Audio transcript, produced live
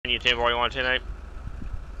You 10 4, you want 10 8?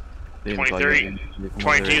 Didn't 23,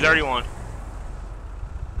 22 31.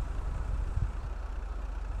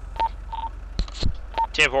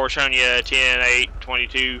 Ten 4 showing you 10 8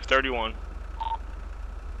 22 31.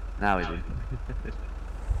 Now we do.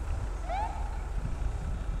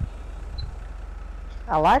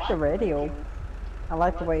 I like the radio. I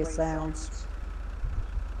like the way it sounds.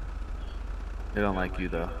 They don't like you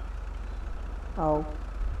though. Oh.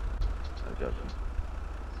 No joking.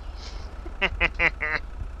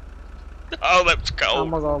 Oh, that was cold. I'm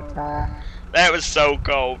gonna go tie. That was so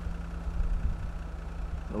cold.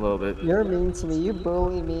 A little bit. You're mean to me. You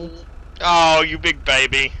bully me. Oh, you big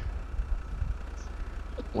baby.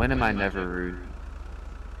 When am I never rude?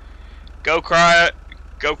 Go cry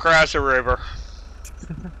us a river.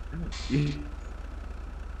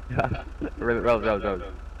 Yeah. Rose. Well,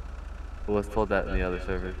 let's told that in the other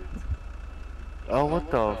server. Oh, what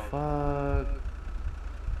the fuck?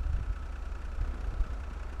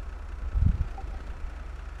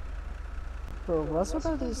 Bro, what's with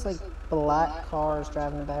all these like black cars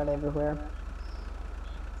driving about everywhere?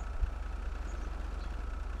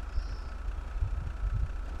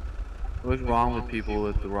 What's wrong with people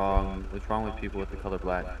with the color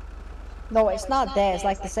black? No, it's not that. It's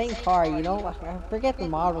like the same car, you know? I forget the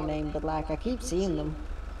model name, but like I keep seeing them.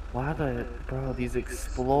 Why bro, these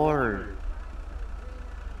explorers.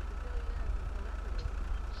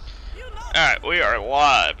 Alright, we are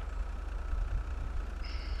live.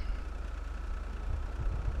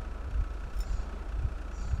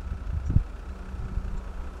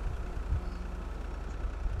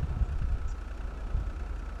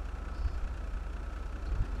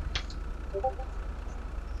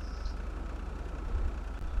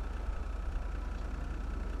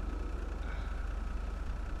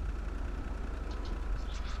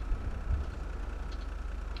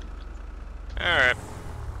 Alright.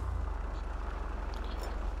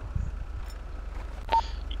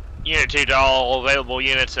 Unit 2 to all available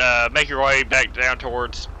units, make your way back down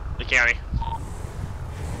towards the county.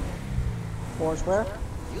 Towards where?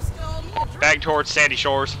 Back towards Sandy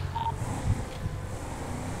Shores.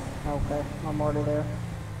 Okay, I'm already there.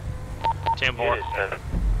 10 4.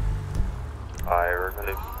 We're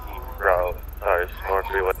gonna keep route. Sorry, Snore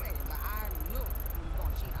 3 what?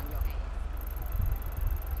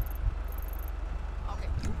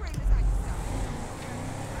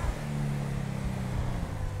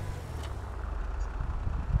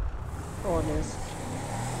 Orders.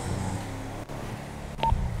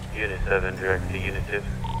 Unit 7, direct to Unit 2.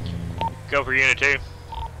 Go for Unit 2.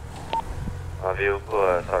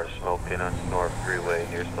 Vehicle started smoking on North Freeway.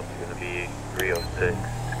 You're supposed to gonna be 306.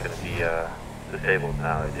 It's gonna be disabled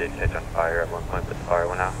now. It did catch on fire at one point, but the fire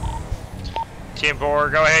went out. 10 4,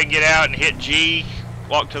 go ahead and get out and hit G.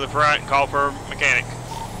 Walk to the front and call for a mechanic.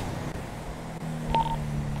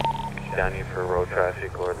 Down here for road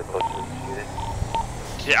traffic or the closest unit.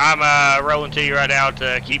 I'm rolling to you right now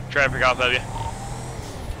to keep traffic off of you.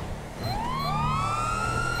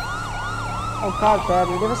 Oh god, Dad,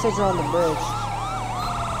 you never said you're on the bridge.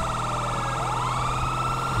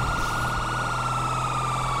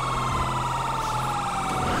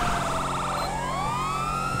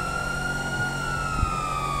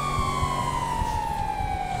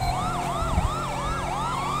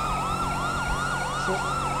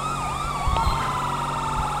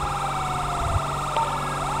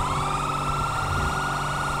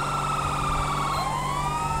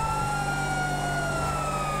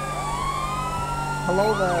 Hello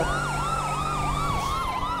there.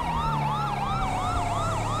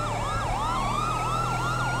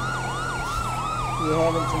 You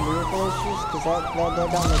having some vehicle issues? Cause that don't look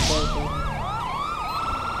healthy.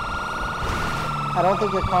 I don't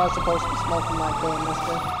think your car's supposed to be smoking like that,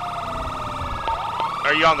 mister.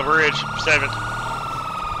 Are you on the bridge? 7.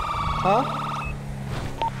 Huh?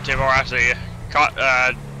 10 4, I see you.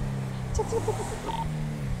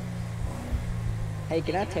 Hey,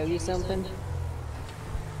 can I tell you something?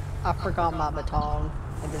 I forgot my baton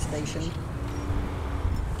at the station.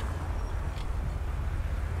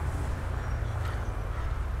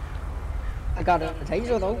 I got a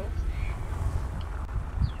taser though.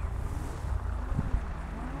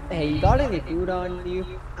 Hey, you got any food on you?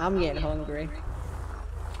 I'm getting hungry.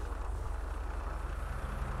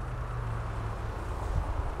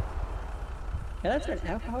 Can I do an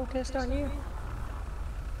alcohol test on you?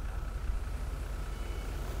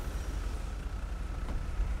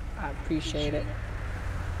 I appreciate it.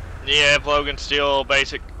 Yeah, if Logan's still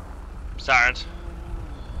basic sirens.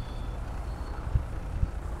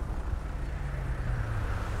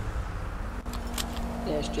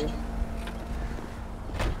 Yeah, it's true.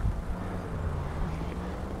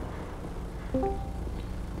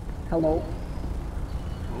 Hello.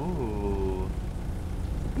 Ooh.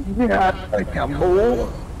 Yeah, I think I'm bored.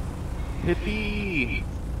 Hippie.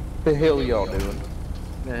 The hell y'all doing?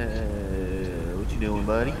 What you doing,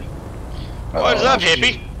 buddy? What is up, shit.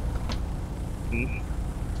 hippie?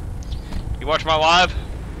 You watch my live?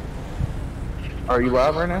 Are you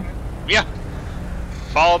live right now? Yeah.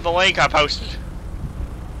 Follow the link I posted.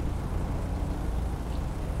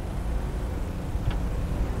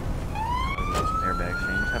 Airbag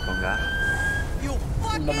exchange. Have fun, guy. You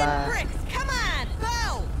fucking Bye-bye. bricks! Come on,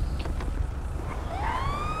 go!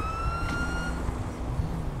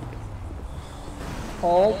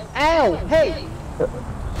 Oh, ow! Hey!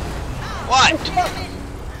 What?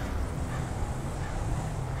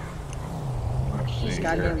 These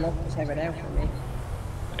goddamn locals have it out for me.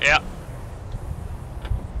 Yeah.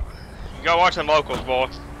 You go watch them locals, boy.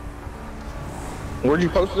 Where'd you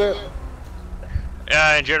post that?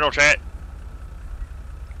 In general chat.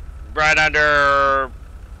 Right under,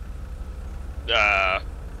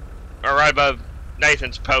 or right above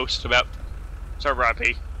Nathan's post about server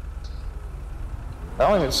IP. I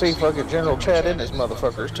don't even see fucking general chat in this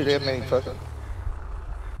motherfucker. There's too damn many fucking.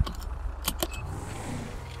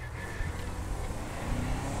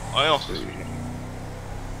 Well,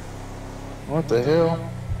 What the hell?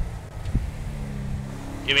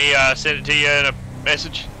 give me, send it to you in a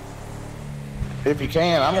message. If you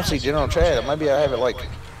can, I don't see general chat. Maybe I have it like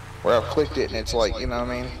where I've clicked it and it's like, you know what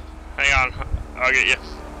I mean? Hang on, I'll get you.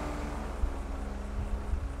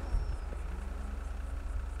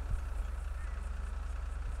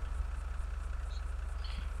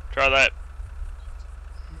 Try that.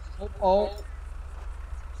 Oh.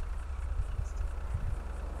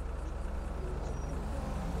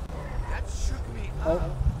 That shook me Oh.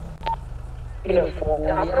 You know,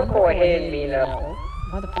 I'm gonna go ahead and meet up.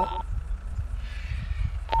 Motherfucker.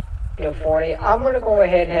 You know, 40. I'm gonna go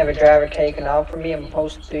ahead and have a driver taken off for me. I'm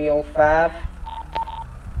post 305.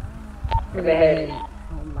 Go ahead.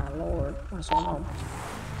 Oh my lord. What's going on?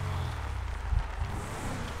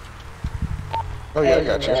 Oh yeah, I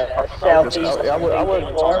got you. Southeast. I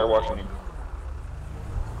wasn't tired watching you.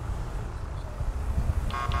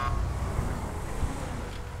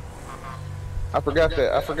 I forgot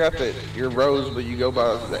that you're Rose, but you go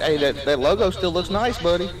by. Hey, that logo still looks nice,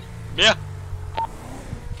 buddy. Yeah,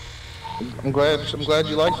 I'm glad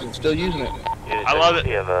you liked it and still using it. I love it.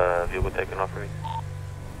 You have a vehicle taken off for me?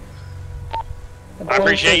 I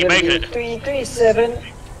appreciate you making it. 337.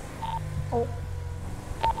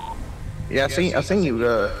 Yeah, I seen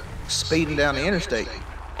you speeding down the interstate.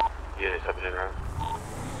 Yeah, it's happening around.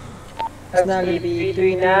 That's not gonna be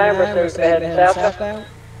 39. We're supposed to head southbound.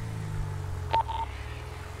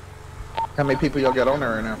 How many people y'all got on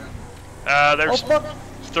there right now? There's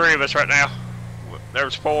 3 of us right now. There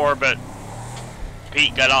was 4, but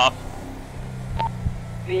Pete got off.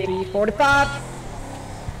 345.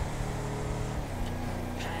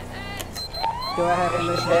 Do I have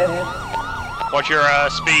permission to head? What's your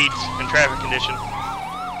speeds and traffic condition?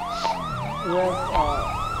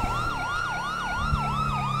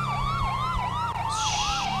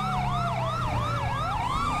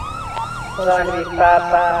 It's gonna be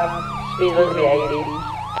 55. Speed's gonna be 80.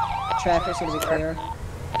 Traffic's gonna be clear.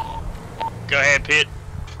 Go ahead, Pit.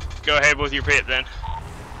 Go ahead with your pit then.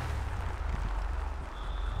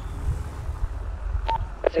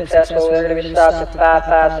 Successful. We're gonna be stopped at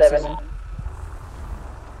 557.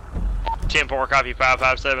 10-4, copy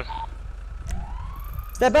 557.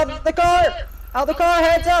 Step up the car! Out the car!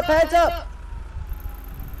 Heads up! Heads up!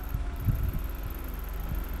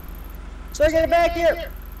 Sir, get it back here!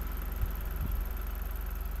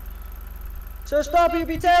 Sir, stop, you'll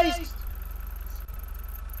be tased!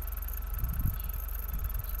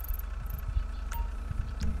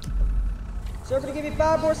 Sir, I'm gonna give you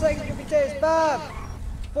 5 more seconds, you'll be tased. 5,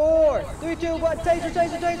 4, 3, 2, 1, taser,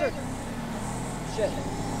 taser, taser! Shit.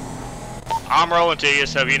 I'm rolling to you,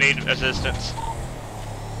 so if you need assistance.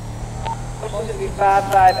 It's gonna be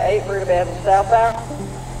 558. We're gonna be heading southbound.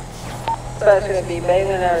 So it's gonna be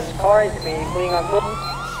bailing out of his car. He's gonna be fleeing on foot.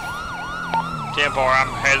 10-4,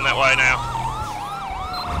 I'm heading that way now.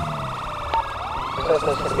 So it's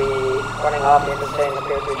gonna be running off the interstate.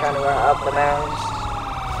 Appears to be trying to run up the mountains.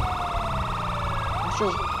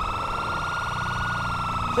 Sure.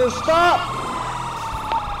 Sir, stop!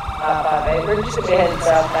 558. We're just gonna be heading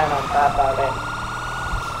southbound on 558.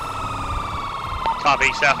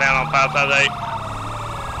 Copy, southbound on 558.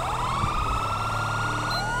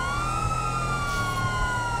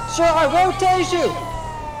 Sir, I won't tase you!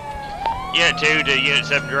 Unit 2 to Unit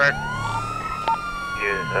 7 direct.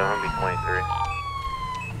 Unit 7, be 23.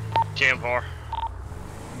 10-4.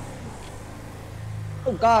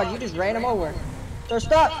 Oh God, you just ran him over. Sir,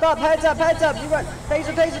 stop, heads up, you got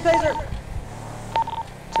taser.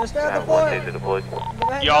 Sir, stay on the floor. One taser deployed.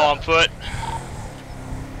 Y'all on foot?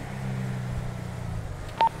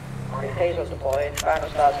 Taser's deployed. Final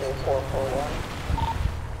stop to 441.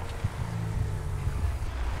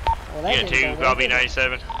 Well, that Yeah, didn't 2, go I'll be well.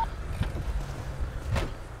 97.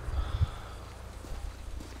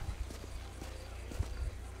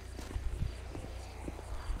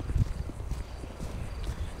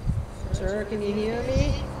 Sir, can you hear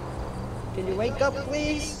me? Can you wake up,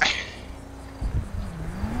 please?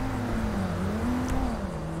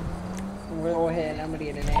 We'll go ahead. I'm gonna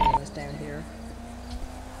get an ambulance down here.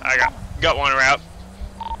 I got one route.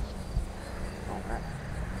 Alright.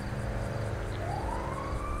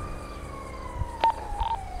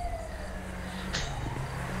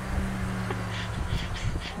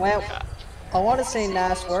 Well, I want to say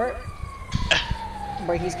nice work,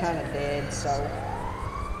 but he's kind of dead, so.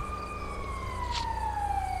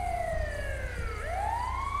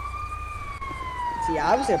 See,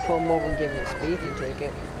 I was gonna pull him over and give him a speeding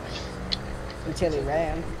ticket until he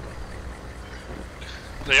ran.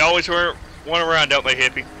 They always want to run, don't they,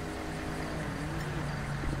 hippie?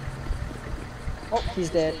 Oh,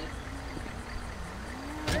 he's dead.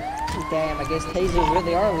 Damn, I guess tasers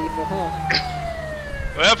really are lethal, huh?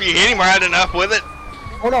 Well, if you hit him right enough with it.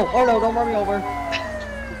 Oh no, don't run me over.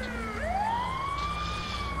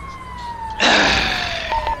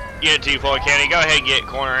 Get to Floyd County. Go ahead and get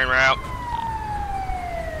corner en route.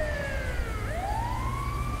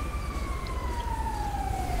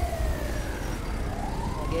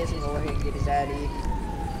 I guess he'll go ahead and get his ID.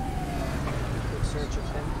 Quick search of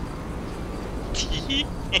him.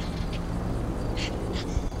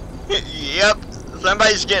 Yep.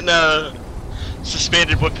 Somebody's getting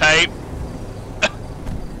suspended with tape.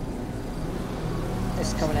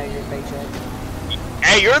 It's coming out of your paycheck.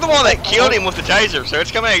 Hey, you're the one that killed him with the taser, so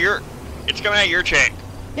it's coming out of your check.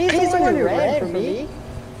 He's the one who ran for me.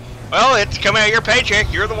 Well, it's coming out of your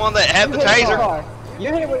paycheck. You're the one that had the You hit your taser. car.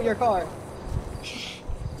 You hit it with your car.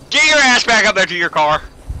 Get your ass back up there to your car.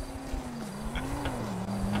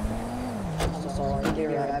 I'm so sorry. Get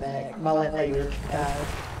right back. My leg is tired.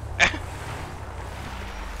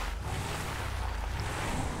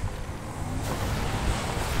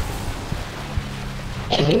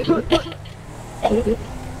 Oh,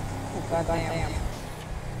 God damn.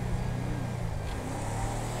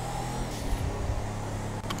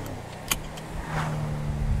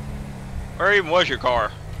 Where even was your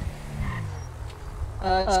car?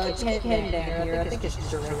 It's heading down here. I think it's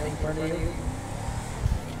just directly in front of you.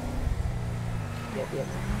 Yep.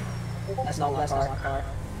 That's not my car.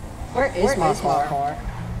 Where is my car?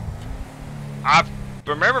 I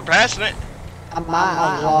remember passing it. I might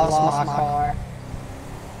have lost my car.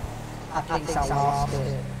 I think I lost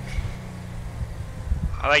it.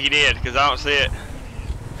 I think you did, because I don't see it.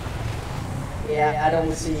 Yeah, I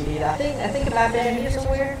don't see it either. I think it might be down here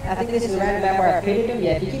somewhere. I think this is around about where I pitted him.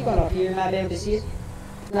 Yeah, if you keep going up here, you might be able to see it.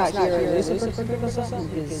 Not here, listen for people or something,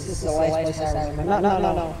 because this is the last place I remember.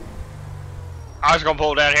 No. I was gonna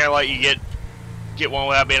pull down here and let you get one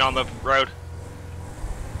without being on the road.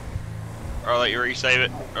 Or let you resave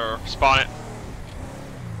it, or spawn it.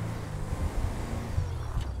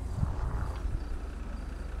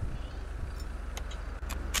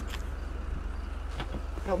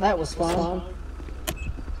 Oh, that was fun.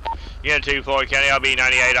 You get to Floyd County, I'll be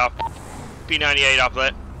 98 off. P98 off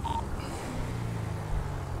that.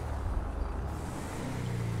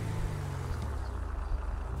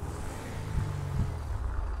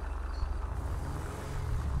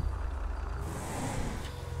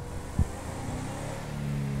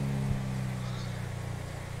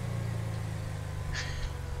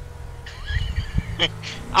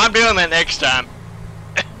 I'm doing that next time.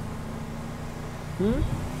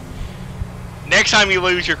 Next time you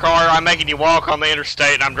lose your car, I'm making you walk on the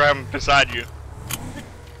interstate and I'm driving beside you.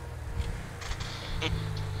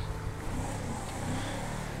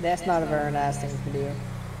 That's not a very nice thing to do.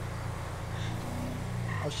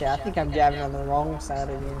 Oh shit, I think I'm driving on the wrong side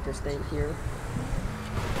of the interstate here.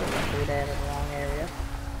 I threw that in the wrong area.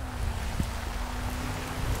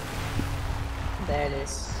 That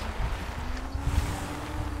is.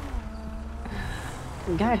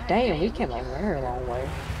 God damn, we came a very long way.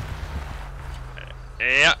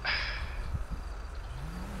 Yeah.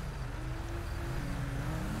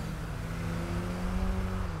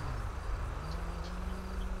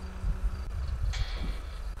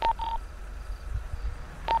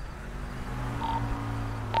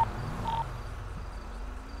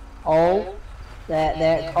 Oh,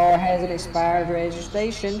 that car has an expired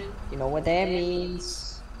registration. You know what that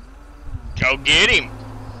means. Go get him.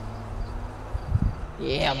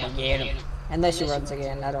 Yeah, I'm gonna get him. Unless he runs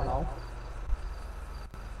again, I don't know.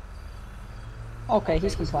 Okay,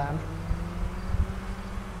 he's complying.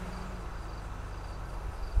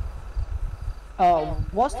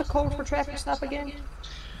 What's the code for traffic stop again?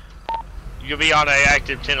 You'll be on a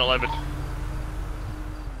active 1011. I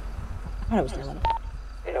thought it was 11.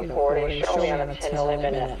 40, show me on a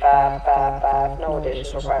 1011 at 555. No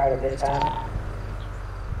additional required at this time.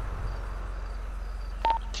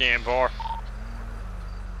 10-4.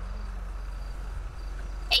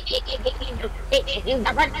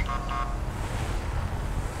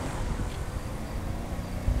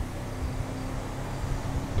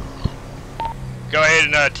 Go ahead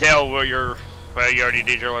and tell where you're. Well, you already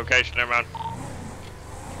did your location. Never mind.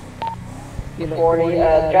 40,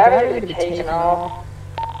 driver to be taken off.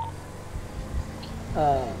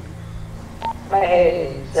 My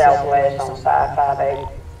head is southwest on 558.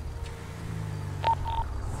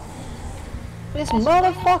 This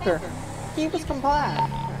motherfucker! He was complying.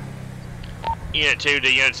 Unit 2 to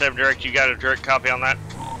Unit 7 direct. You got a direct copy on that?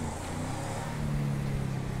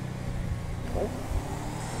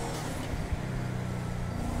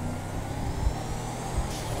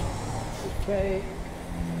 Okay.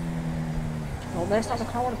 Oh, that's not the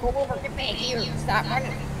car I want to pull over. Get back here. Stop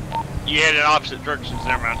running. You head in opposite directions.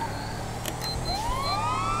 Never mind.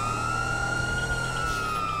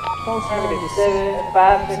 77,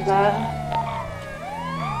 569.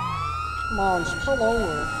 Come on, just pull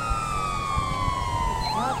over.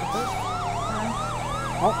 Not the first time.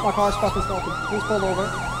 Oh, my car's fucking smoking. Please pull over.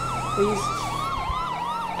 Please.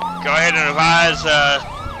 Go ahead and advise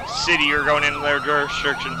city you're going into their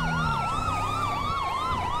jurisdiction.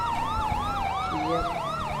 Yep.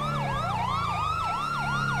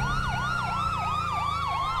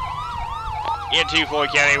 Into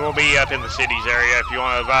Floyd County, we'll be up in the cities area. If you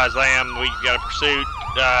want to advise them, we've got a pursuit.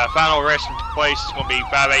 Final arrest in place is going to be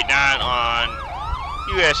 589 on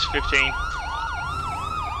US 15.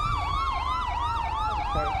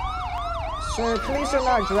 Okay. Sir, please do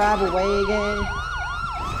not drive away again.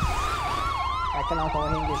 I cannot go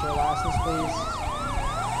ahead and get your license, please.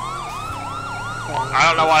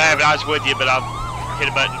 I don't know what happened. I was with you, but I'll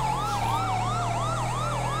hit a button.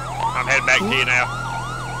 I'm heading back to you now.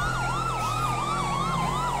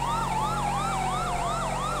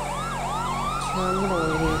 I'm gonna go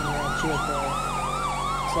ahead and write you the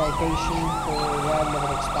citation for riding with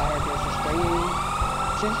an expired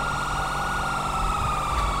registration.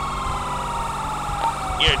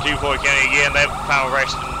 Unit 2 Floyd County again. That final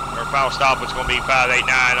arrest or final stop was going to be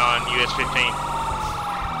 589 on US 15.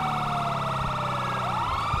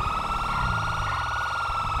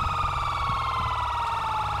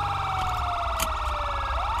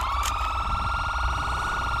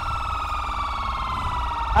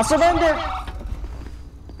 I surrender!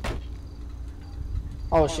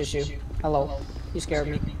 Oh, shit. Hello. You scared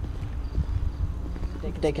me.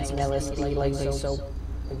 They can smell us lazy, so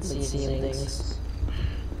seeing things.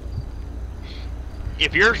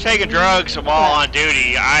 If you're taking drugs while on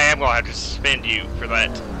duty, I am going to have to suspend you for that.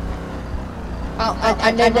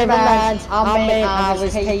 I never mind. I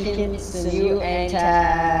was taking some new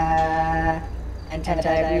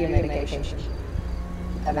anti-diarrhea medication.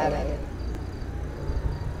 I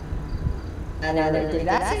never did.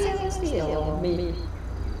 That's a steal of me.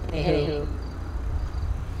 Hey.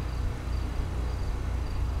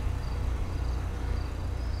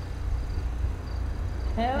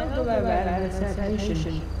 How do I write a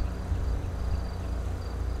citation?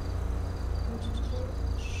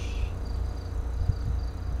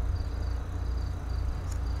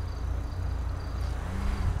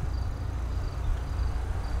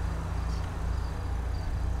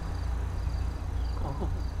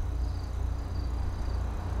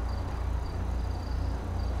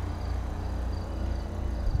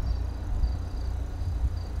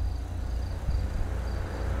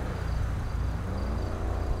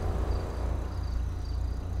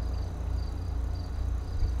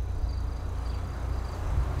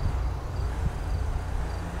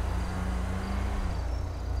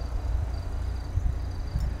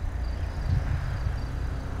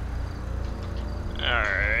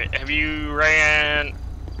 Have you ran?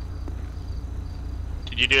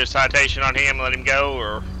 Did you do a citation on him and let him go,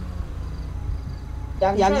 or?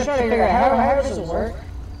 Yeah, I'm just trying to figure out how does it work.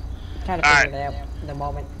 Trying to figure it out in the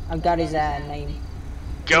moment. I've got his name.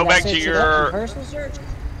 Go back to your. Person search?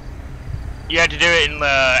 You had to do it in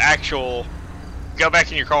the actual. Go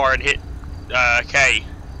back in your car and hit K.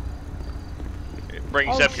 It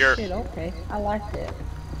brings up your. Shit, okay. I like that.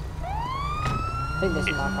 I think this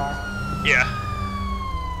is my car. Yeah.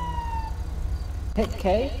 Hit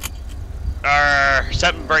K?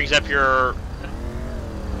 something brings up your.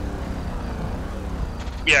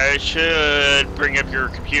 Yeah, it should bring up your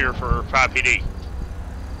computer for 5PD.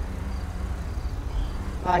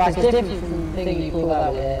 Like, it's different from the thing you pull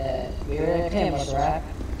out with your cameras, right?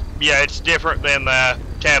 Yeah, it's different than the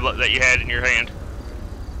tablet that you had in your hand.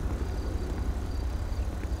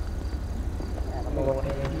 I'm gonna go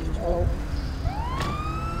ahead and use oh.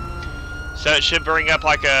 So it should bring up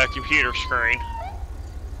like a computer screen.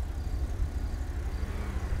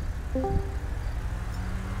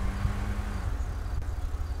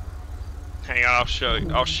 Hang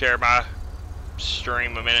on, I'll share my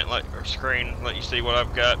stream a minute, or screen, let you see what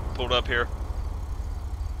I've got pulled up here.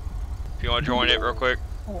 If you want to join it real quick.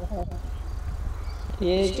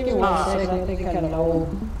 Yeah, just give me 1 second, I think I kind of know.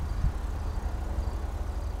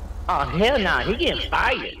 Oh, hell no, he getting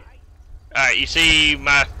fired. Alright, you see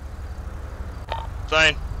my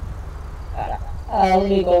thing? Let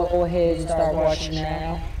me go ahead and start watching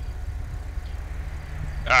now.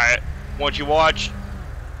 Alright, once you watch,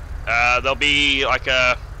 there'll be like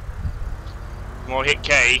a, I'm gonna hit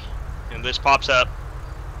K, and this pops up.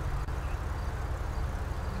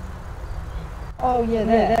 Oh yeah,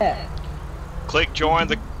 that. Click join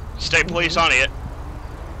the state police on it.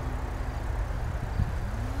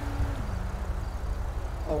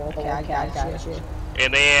 Oh, okay, I got you.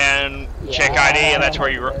 And then check ID, and that's where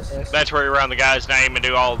you run the guy's name and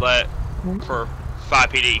do all of that for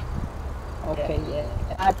 5PD. Okay, yeah.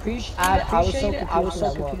 I appreciate it. I was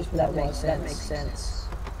so confused for that one. That makes sense.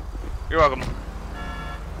 You're welcome.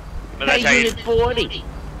 But that's how you. Unit 40.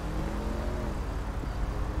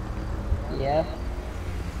 Yeah.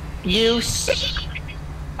 You sick,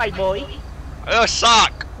 white boy. Oh,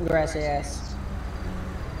 sock. Gracias.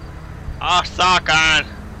 Oh, sock on.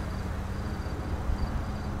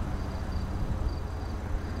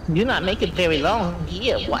 You're not making very long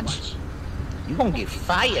here. Watch. You're gonna get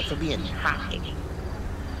fired for being high.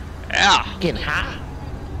 Yeah. Getting high.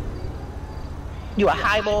 You a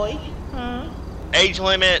high boy? Hmm? Age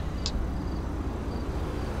limit.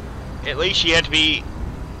 At least you have to be.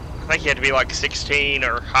 I think you have to be like 16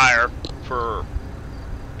 or higher for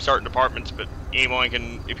certain departments, but anyone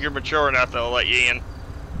can. If you're mature enough, they'll let you in.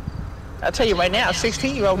 I'll tell you right now, a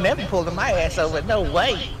 16-year-old never pulled my ass over. No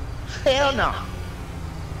way. Hell no.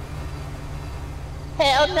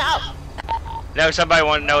 Hell no. No, somebody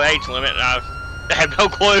wanted to know age limit, and I have no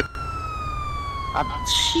clue.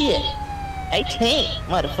 Shit. 18,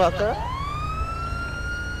 motherfucker.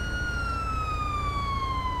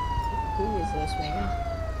 Who is this man?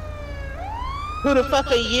 Who the fuck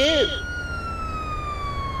are you?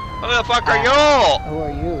 Who the fuck are y'all? Who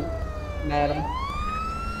are you, madam?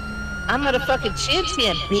 I'm motherfucking Chin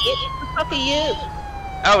Chin, bitch. Who the fuck are you?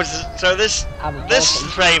 Oh, so this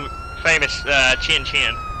is famous Chin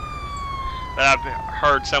Chin that I've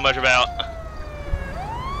heard so much about.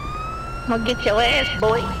 I'm gonna get your ass,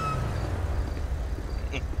 boy.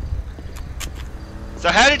 So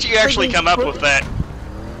how did you actually come up with that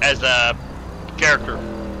as a character?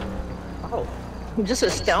 Oh, I'm just a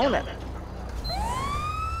stoner.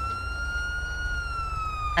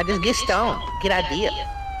 I just get stoned, get idea.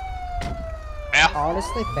 Yeah.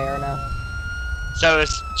 Honestly, fair enough. So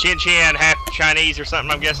it's Chin Chin, half Chinese or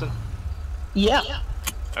something, I'm guessing? Yeah.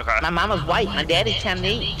 Okay. My mama's white, my daddy's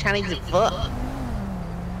Chinese. Chinese as fuck.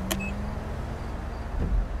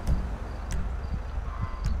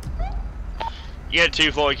 Unit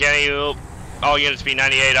 2, Floyd County, all units be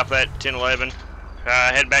 98 off that 1011.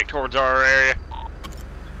 Head back towards our area.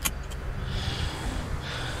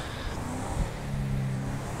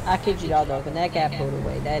 I kid you not though, when that guy pulled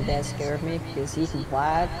away, that scared me because he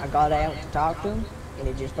complied. I got out to talk to him, and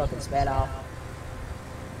he just fucking sped off.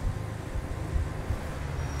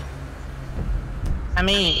 I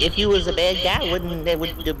mean, if you was a bad guy, wouldn't that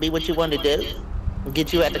would be what you wanted to do?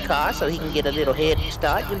 Get you at the car so he can get a little head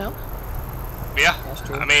start, you know? Yeah. That's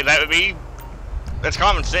true. I mean, that's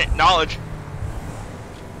common sense, knowledge.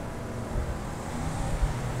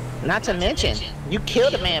 Not to mention, you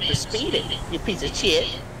killed a man for speeding, you piece of shit.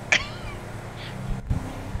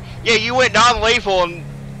 Yeah, you went non-lethal and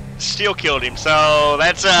still killed him, so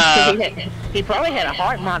that's, He probably had a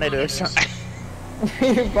heart monitor or something.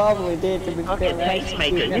 You probably did, to be Fucking fair.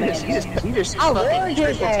 pacemaker. You just I fucking warned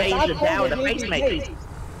his triple ass. I tased down with a told him he pacemaker. could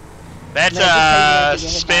that's, No, just take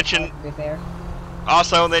it suspension. to be fair.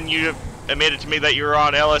 Also, then you admitted to me that you were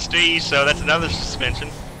on LSD, so that's another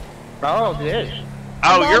suspension. Oh, good.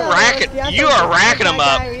 Oh, I'm you're not on racking, LSD. you are racking them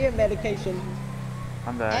up. Anti-diarrhea medication.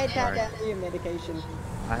 I'm back. Sorry. Anti-diarrhea medication.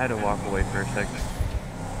 I had to walk away for a second.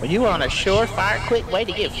 Well, you were on a surefire, quick way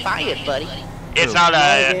to get fired, buddy. It's not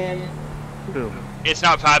a, Again. Who? It's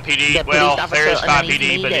not 5 PD. That Well, police there is officer 5 underneath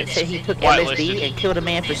PD, me but that it's said he took whitelisted. LSD and killed a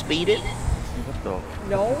man for speeding. What the?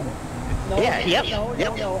 No. No, Yeah, yep, no,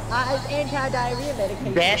 yep. no. It's anti-diarrhea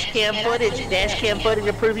medication. Dash cam footage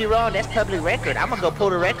to prove you wrong. That's public record. I'm gonna go pull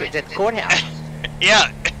the records at the courthouse.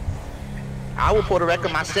 Yeah. I will pull the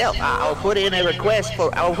record myself. I will put in a request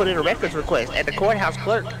I will put in a records request at the courthouse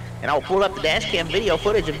clerk, and I will pull up the dash cam video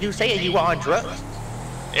footage of you saying you were on drugs.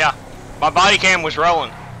 Yeah. My body cam was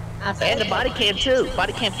rolling. And the body cam too.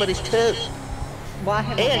 Body cam footage too. Why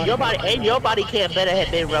have And your body cam better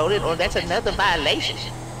have been rolling, or that's another violation.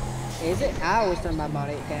 Is it? I always turn my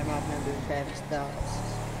body cam off when I'm doing traffic stops.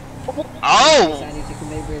 Oh! I need to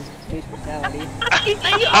commit police brutality. You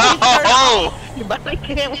say you always turn off your body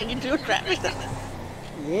cam when you do a traffic stop.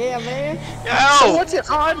 Yeah, man. So Yo! what's it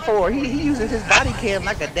on for? He uses his body cam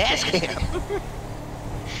like a dash cam.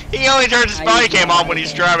 He only turns his I body use my cam on body when he's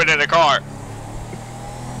cam. driving in a car.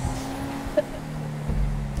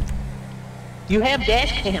 You have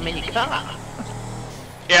dash cam in your car.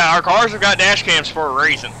 Yeah, our cars have got dash cams for a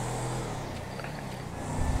reason.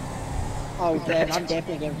 Oh, damn, I'm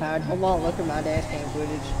definitely getting fired. Hold on, look at my dash cam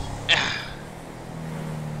footage.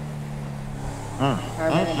 I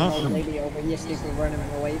ran an old lady over yesterday for running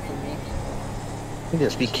away from me. You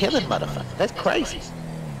just be killing motherfuckers. That's crazy. Is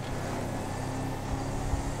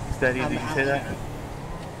that easy to say that?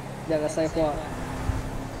 Did I say what?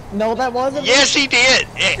 No, that wasn't. Yes, he did.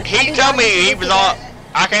 He told me he was on.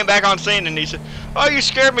 I came back on scene and he said, "Oh, you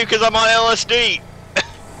scared me because I'm on LSD."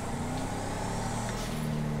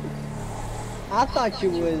 I thought you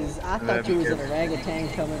was an orangutan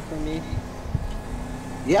coming for me.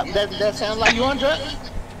 Yep, that sounds like you on drugs.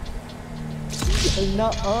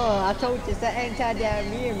 No, I told you it's that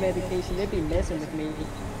anti-diarrhea medication. They be messing with me.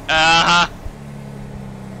 Uh huh.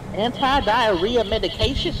 Anti-diarrhea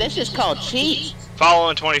medication? That's just called cheese.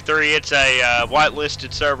 Following 23, it's a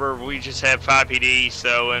whitelisted server. We just have 5 PD,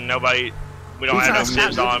 so and we don't have no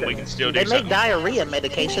sibs on. We can still do They make something. diarrhea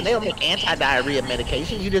medication. They don't make anti-diarrhea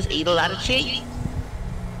medication. You just eat a lot of cheese.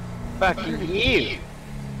 Fuck you.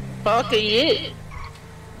 Fuck you.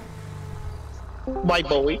 White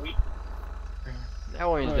boy. That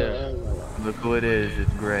one's there. Look who it is.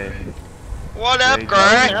 It's Gray. What up, Gray.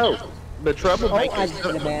 Gray? No. The Oh, troublemaker. I did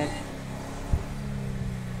it, man.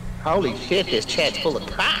 Holy shit, this chat's full of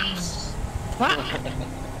cops. Fuck.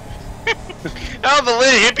 Oh, the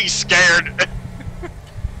little hippie's scared.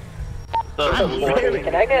 I'm very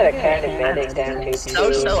Can I get a county medic down to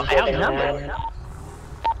so outnumbered.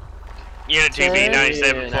 Unit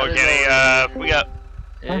 2B97, Floyd County. We got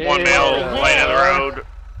one male laying on the road.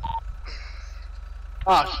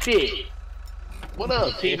 Oh shit. What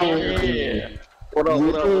up, T? Yeah. What up,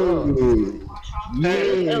 what up?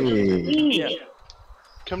 Yeah.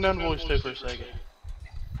 Come down to voice 2 for a second.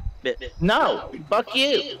 No, fuck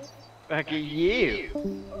you. Fuck you.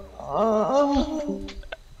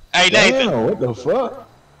 Hey, Nathan. Damn, what the fuck?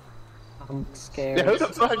 I'm scared. Who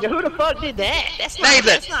the fuck did that? That's not, Nathan.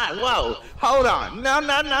 that's not, whoa. Hold on.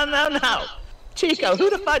 No. Chico, who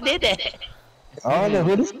the fuck did that? I don't know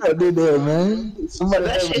who this guy did that, man. Somebody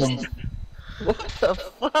That's having just, them. what the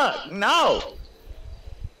fuck? No.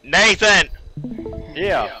 Nathan,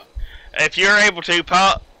 Yeah. if you're able to,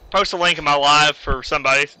 post a link in my live for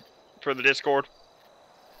somebody for the Discord.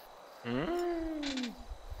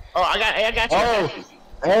 Oh, I got you. Oh,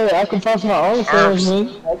 hey, I can post my own friends, man.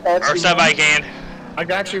 Or somebody can. I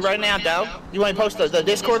got you right now, dog. You want to post the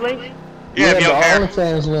Discord link? Yeah, if you don't care. the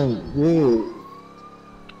OnlyFans link. Yeah.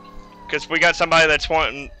 Because we got somebody that's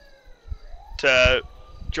wanting to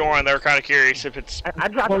join. They're kind of curious if it's. I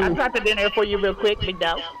dropped it in there for you real quick, big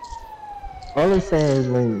dog.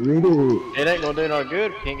 OnlyFans link. Read it. It ain't gonna do no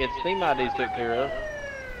good if you can't get Steam IDs took care of.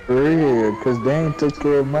 For real, because Dane took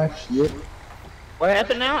care of my shit. What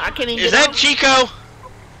happened now? I can't even Is get that on. Chico?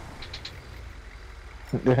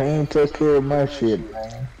 Dane took care of my shit,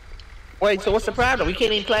 man. Wait, so what's the problem? We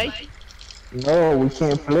can't even play? No, we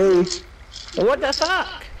can't play. What the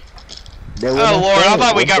fuck? That Oh, wasn't Lord, I fair.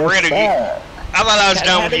 thought we got That's rid of you. bad. I thought I was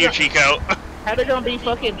done with you, Chico. How they gonna be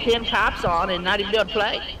fucking 10 cops on and not even be able to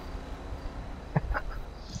play?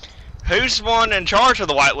 Who's the one in charge of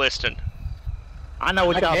the whitelisting? I know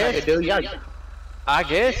what y'all got to do. Y'all, I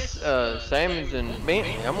guess Salmons and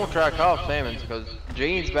Bentley. I'm gonna try to call Salmons because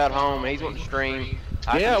Gene's about home. He's wanting to stream.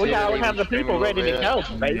 yeah, we gotta gotta have the people ready to go,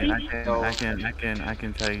 baby. I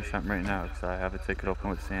can tell you something right now because I have a ticket open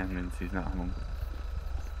with Sam and he's not home.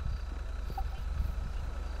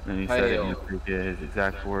 And he said it in the ticket, his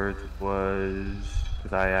exact words was,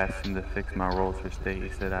 because I asked him to fix my rolls for state, he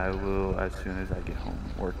said I will as soon as I get home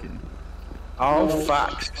working. Oh,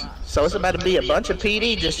 fuck. So it's about to be a bunch of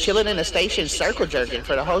PD just chilling in the station circle jerking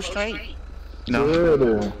for the whole string. For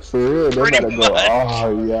real, for real, they Pretty better go, much. oh,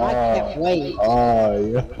 I yeah. can't wait. Oh,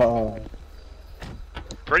 yeah.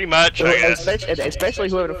 Pretty much, I guess. Especially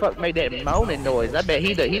whoever the fuck made that moaning noise. I bet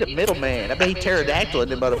he the middleman. I bet he pterodactyl in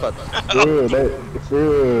the motherfucker. For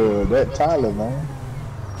real, that Tyler, man.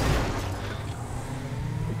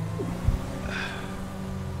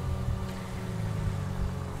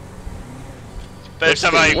 But if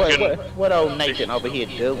somebody What old Nathan over here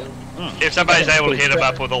doing? if somebody's able to hit him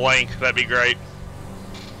up with a link, that'd be great.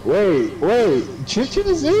 Wait, Chinchin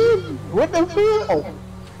is in? What the fuck?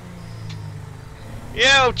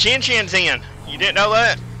 Yo, Chin Chin's in. You didn't know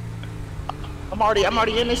that? I'm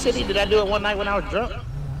already in this city. Did I do it one night when I was drunk?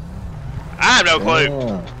 I have no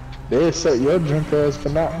clue. They set your drunk ass for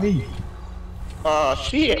not me.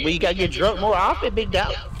 Shit. Well, you gotta get drunk more often, big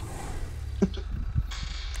dog.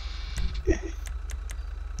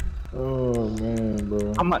 Oh man,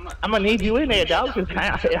 bro. I'm gonna need you in there, dog. Cause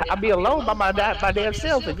I'll be alone by my damn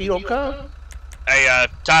self if you don't come. Hey,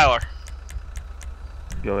 Tyler.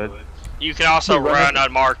 Go ahead. You can also run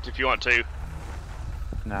unmarked if you want to.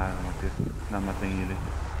 Nah, I don't want to. Not my thing either.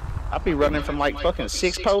 I'll be running from like fucking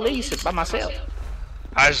 6 police by myself.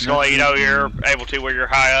 I was just gonna let you know you're able to when you're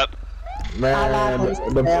high up. Man,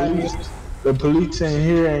 the police in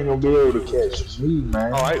here ain't gonna be able to catch me,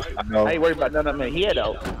 man. Oh, I ain't worried about none of them in here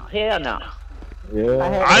though. Hell no.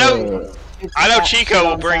 Yeah. I know Chico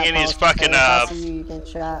will bring in his fucking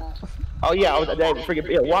Oh yeah, they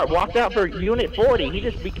freaking walked out for Unit 40. He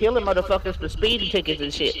just be killing motherfuckers for speeding tickets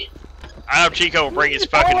and shit. I know Chico will bring his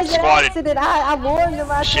fucking squatted I warned him.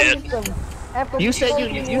 I shit. told him. You said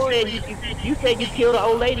you killed an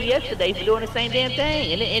old lady yesterday for doing the same damn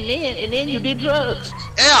thing, and then you did drugs.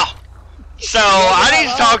 Yeah. So I need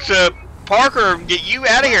to talk to Parker and get you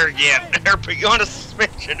out of here again, or put you on a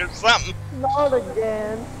suspension or something. Not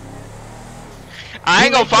again. I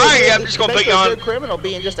ain't gonna fire you. I'm just gonna put you on. Good criminal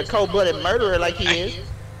being just a cold-blooded murderer like he is.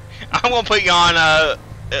 I'm gonna put you on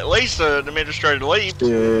at least an administrative leave.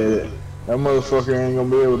 Yeah, that motherfucker ain't gonna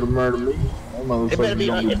be able to murder me. That motherfucker It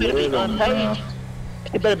better be unpaid.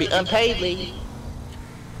 It better be unpaid leave.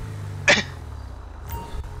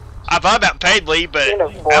 I thought about paid leave, but I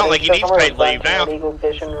don't think he needs paid leave now. Illegal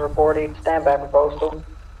fishing reporting. Stand by for postal.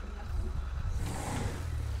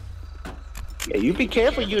 Yeah, you be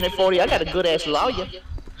careful, Unit 40. I got a good-ass lawyer.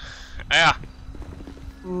 Yeah.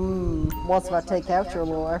 What's if I take out your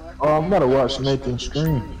lawyer? Oh, I'm gonna watch Nathan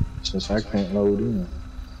stream since I can't load in.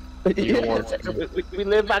 We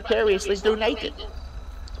live vicariously through Nathan.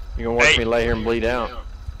 You gonna watch me lay here and bleed out?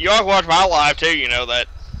 You all can watch my live too, you know that.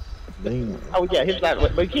 Damn. Oh yeah, his live,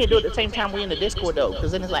 but you can't do it at the same time we in the Discord though,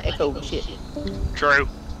 because then it's like echo and shit. True.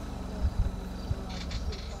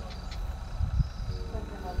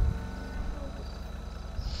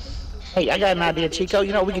 Hey, I got an idea, Chico.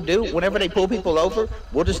 You know what we can do? Whenever they pull people over,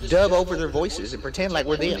 we'll just dub over their voices and pretend like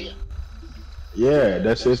we're them. Yeah,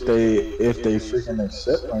 that's if they freaking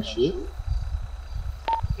accept my shit.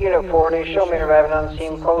 Unit 40, show me arriving on the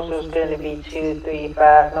scene. Postal is going to be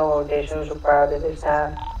 235. No additions required at this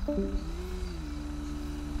time.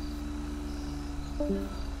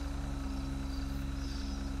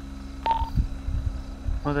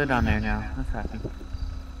 Well, they're down there now. That's happy.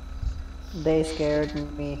 They scared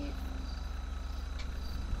me.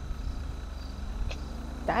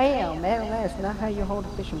 Damn, man, that's not how you hold a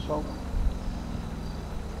fishing pole.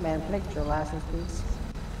 Madam, can I get your license, please?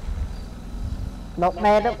 No,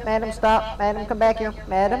 madam, stop. Madam, come back here.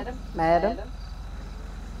 Madam,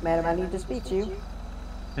 I need to speak to you.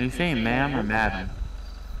 Are you saying ma'am or madam?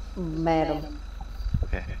 Madam.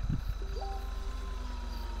 Okay.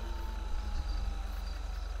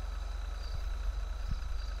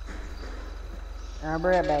 I'll be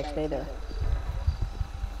right back. Stay there.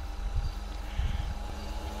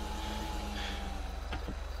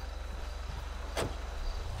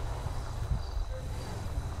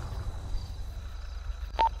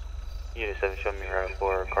 Unit 7, show me around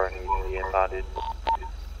for car immediately impounded.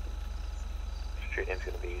 Street name's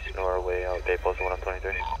gonna be Snorway out Bay Post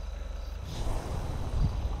 123.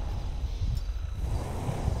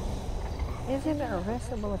 Is it an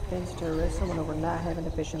arrestable offense to arrest someone over not having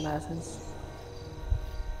a fishing license?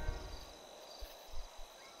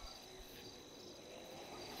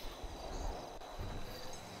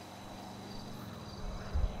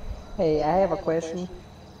 Hey, I have a question.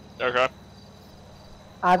 Okay.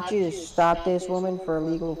 I've just stopped this woman for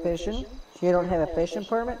illegal fishing. She don't have a fishing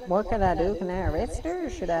permit. What can I do? Can I arrest her, or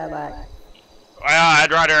should I like? Well,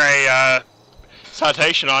 I'd write her a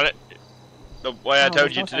citation on it. The way I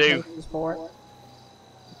told you to do. For it.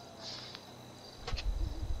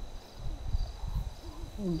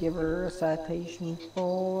 Give her a citation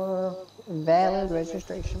for valid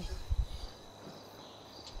registration.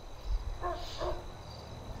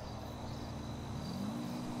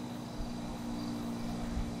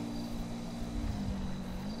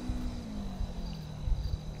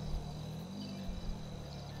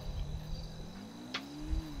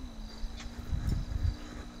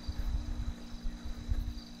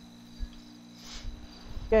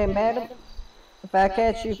 Okay, madam, if I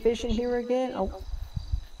catch you fishing here again, oh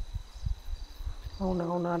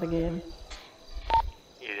no, not again.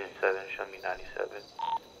 Unit 7, show me 97.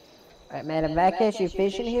 Alright, madam, if I catch you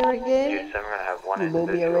fishing here again, Unit 7, we're gonna have one you will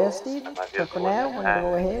be individual. arrested. My So vehicle for was now, I'm gonna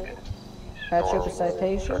go ahead, patch you up a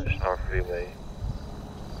citation, Snore Freeway.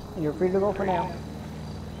 and you're free to go for now.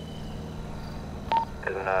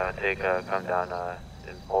 It's gonna come down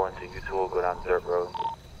and pull into U2, we'll go down Dirt Road.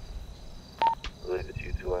 I believe it's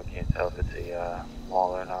U2, I can't tell if it's a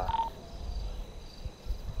mall or not.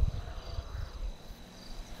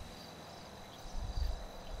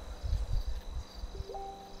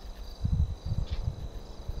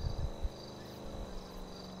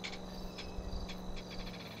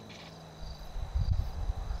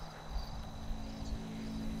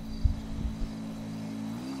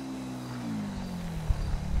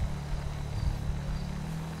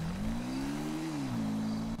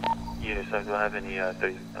 Unit 7, do I have any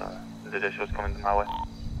additionals coming my way?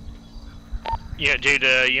 Yeah, due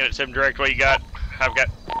to Unit 7 direct, what you got? I've got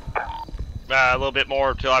a little bit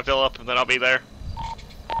more till I fill up, and then I'll be there.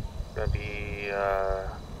 Gonna be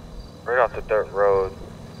right off the Dirt Road.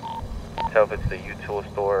 Tell if it's the U-Tool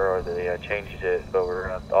store or they changed it, but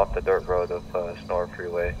we're off the Dirt Road of Snore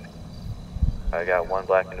Freeway. I got one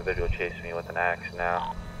black individual chasing me with an axe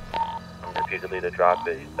now. I'm repeatedly to drop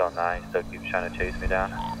it, he's still not, he still keeps trying to chase me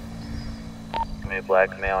down. Give me a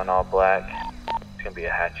black male in all black. It's gonna be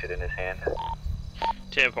a hatchet in his hand.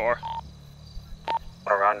 10-4.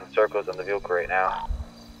 Around in circles on the vehicle right now.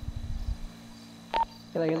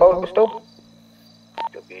 Can I get the postal?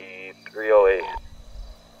 It'll be 308.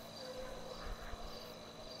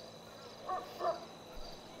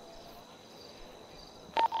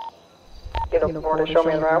 Get up for to show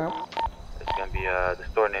me the route. It's gonna be, the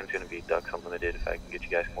store name's gonna be Ducks Unlimited if I can get you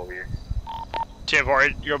guys come over here.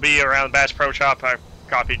 10-4, you'll be around the Bass Pro Shop. I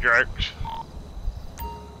copied direct.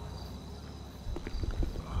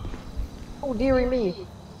 Oh, dearie me.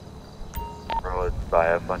 Road by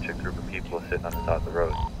a bunch of group of people sitting on the top of the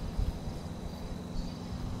road.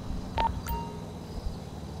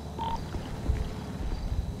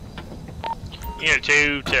 Unit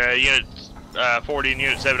 2 to Unit 40 and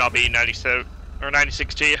Unit 7, I'll be 97 or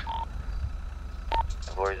 96 to you.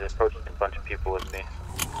 I've already approached a bunch of people with me.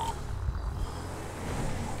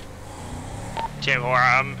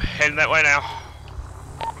 10-4, I'm heading that way now.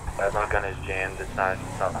 My gun is jammed, it's not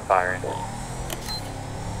firing.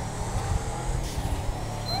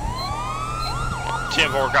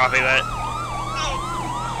 10-4, copy that.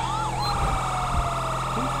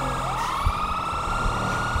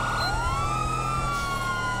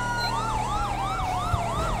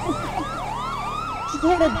 She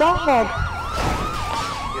hit a dog.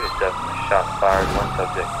 Unit 7, shots fired, one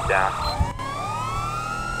subject down.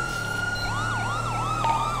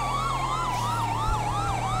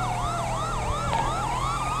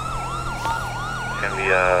 It's gonna be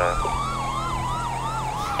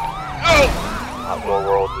Outdoor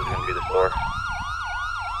World is gonna be the store.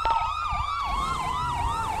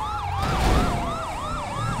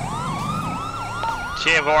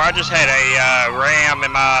 Chivor, I just had a ram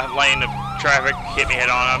in my lane of traffic hit me head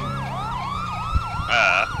on. I'm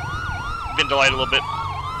been delayed a little bit.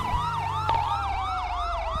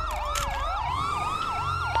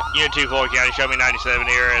 Unit 2 Floyd County, show me 97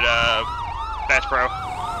 here at Bass Pro.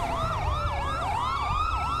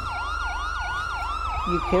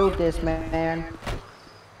 You killed this man.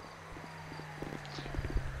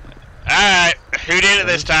 Alright, who did it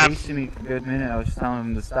this time? Chasing me for a good minute. I was just telling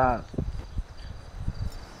him to stop.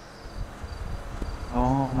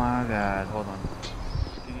 Oh my god, hold on.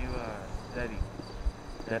 Can you, steady?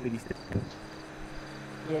 Deputy,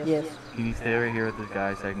 Yes. can you stay right here with this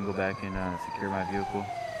guy so I can go back and, secure my vehicle?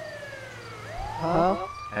 Huh?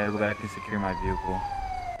 I gotta go back and secure my vehicle.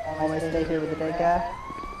 I'm gonna stay here with the dead guy?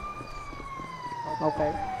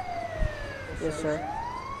 Okay. Yes, sir.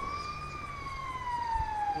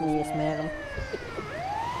 Yes, madam.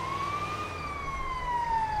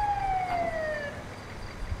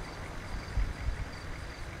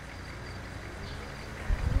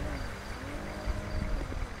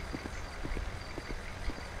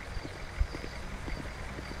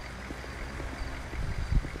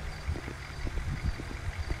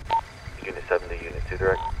 Unit 7 to Unit 2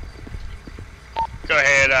 direct.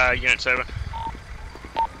 Unit 7.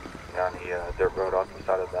 On the dirt road off the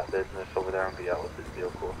side of that business over there and be out with this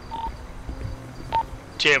vehicle.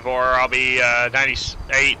 10-4, I'll be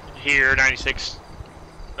 98 here, 96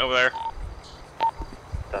 over there.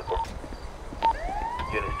 10-4.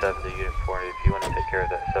 Unit 7 to Unit 40, if you want to take care of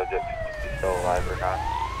that subject, if he's still alive or not.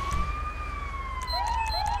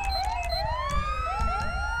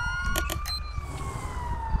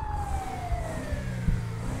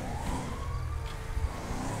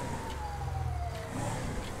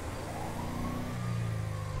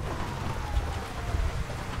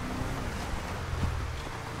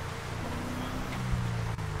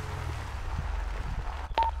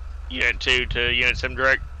 Unit 2 to Unit 7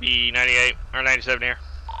 direct, be 98 or 97 here.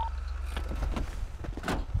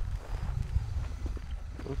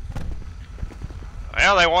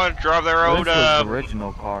 Well, they want to drive their old. This was the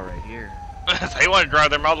original car right here. They want to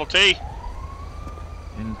drive their Model T.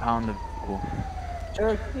 Impound the vehicle.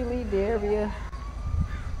 Sir, can you leave the area?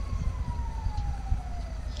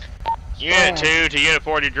 Unit 2 to Unit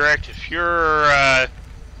 40 direct. If you're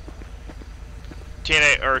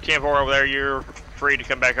 10 or 10-4 over there, you're free to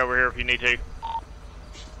come back over here if you need to.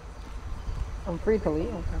 I'm free to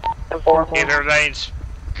leave. And 4. If everything's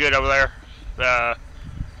good over there,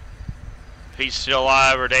 if he's still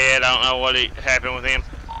alive or dead, I don't know what happened with him.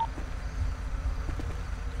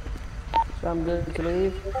 So I'm good to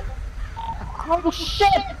leave. Oh shit!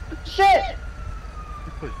 Shit!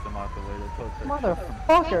 You pushed them out the way. They're closer.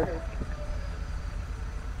 Motherfucker!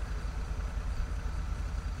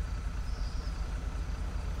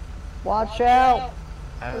 Watch out!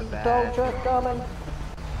 There's a tow truck coming.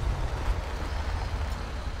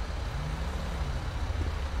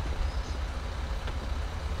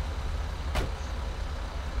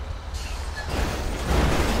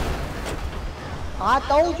 I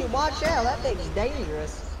told you, watch out, that thing's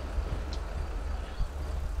dangerous.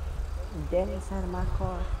 Dead inside of my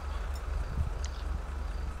car.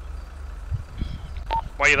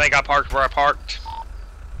 Why do you think I parked where I parked?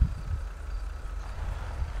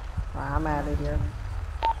 I'm out of here.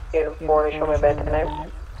 Unit 40, show me back to the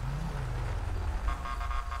name.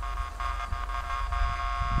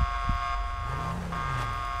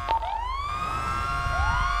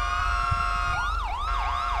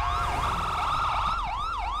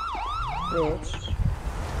 Bitch.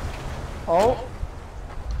 Oh,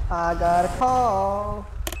 I got a call.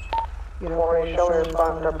 Unit 40, show me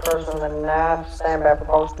responding to a person with a knife. Stand by for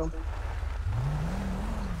postal.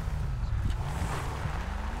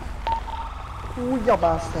 Ooh, you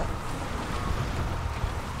bastard.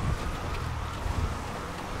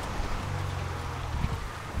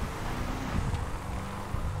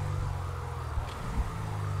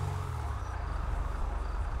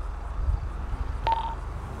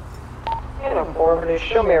 Unit 4, please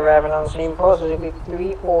show me arriving on scene. Postal be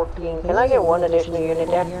 314. Can I get one additional unit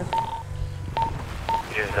down here?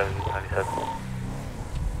 Unit 7, 97.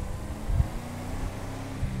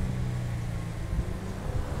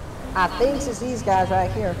 I think it's these guys right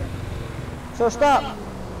here. So stop.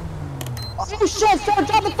 Oh shit, sir,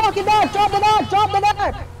 drop the fucking knife, drop the knife, drop the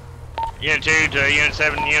knife! Unit 2 to Unit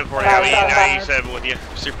 7, Unit 40, I'll be 97 with you.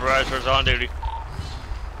 Supervisor's on duty.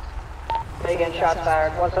 Again, shots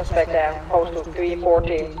fired. One suspect down. Postal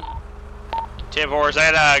 314. 10-4, is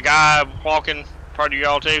that a guy walking part of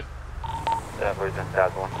y'all too? That person,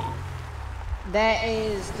 that's one. That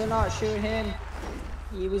is, do not shoot him.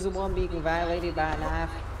 He was the one being violated by a knife.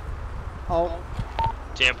 Oh.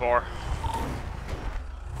 10-4.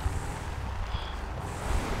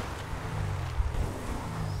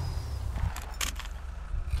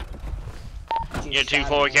 Unit 2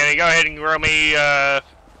 Floyd County, go ahead and roll me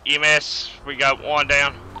EMS. We got one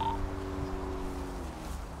down.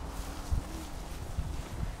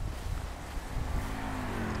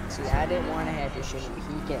 See, I didn't want to have to shoot him.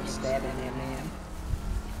 He kept stabbing him, man.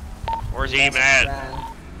 Where's he even at?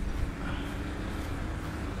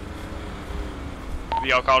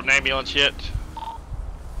 Y'all called an ambulance yet?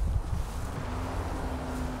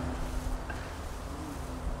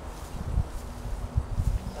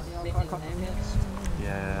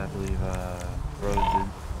 Yeah, I believe Rose did.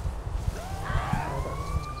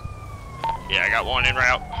 Yeah, I got one en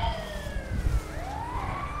route.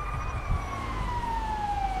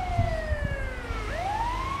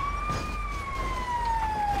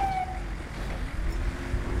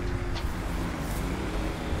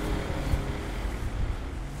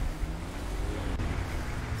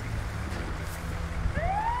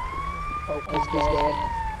 He's dead.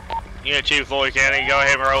 Unit 2 Floyd County, go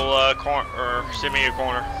ahead and roll or send me a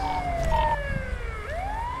corner.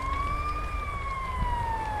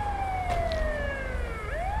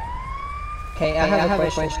 Okay, I have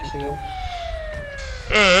a question for you.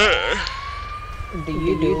 Do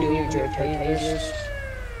you use your tasers?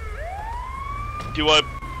 Do what?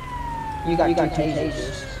 You got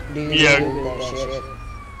tasers. Do you Yeah. do that shit?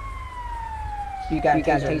 You got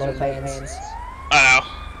taser in both hands. I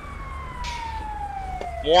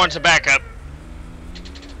know. One's a backup.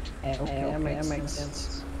 Okay, that makes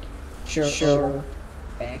sense. Sure.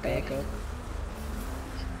 Back up.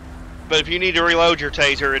 But if you need to reload your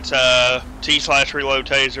taser, it's T/reload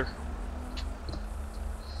taser.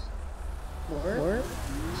 Word?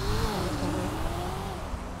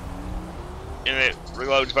 And it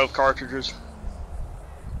reloads both cartridges.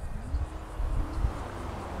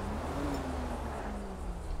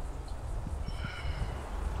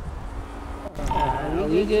 Are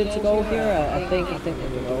we good to go here? I think we can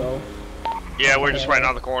go. Yeah, we're just waiting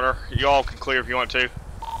on the corner. You all can clear if you want to.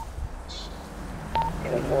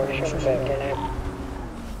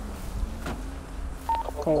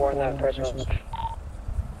 Cool, that person. Is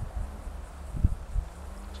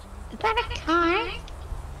that a car?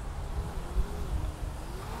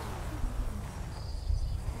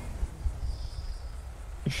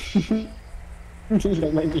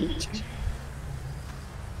 Maybe.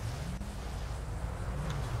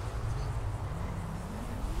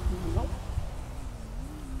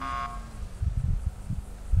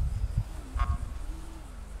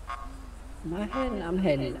 I'm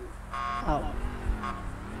heading out.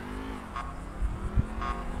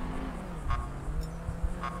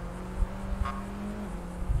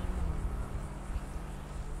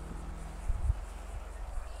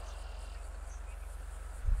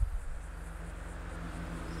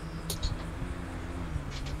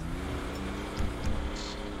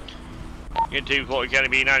 Into Floyd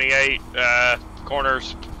County B98,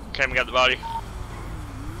 corners, came and got the body.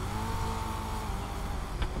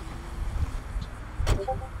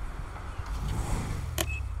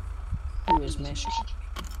 Who is Mesh?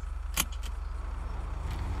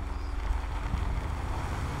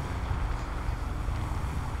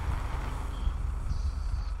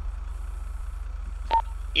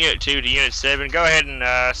 Unit 2 to Unit 7, go ahead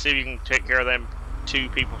and see if you can take care of them two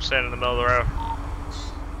people standing in the middle of the road.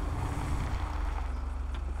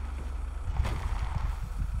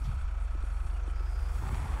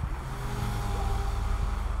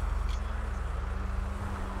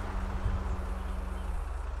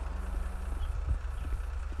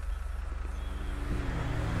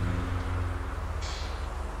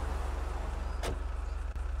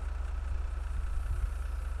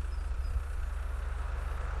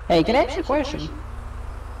 Hey, can I ask you a question?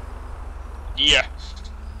 Yeah.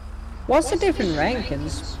 What's the different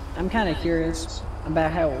rankings? I'm kind of curious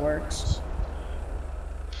about how it works.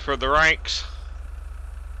 For the ranks,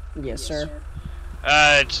 Yes, sir.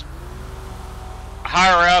 it's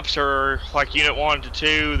higher ups are like Unit 1 to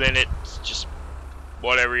 2, then it's just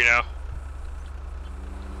whatever, you know.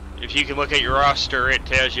 If you can look at your roster, it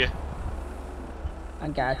tells you. I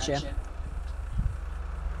gotcha.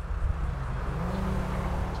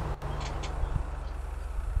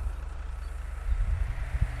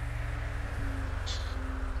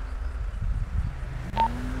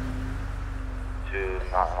 To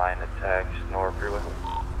not line attacks, North Freeway.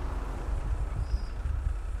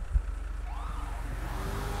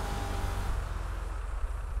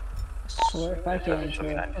 Swear if I can. Show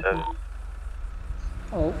 97.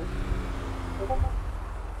 Oh.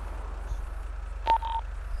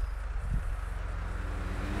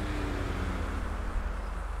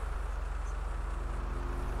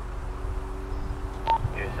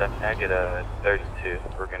 Unit 7, can I get a 32?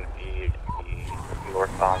 We're going to be the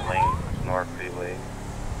northbound lane, North Freeway.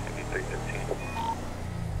 It's going to be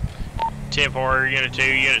 313. 10-4, Unit 2,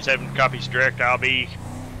 Unit 7 copies direct, I'll be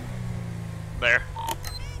there.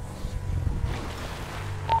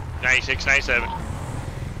 96, 97.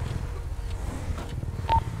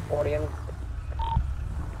 40 in.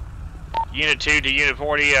 Unit 2 to Unit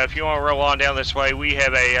 40, if you want to roll on down this way, we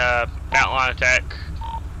have a outline attack.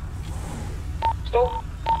 Stop.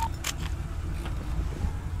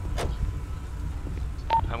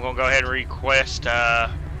 I'm going to go ahead and request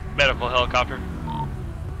medical helicopter.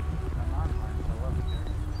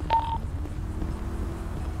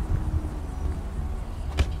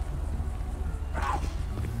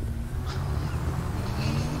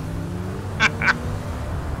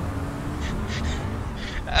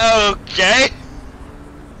 Okay.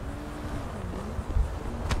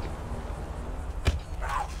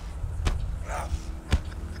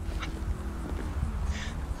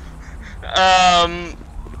 Ow!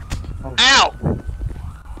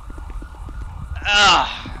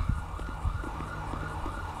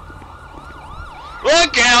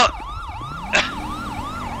 Look out!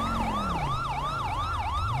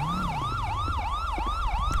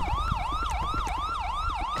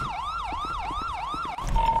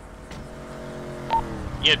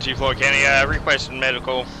 Unit 2 Floyd County, requesting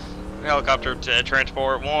medical helicopter to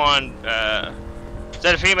transport one. Is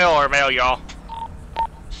that a female or a male, y'all?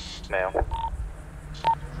 Male.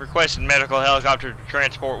 Requesting medical helicopter to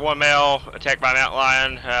transport one male attacked by mountain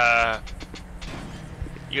lion,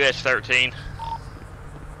 US 13.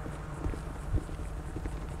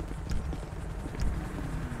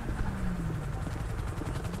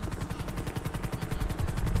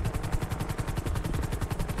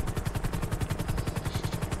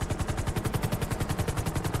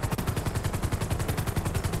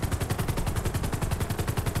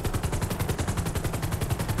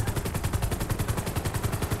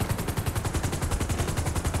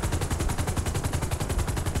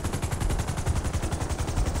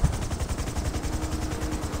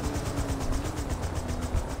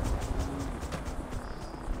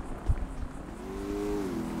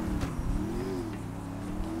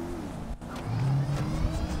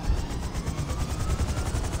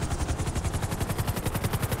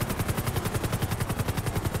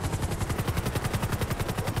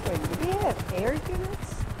 Wait, do we have air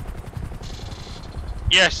units?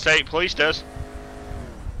 Yes, state police does.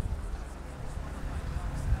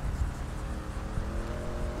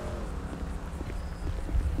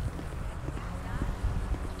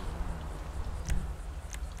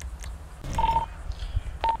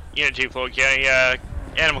 Unit 2 Floyd County,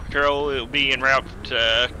 animal control will be en route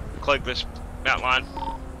to collect this mountain lion.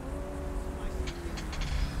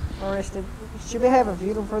 Arrested. Should we have a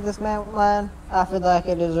funeral for this mountain lion? I feel like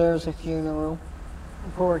it deserves a funeral.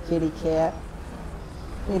 Poor kitty cat.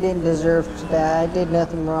 He didn't deserve to die. He did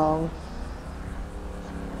nothing wrong.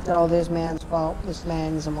 It's all this man's fault. This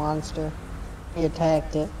man's a monster. He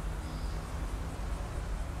attacked it.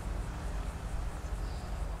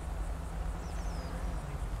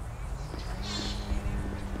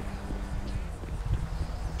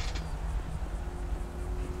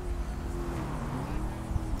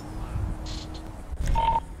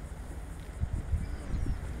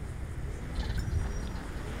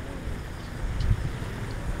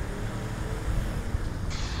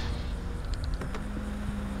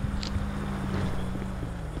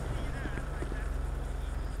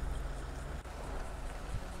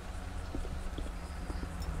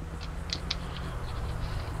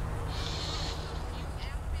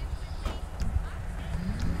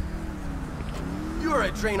 You're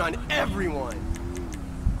a drain on everyone.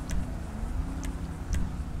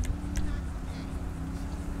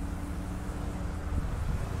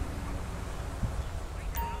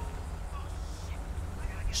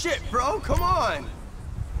 Shit, bro, come on.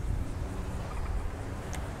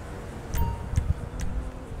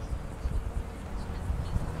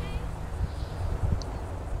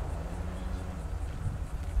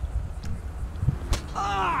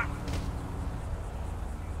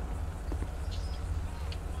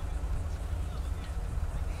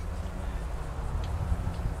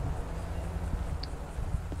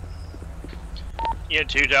 Unit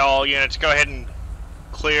 2 to all units, go ahead and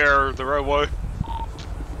clear the roadway. I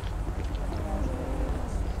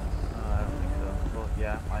don't think so. Well,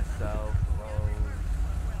 yeah, myself, Rose,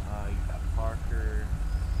 you got Parker,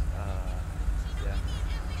 yeah.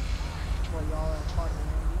 Well, y'all are part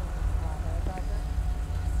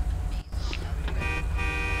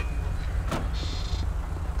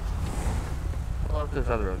Pull up this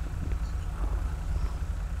other road.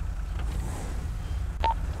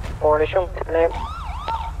 Initial, connect.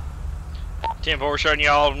 10-4 showing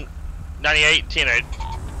y'all 98, 10-8.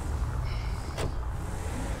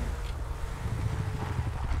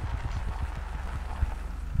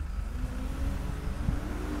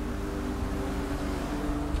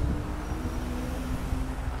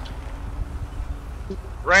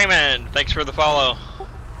 Raymond, thanks for the follow.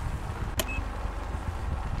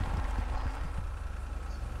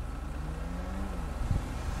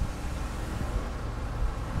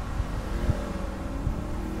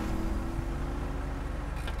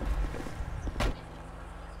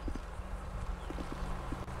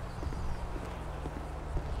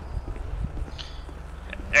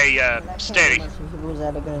 Hey, steady.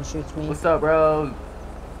 What's up, bro?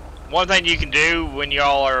 One thing you can do when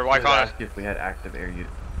y'all are like on ask if we had active air units.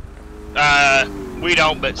 we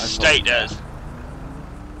don't, but state does.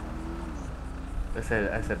 I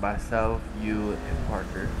said myself, you, and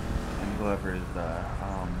Parker, and whoever is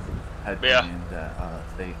had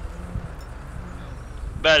state.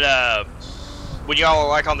 But when y'all are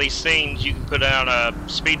like on these scenes, you can put down a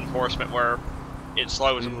speed enforcement where it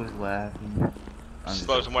slows them. Was laughing.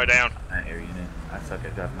 Slows them way down. That air unit. I suck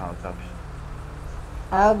at driving helicopters.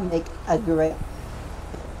 I'll make a great.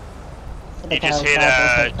 You just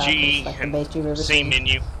hit G and C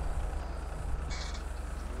menu.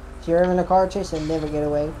 If you're in a car chase and never get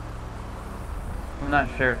away. I'm not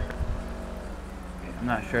sure. I'm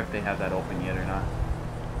not sure if they have that open yet or not.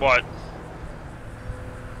 What?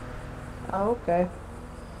 Oh, okay.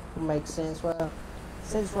 Makes sense. Well,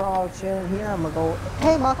 since we're all chilling here, I'm gonna go.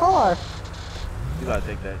 Hey, my car! You gotta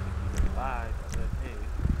take that. Bye.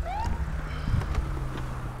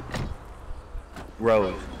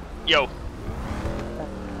 Rose. Yo.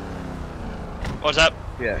 What's up?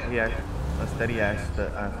 Yeah, he asked. A steady asked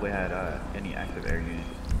if we had any active air units.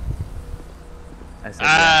 I said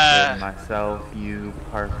yeah, so myself, you,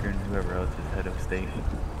 Parker, and whoever else is head of state.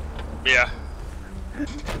 Yeah.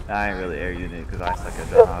 I ain't really air unit because I suck at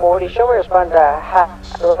Good that. 40, show me respond to high.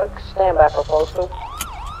 Stand by for postal.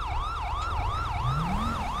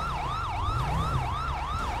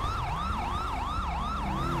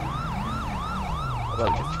 How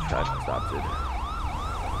about just traffic stops it?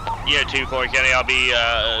 Yeah, 2-4 County, I'll be,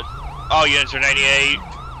 all units are 98.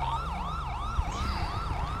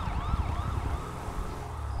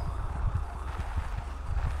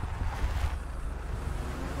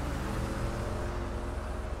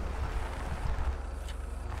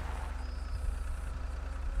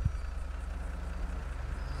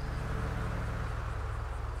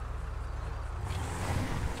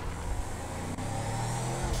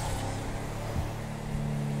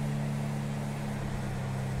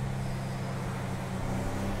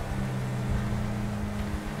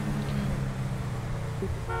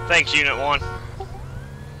 Thanks, Unit 1.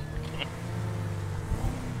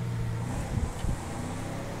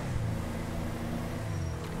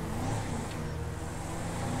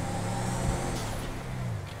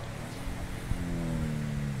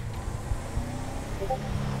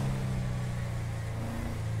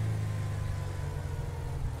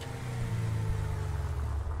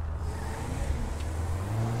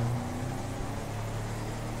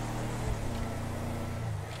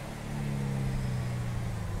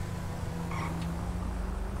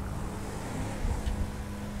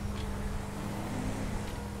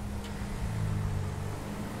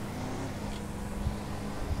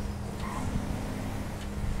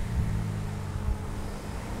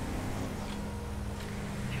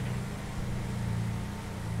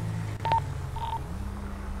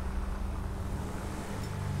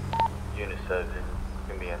 Unit 7 is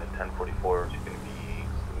going to be on the 1044, which is going to be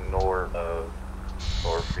north of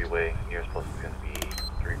Lower Freeway. Nearest post is going to be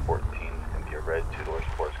 314. It's going to be a red 2-door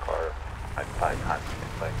sports car. Occupied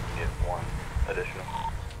constant by Unit 1 additional.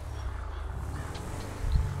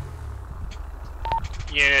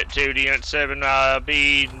 Unit 2 to Unit 7,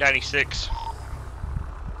 B96.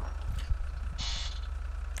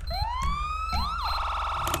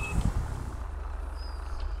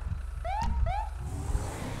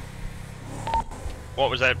 What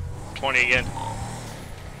was that? 20 again?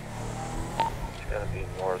 It's going to be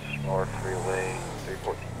North Freeway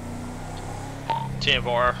 314.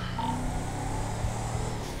 10-4.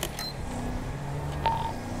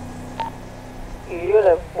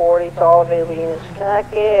 Unit 40 to all available units. Can I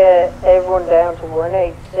get everyone down to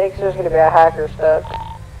 186? There's going to be a hacker stuck.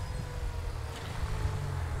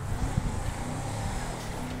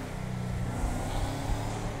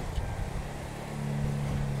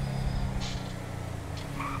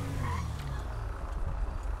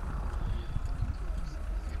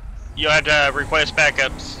 You'll have to request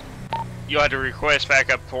backups. You'll have to request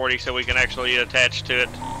backup 40 so we can actually attach to it.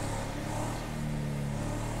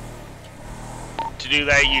 To do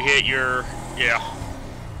that, you hit your, yeah.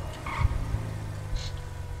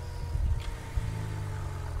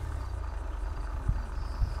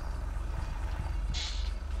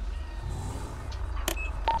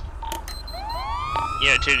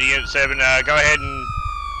 Unit 2 to Unit 7, go ahead and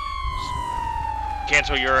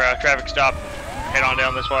cancel your traffic stop. Head on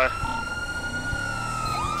down this way.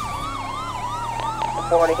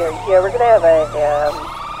 40 here. Yeah, we're going to have a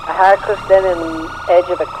hacker standing on the edge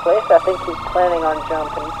of a cliff. I think he's planning on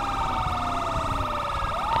jumping.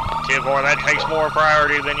 10-4, that takes more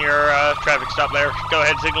priority than your traffic stop there. Go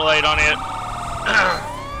ahead, signal 8 on it.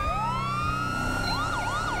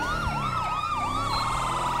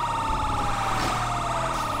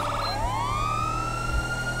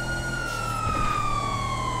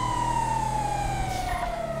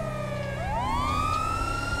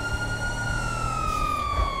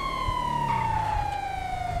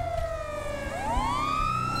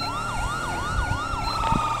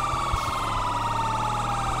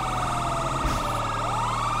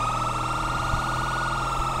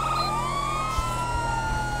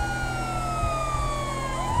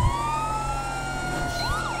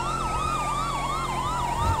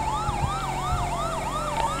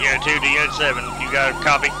 Unit 2 to Unit 7, you got a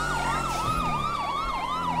copy?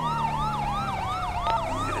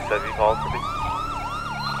 call to be.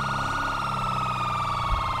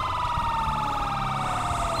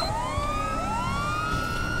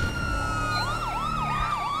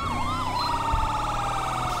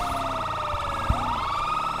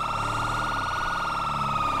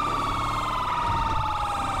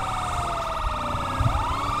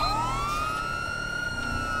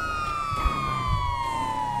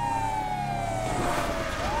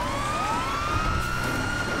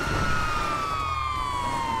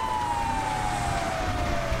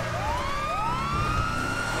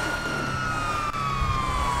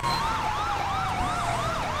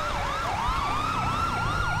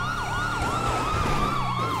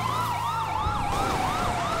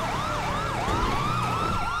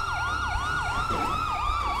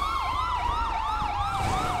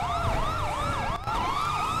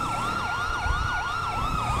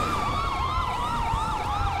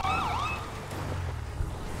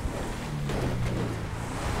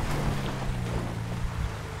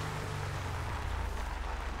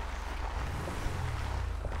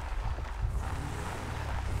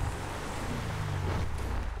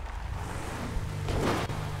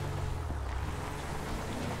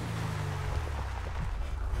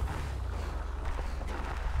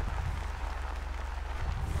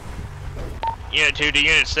 Unit 2 to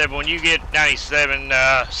Unit 7, when you get 97,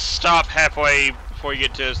 stop halfway before you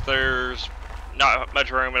get to us. There's not much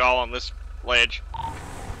room at all on this ledge.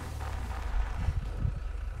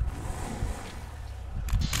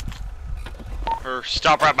 Or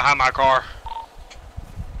stop right behind my car.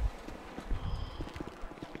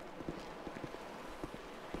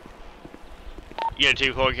 Unit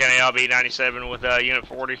 2, Floyd County, I'll be 97 with Unit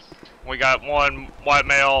 40. We got one white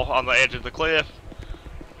male on the edge of the cliff.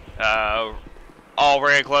 All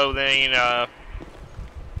red clothing,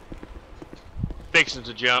 fixing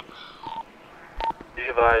to jump. Be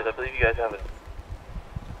advised, I believe you guys have a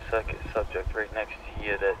second subject right next to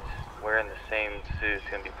you that's wearing the same suit. It's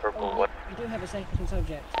going to be purple. Oh, we do have a second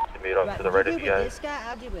subject. To meet off to the right of you guys. This guy,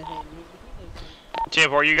 I'll deal with him.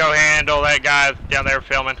 10-4, you go handle that guy down there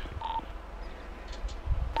filming.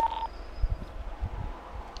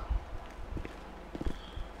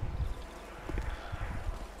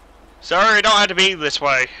 Sir, it don't have to be this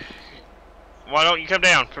way. Why don't you come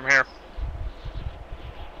down from here?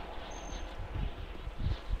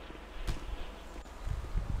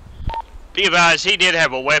 Be advised, he did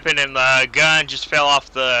have a weapon and the gun just fell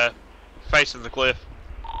off the face of the cliff.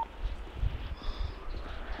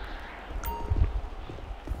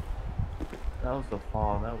 That was the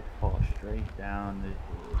fall. That would fall straight down the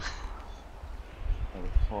hill. That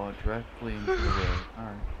would fall directly into the road.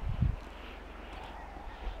 Alright.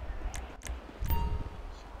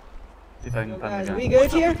 See if I can find the gun. We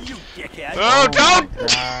good here? Oh, don't!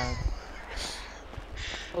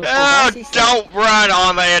 Oh, don't run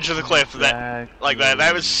on the edge of the cliff like that.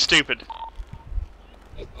 That was stupid.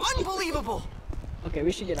 Unbelievable! Okay,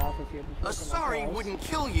 we should get off of here. A sorry wouldn't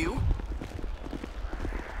kill you.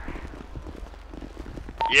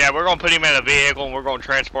 Yeah, we're gonna put him in a vehicle and we're gonna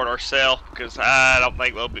transport ourselves because I don't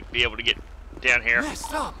think we'll be able to get down here.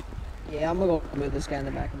 Messed up. Yeah, I'm gonna go move this guy in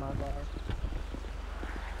the back of my car.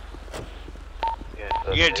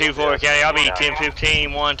 You get 2 Florida County, I'll be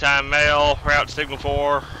 1015, one-time mail, route signal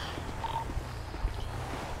 4.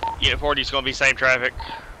 Unit 40 is going to be same traffic.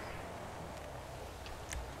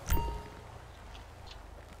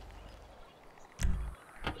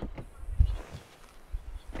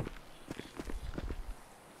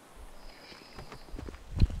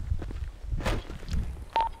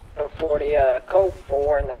 So 40, code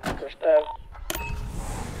 4 in the stuff.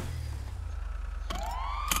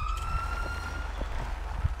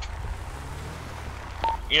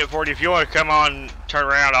 Unit 40, if you want to come on, turn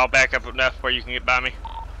around, I'll back up enough where you can get by me.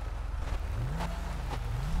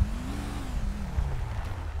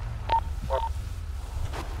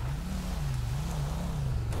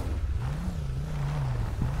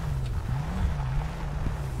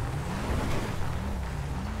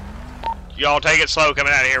 Y'all take it slow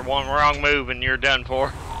coming out of here. One wrong move and you're done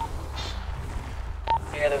for.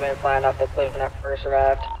 Yeah, they've been flying off the cliff when I first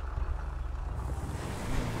arrived.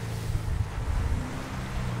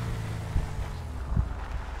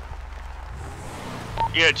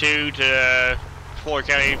 Unit 2 to Floyd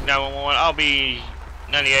County 911. I'll be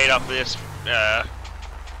 98 off this.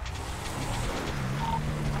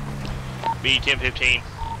 Be 1015.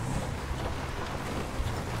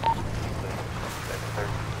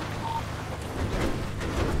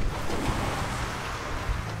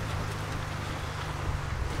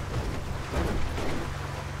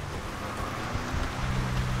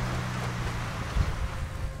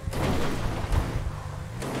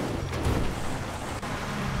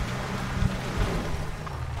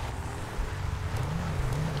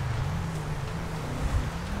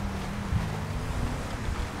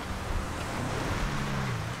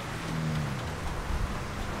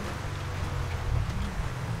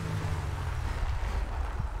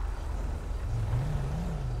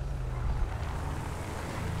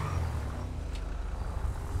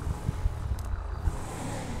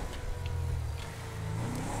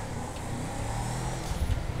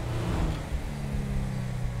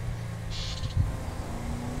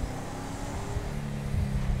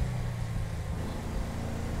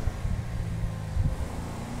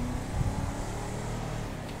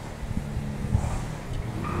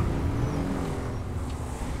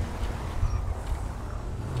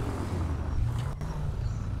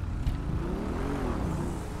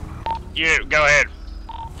 Yeah, go ahead.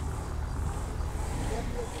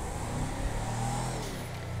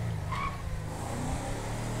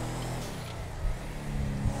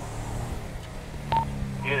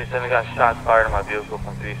 Unit 7 got shots fired on my vehicle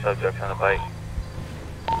from 3 subjects on a bike.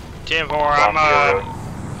 10-4,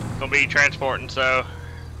 I'm gonna be transporting, so.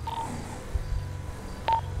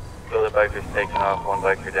 The other biker's taking off, 1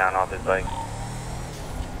 biker down off his bike.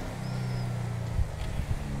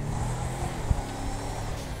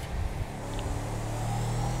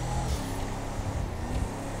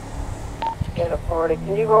 Get a 40.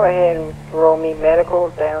 Can you go ahead and roll me medical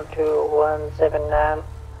down to 179?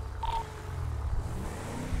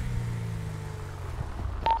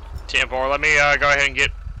 10-4, let me go ahead and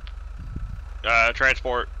get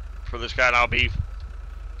transport for this guy, and I'll be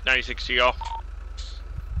 96 to y'all.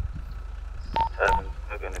 7,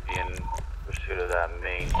 we're going to be in pursuit of that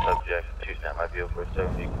main subject. 2 sent my vehicle for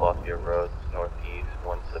 70 Columbia Road, northeast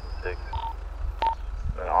 176.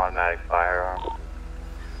 An automatic firearm.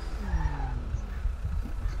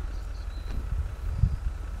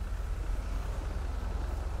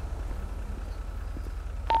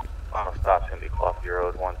 Final stop's going to be Columbia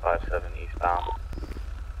Road 157 eastbound.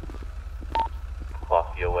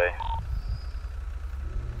 Columbia Way.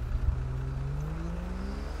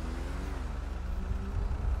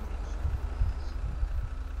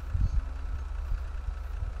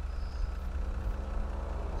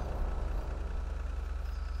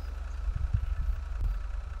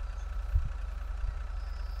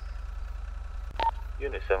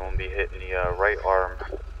 Unit 7 will be hitting the right arm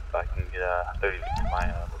if I can get 30 to my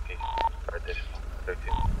location. Or additional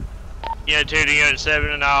 32. Unit 2 to Unit 7,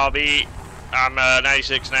 and I'm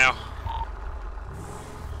 96 now.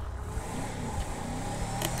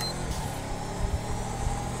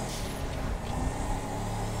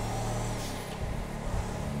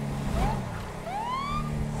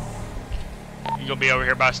 You gonna be over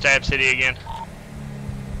here by Stab City again?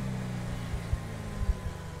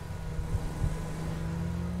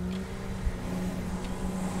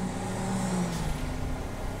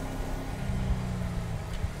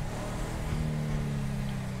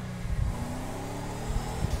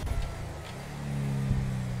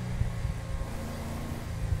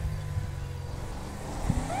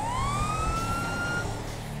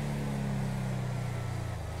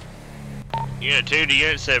 Unit 2 to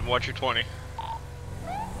Unit 7, what's your 20?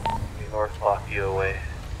 North Lafayette Way,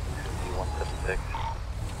 176.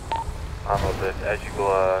 I don't know, but as you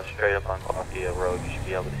go straight up on Lafayette Road, you should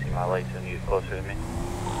be able to see my lights when you get closer to me.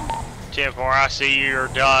 10-4, I see your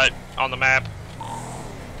dot on the map.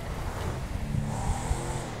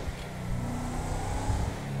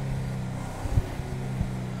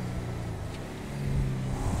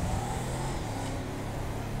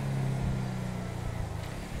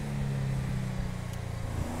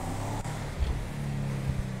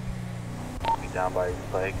 Down by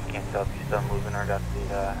his leg. Can't tell if he's still moving or got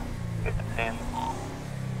the sand.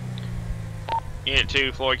 Unit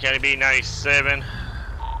 2, Floyd County B 97.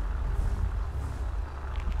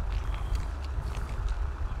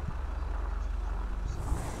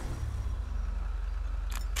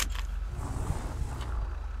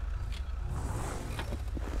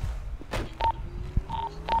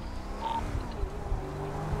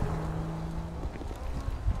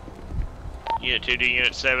 Unit 2 to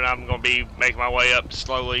Unit 7, I'm going to be making my way up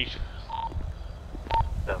slowly.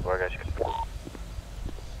 That's where I got you.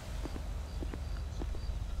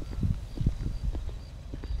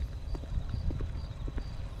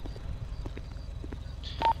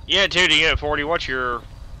 Unit 2 to Unit 40, what's your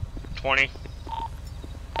 20?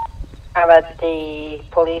 How about the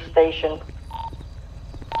police station?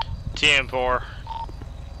 10-4.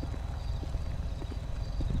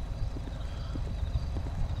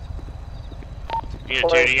 Unit 2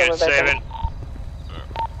 to Unit 7.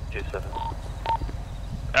 2-7.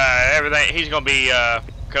 Everything, he's going to be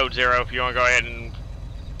code 0 if you want to go ahead and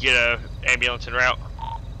get a ambulance en route.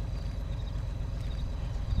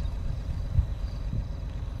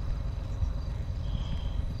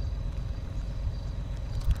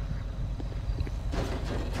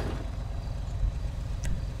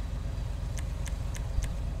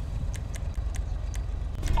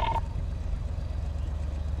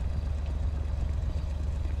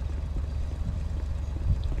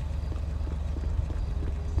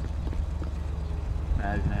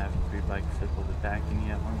 Imagine having 3 bicycles attacking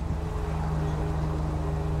you at once.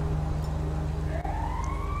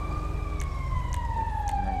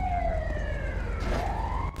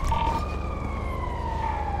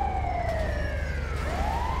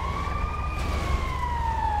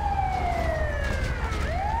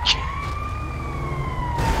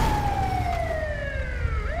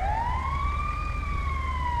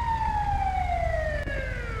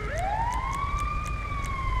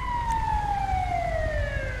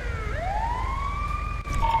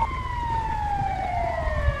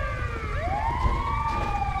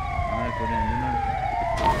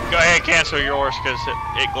 Go ahead, cancel yours because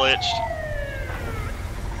it glitched.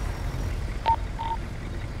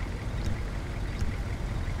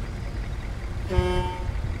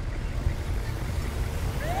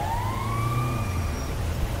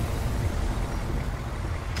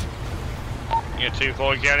 Unit 2,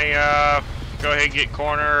 Floyd County, go ahead and get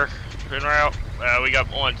corner en route. We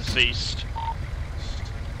got one deceased.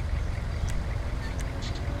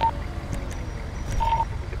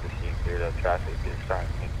 Get the scene cleared up, traffic is starting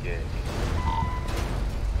to get.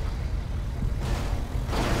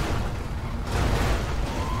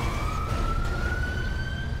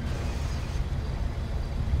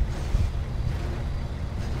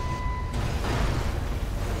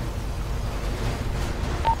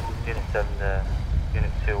 Unit 7 to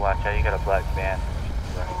Unit 2, watch out, you got a black van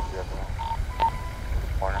running through the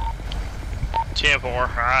corner. 10-4,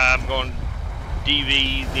 I'm going to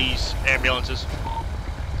DV these ambulances.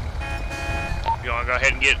 You want to go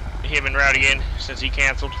ahead and get him en route again since he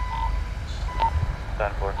canceled?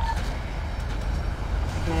 Done for.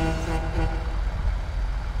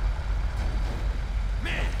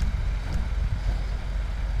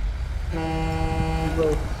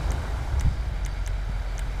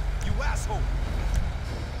 You asshole!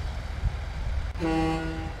 Unit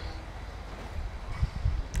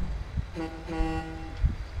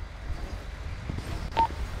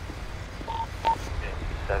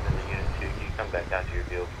 7 to Unit 2, can you come back down to your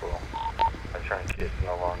vehicle? I'm trying to get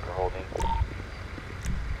no longer holding.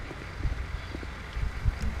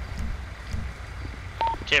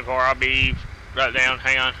 10-4, I'll be right down,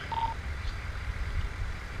 hang on.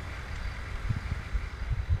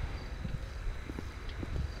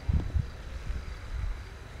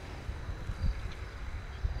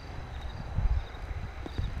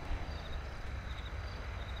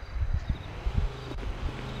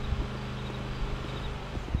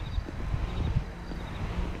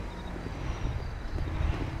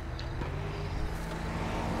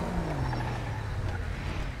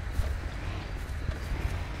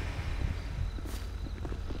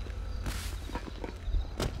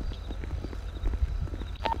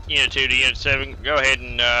 Unit 2 to Unit 7, go ahead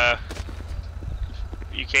and,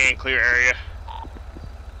 you can clear area.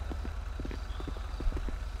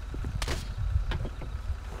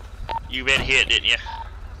 You've been hit, didn't you?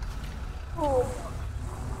 Oh,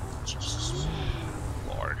 Jesus.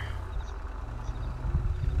 Lord.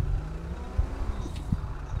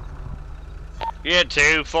 Unit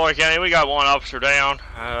 2, Floyd County, we got one officer down,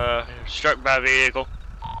 struck by a vehicle.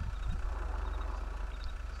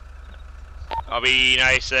 I'll be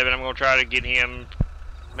 97. I'm going to try to get him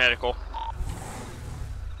medical.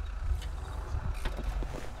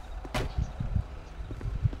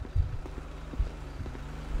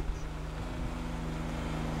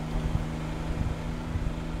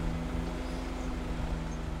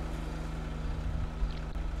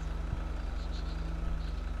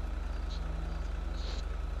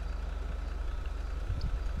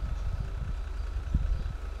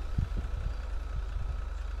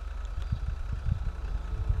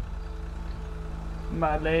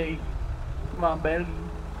 My leg, my belly.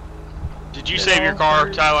 Did you save your car,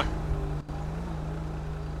 Tyler?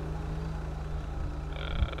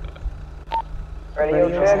 Radio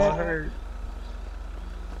check.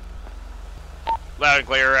 Loud and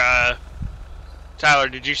clear. Tyler,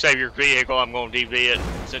 did you save your vehicle? I'm going to DV it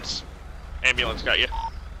since ambulance got you.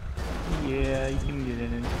 Yeah, you can get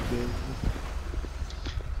in it.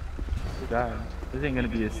 God, this ain't gonna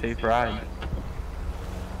be a safe ride.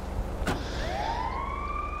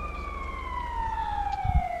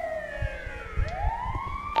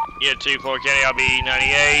 Unit 2, Floyd County, I'll be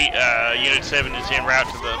 98. Unit 7 is en route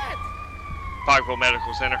to the Pikeville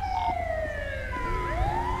Medical Center.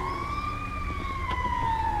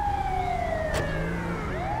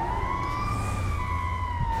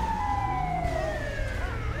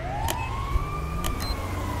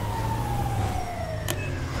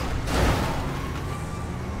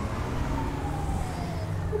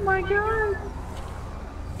 Oh my God.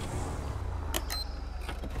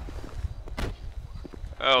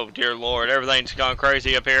 Oh dear Lord, everything's gone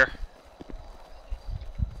crazy up here.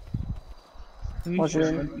 What's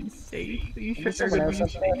your name? Be safe. You sure Someone they're else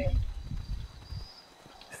gonna up be there? safe?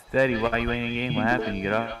 Steady, why you ain't in game? What happened? You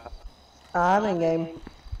get up? I'm in game.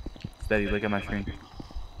 Steady, look at my screen.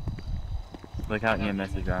 Look out in your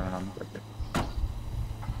message driving on me.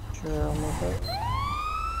 Sure, I'll make it.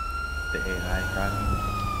 The AI driving.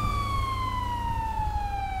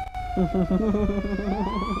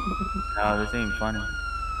 No, this ain't funny.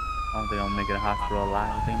 I don't think I'm gonna make it a hospital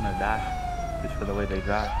alive. I think I'm gonna die. Just for the way they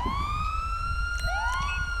drive.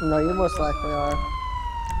 No, you most likely are.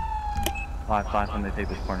 Fly when they take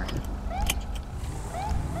this corner.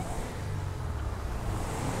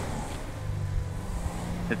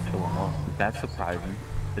 It's the wall. That's surprising.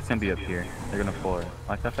 It's gonna be up here. They're gonna floor it.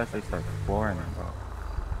 Watch how fast they start flooring it, bro.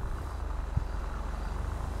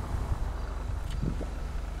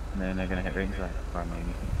 And then they're gonna hit right into that car,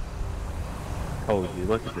 maybe. Oh, dude,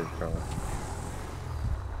 look at this, bro.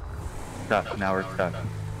 Stuck. Now we're stuck.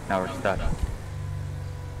 Now we're stuck.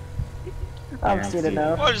 I'm seen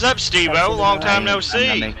enough. What is up, Steve-O? Long time no I'm see.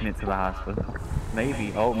 not making it to the hospital.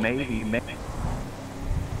 Maybe. Oh, maybe.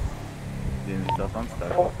 Getting stuff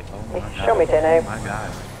unstuck. Oh my god. Show me 10-8. Oh my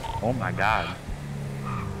god. Oh my god.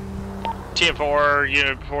 10-4,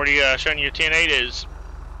 unit 40, showing you 10-8 is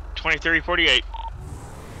 2348.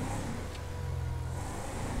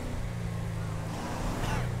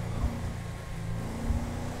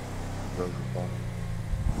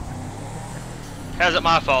 How's it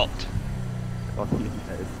my fault? Fuck you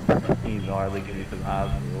guys. He's gnarly getting to the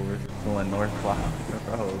hospital. We're going north Washington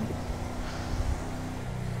Road.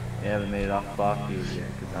 They haven't made it off Bucky yet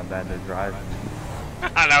because how bad they're driving.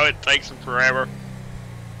 I know it takes them forever.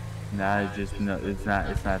 Nah, it's just no. It's not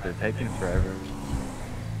they're taking forever.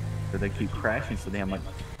 But they keep crashing so damn much.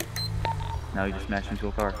 Now he just smashed into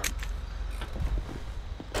a car.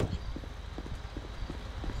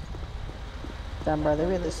 Damn, bro, they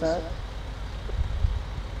really suck.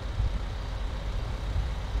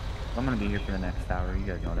 I'm gonna be here for the next hour. You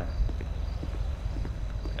guys know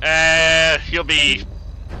that. You'll be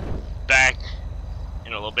back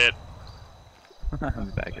in a little bit. I'll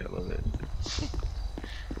be back in a little bit.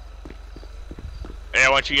 Yeah,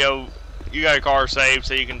 once you go, you got a car saved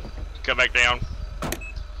so you can come back down.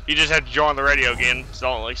 You just have to join the radio again. It's the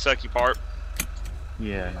only sucky part.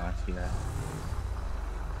 Yeah, no, I see that.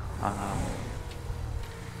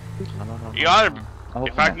 You ought to,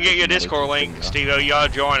 if I can get you a Discord link, Steve-O, you ought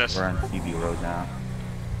to join us. We're on CB Road now.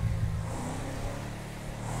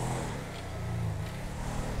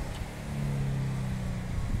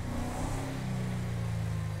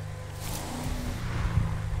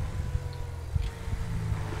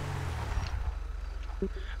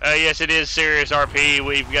 Yes, it is serious RP.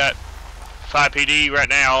 We've got 5 PD right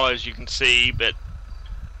now, as you can see, but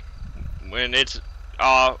when it's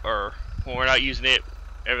off, or when we're not using it,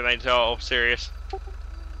 everything's all serious.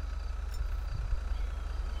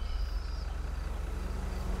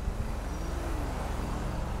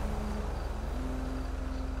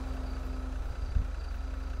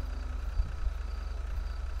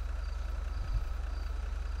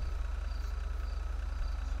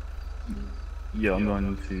 Yo, I'm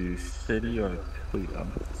going to City or Toledo.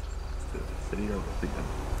 City or Toledo.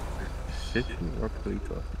 City or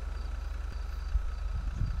Toledo.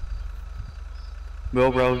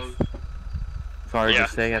 Well, bros. Sorry to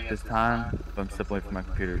say at this time, but I'm stepping away from my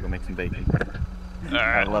computer to go make some bacon.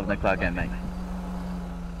 Alright. 11 o'clock at night.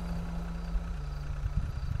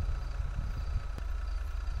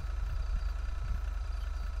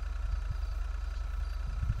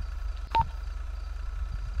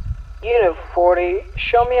 Unit 40,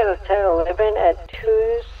 show me at a 1011 at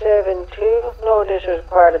 272. No addition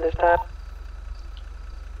required at this time.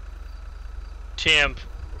 Tim.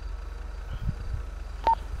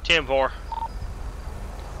 10-4.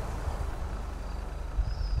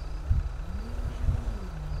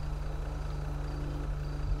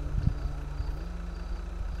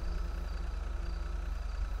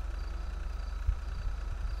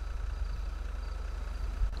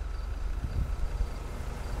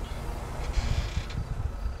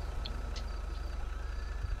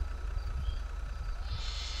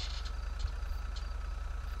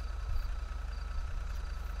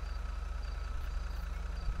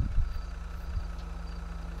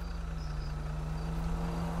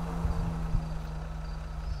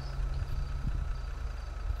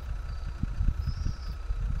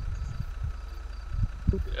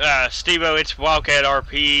 Steve-O, it's Wildcat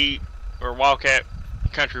RP, or Wildcat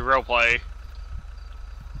Country Roleplay.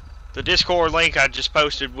 The Discord link I just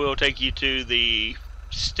posted will take you to the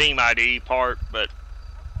Steam ID part, but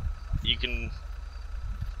you can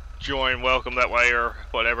join welcome that way or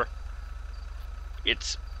whatever.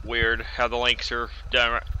 It's weird how the links are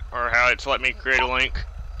done, or how it's let me create a link.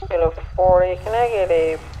 Unit 40, can I get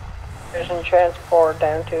a person transport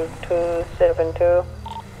down to 272?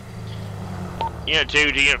 Unit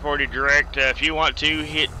 2 to Unit 40 direct. If you want to,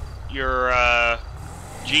 hit your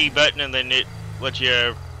G button and then it lets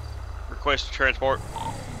you request a transport.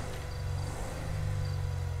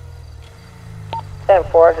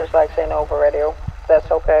 10-4, just like saying over radio. That's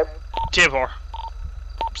okay. 10-4.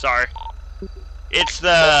 Sorry. It's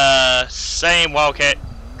the same Wildcat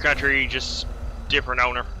Country, just different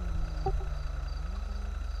owner.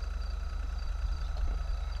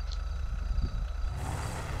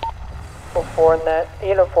 4 in that,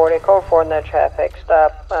 Unit 40, code 4 in that traffic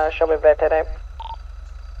stop. Show me back today.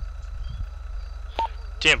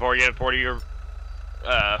 10-4, Unit 40, you're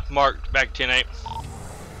marked back 10-8.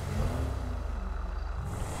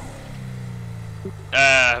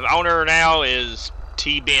 Owner now is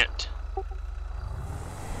T. Bent.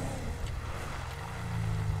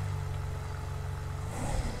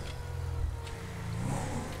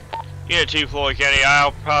 Unit 2, Floyd County,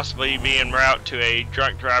 I'll possibly be en route to a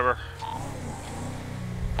drunk driver.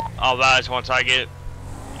 I'll advise once I get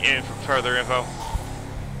in for further info.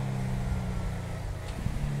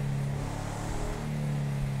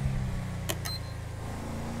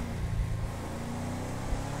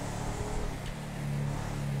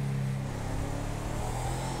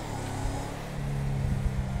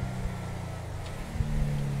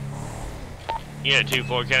 Unit 2,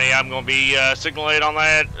 Floyd County, I'm going to be signaling on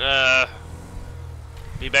that.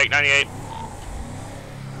 Be back 98.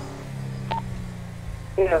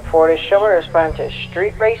 Unit 40, show me respond to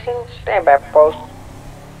street racing. Stand by for post.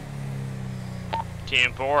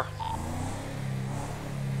 10-4.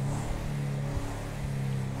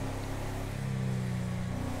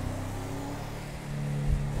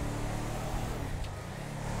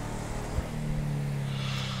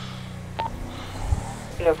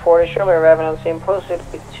 Unit 40, show me arriving on scene. Posted to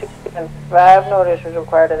be 2 and 5. Notice is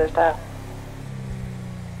required at this time.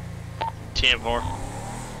 10-4.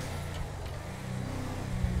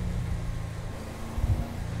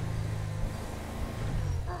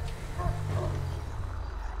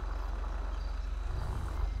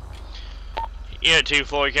 Unit 2,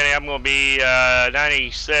 Floyd County, I'm going to be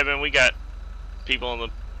 97. We got people in the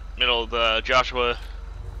middle of the Joshua.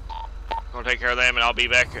 Going to take care of them, and I'll be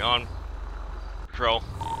back on patrol.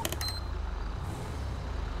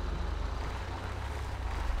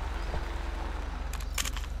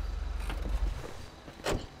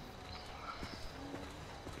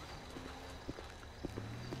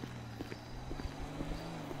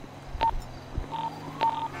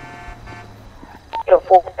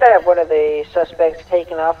 I have one of the suspects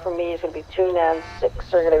taken off from me. It's going to be 296.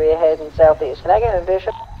 They're going to be heading southeast. Can I get an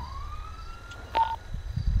addition?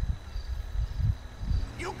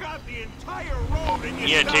 You got the entire road in your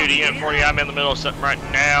Unit 2 to Unit 40, I'm in the middle of something right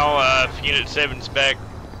now. Unit 7's back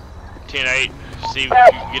 10-8. See if you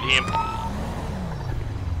can get him.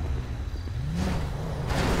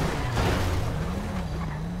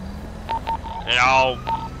 And I'll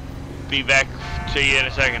be back to you in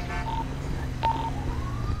a second.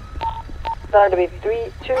 Going to be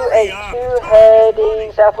 3282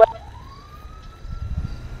 heading southwest.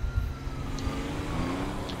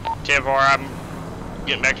 10-4, I'm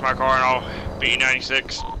getting back to my car and I'll be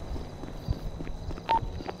 96.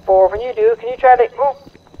 4, when you do, can you try to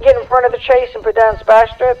get in front of the chase and put down spy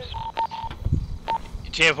strips?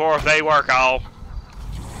 10-4, if they work, I'll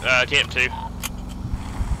attempt to.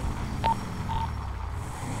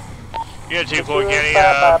 Unit 2, Floyd County,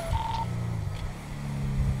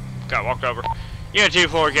 got walked over. Unit 2,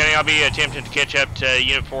 Floyd County, I'll be attempting to catch up to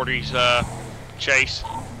Unit 40's chase.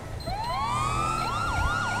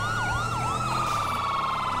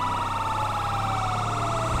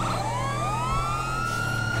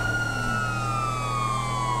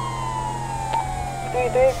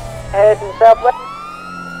 Heading southwest.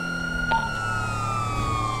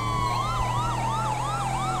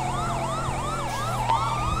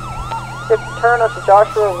 Turn us to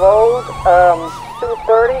Joshua Road,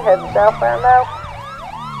 230, heading southbound now.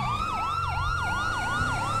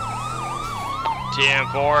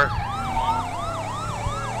 10-4.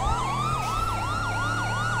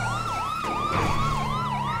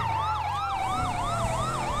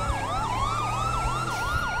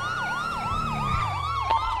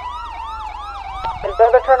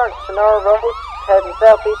 Better turn on Sonora Road, heading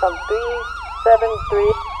southeast on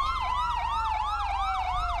 373.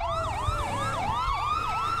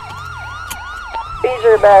 Speeds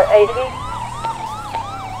are about 80.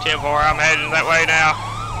 10-4, I'm heading that way now.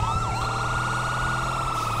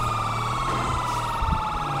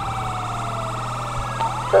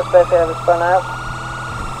 Suspect having spun out.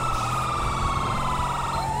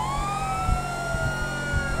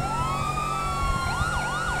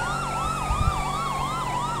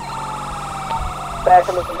 Back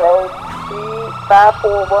on the road,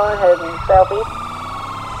 541 heading southeast.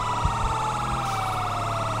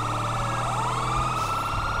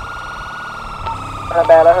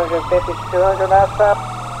 About 150 to 200 last stop.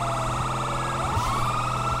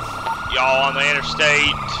 Y'all on the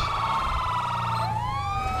interstate.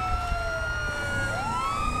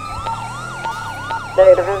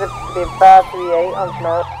 Data visit to be 538 on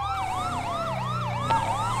Sonora.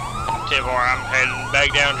 10-4, I'm heading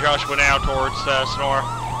back down Joshua now towards Sonora.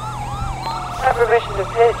 Have permission to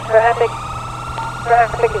pit. Traffic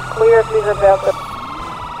is clear. Please about the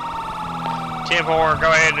 10-4,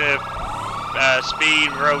 go ahead and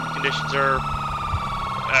speed. Road conditions are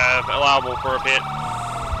allowable for a pit.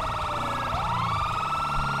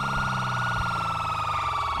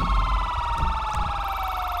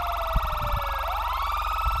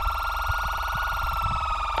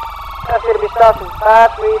 That's going to be stopped in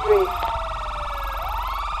 533.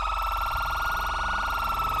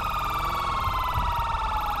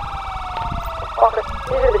 Okay, he's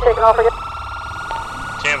going to be taking off again.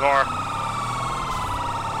 10-4.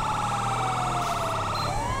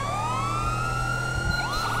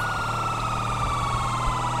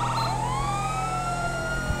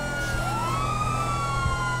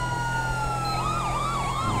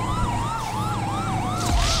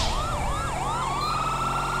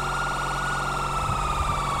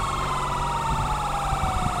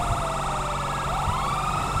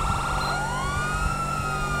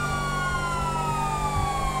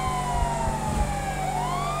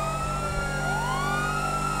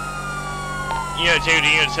 Unit 2 to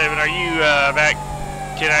Unit 7, are you back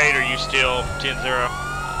 10-8 or are you still 10-0?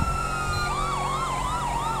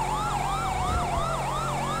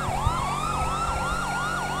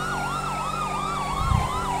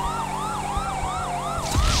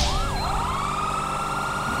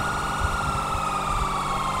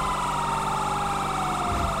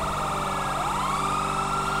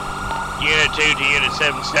 Unit 2 to Unit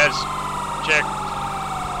 7, status check.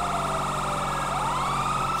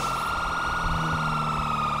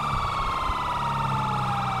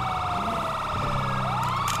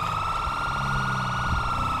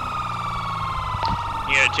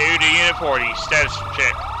 Unit 2 to Unit 40, status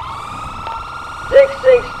check.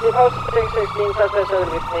 660, post 616, suspect's going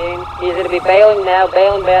to be clean. He's going to be bailing now,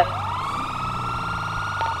 bailing back.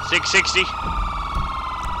 660.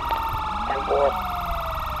 And 4.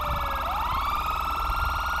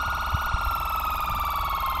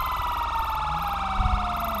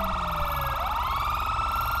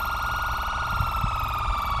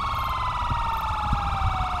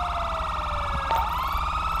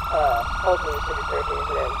 Hopefully 613 is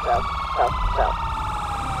heading south.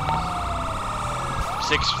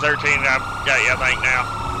 613, I've got you, I think, now.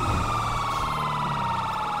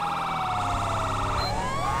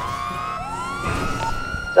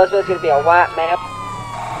 Suspect's going to be a white male.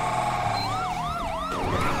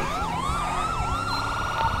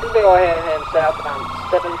 He's going to go ahead and head south around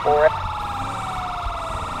 7-4.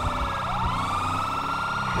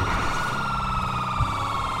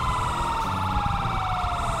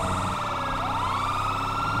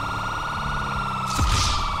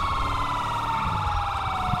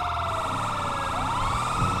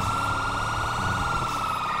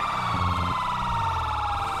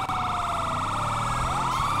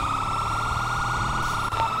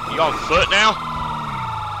 You on foot now?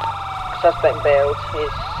 Suspect bailed.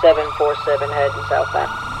 He's 747 heading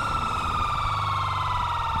southbound.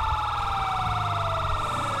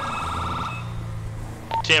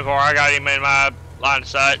 I got him in my line of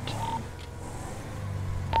sight.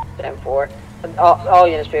 10-4. All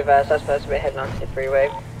units be advised, suspects will be heading onto the freeway.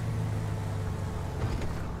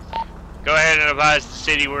 Go ahead and advise the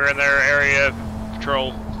city we're in their area of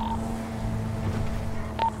patrol.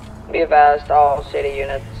 Be advised, all city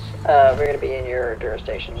units, we're going to be in your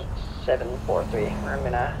jurisdiction, 743. I'm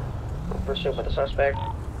going to pursue with the suspect.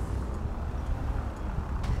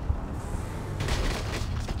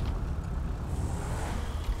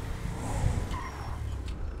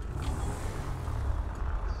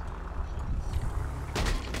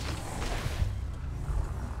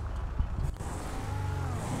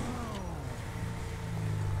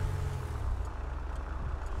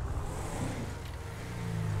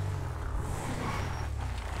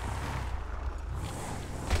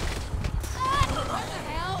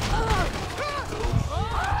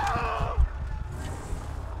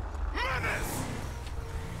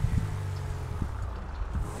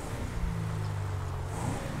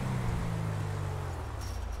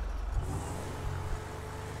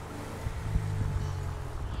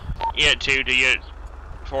 Unit 2 to Unit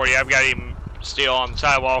 40, I've got him still on the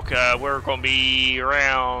sidewalk. We're going to be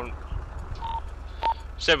around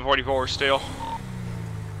 744 still.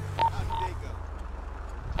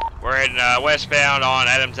 We're heading westbound on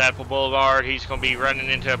Adams Apple Boulevard. He's going to be running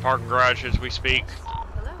into a parking garage as we speak.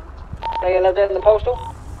 They gonna live in the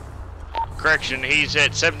postal? Correction, he's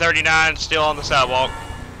at 739, still on the sidewalk.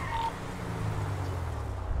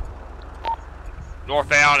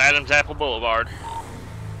 Northbound Adams Apple Boulevard.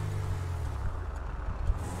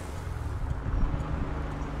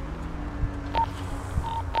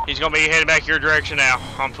 He's gonna be heading back your direction now,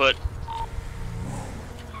 on foot.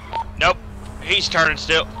 Nope, he's turning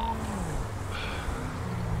still.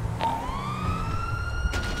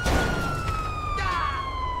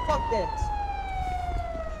 Fuck this.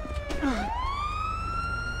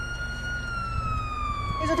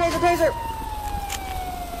 Taser, taser, taser!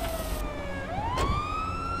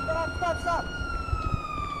 Stop!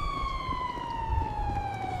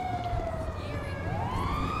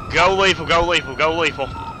 Go lethal, go lethal, go lethal.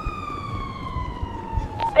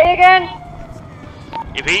 Say again?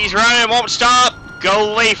 If he's running and won't stop,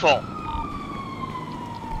 go lethal.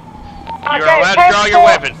 You're allowed to draw your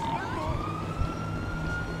weapon.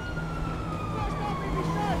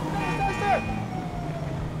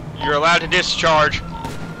 You're allowed to discharge.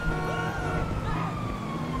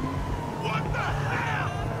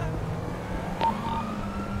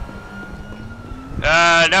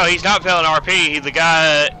 No, he's not failing RP. The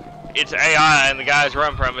guy, it's AI, and the guy's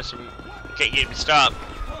run from us and can't get him to stop.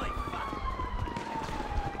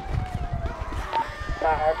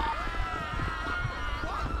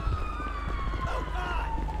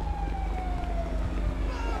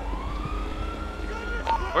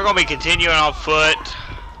 We're gonna be continuing on foot.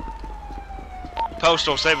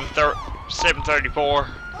 Postal 734.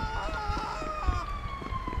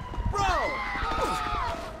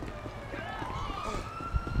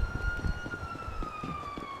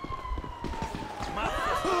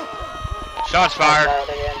 Shots fired.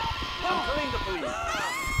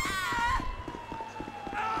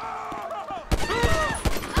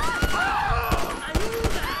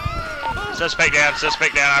 Suspect down,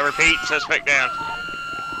 suspect down. I repeat, suspect down.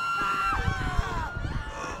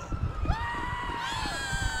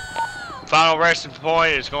 Final resting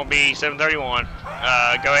point is going to be 731.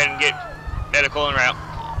 Go ahead and get medical en route.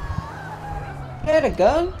 Had a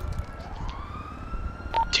gun?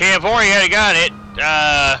 10-4, he had a gun. It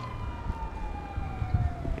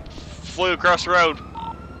flew across the road.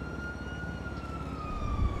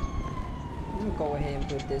 I'm gonna go ahead and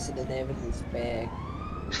put this in the evidence bag.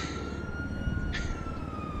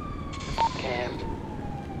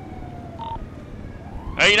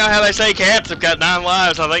 Well, you know how they say cats have got 9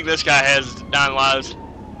 lives? I think this guy has 9 lives.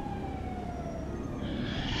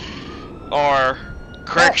 Or,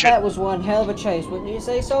 correction. That was one hell of a chase, wouldn't you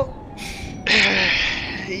say so?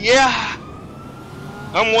 Yeah.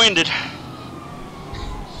 I'm winded.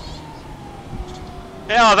 Hell,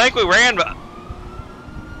 I think we ran a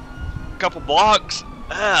couple blocks.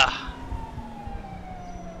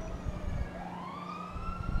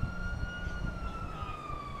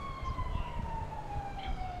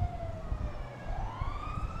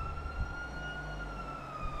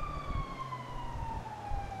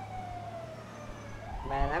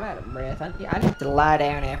 Man, I'm out of breath. I need to lie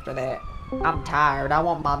down after that. I'm tired. I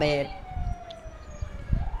want my bed.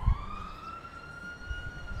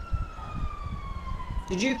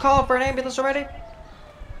 Did you call for an ambulance already?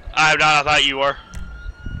 I have not. I thought you were.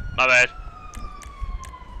 My bad.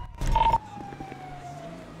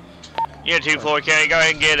 Yeah, 2 Floyd County. Go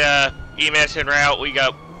ahead and get EMS en route. We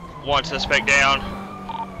got 1 suspect down.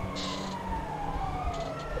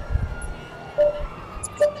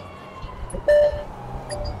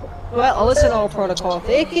 Well, listen to all protocol. If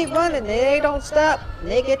they keep running, they don't stop.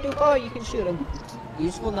 They get too far, you can shoot them.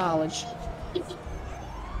 Useful knowledge.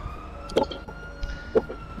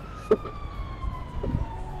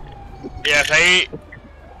 Yeah, if they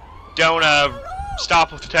don't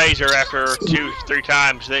stop with the taser after 2-3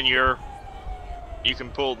 times, then you can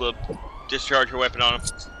pull the discharge your weapon on them.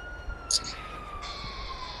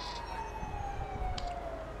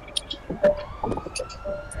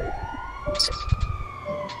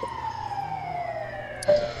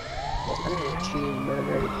 I need a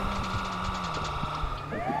cheeseburger.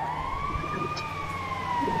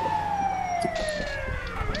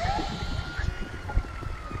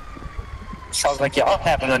 Sounds like y'all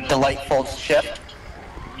having a delightful shift.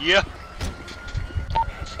 Yeah.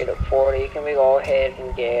 Get a 40. Can we go ahead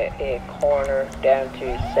and get a corner down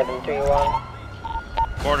to 731?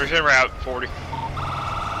 Corner's en route, 40.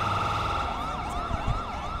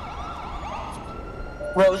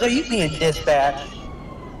 Rose, are you being dispatched?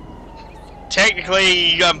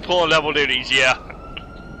 Technically, I'm pulling double duties, yeah.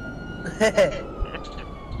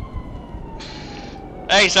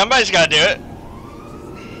 Hey, somebody's got to do it.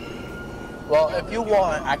 Well, if you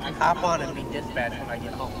want, I can hop on and be dispatched when I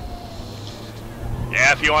get home.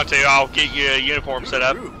 Yeah, if you want to, I'll get you a uniform set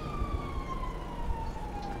up. 2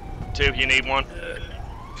 if you need one.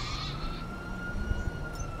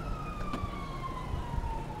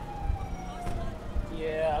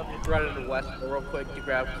 Yeah, I'm just running to West real quick to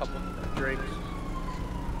grab a couple of drinks.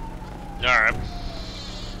 Alright.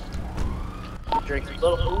 drink a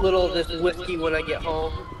little of this whiskey when I get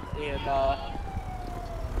home, and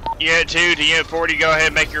Unit 2 to Unit 40, go ahead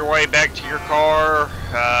and make your way back to your car.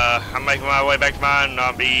 I'm making my way back to mine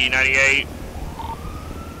on B98.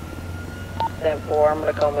 10-4, I'm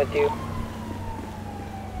gonna come with you.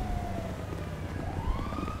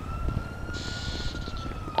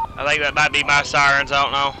 I think that might be my sirens, I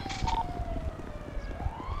don't know.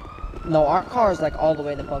 No, our car is like all the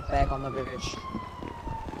way the fuck back on the bridge.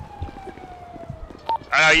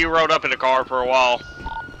 I know you rode up in the car for a while.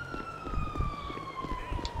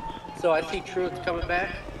 so I see Truant's coming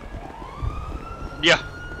back. Yeah.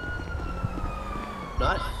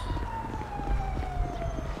 Nice.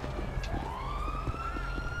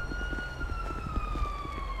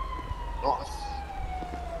 Nice.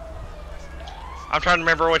 I'm trying to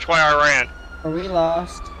remember which way I ran. Are we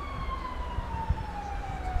lost?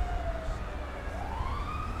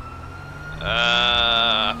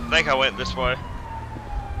 I think I went this way.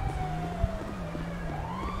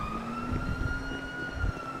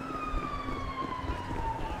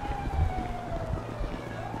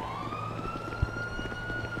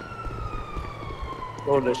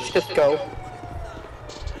 Going to Cisco.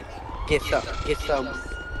 Get some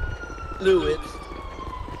fluids.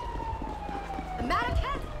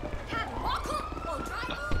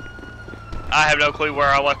 I have no clue where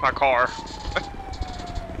I left my car.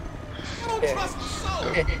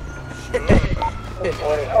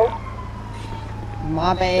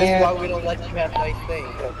 My bad. This is why we don't let you have nice things.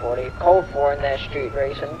 40. Code 4 in that street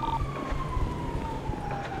racing.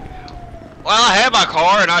 Well, I had my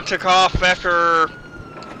car and I took off after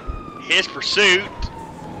his pursuit.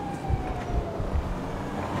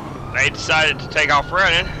 They decided to take off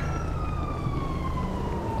running.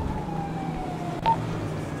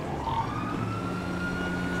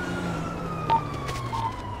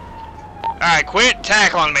 Alright, quit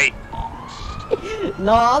tackling me.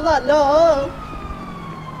 No, I'm not, no.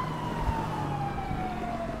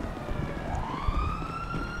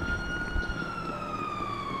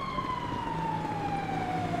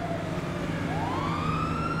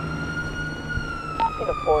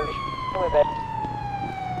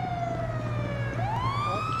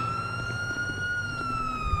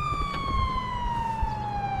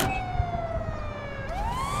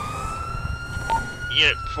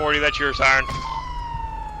 Unit 40, that's your siren.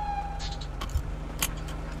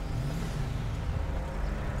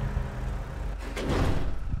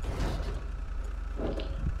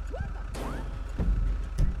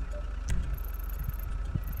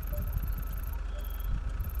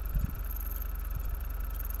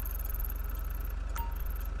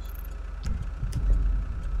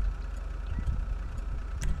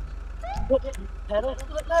 Pedal to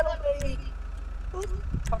the metal, baby.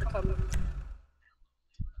 Car coming.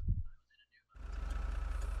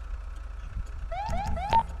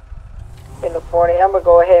 In the 40, I'm gonna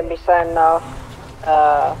go ahead and be signing off.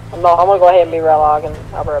 No, I'm gonna go ahead and be relogging.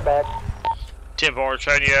 I'll be right back. 10-4,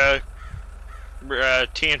 showing you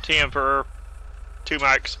TNT for 2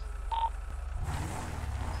 mics.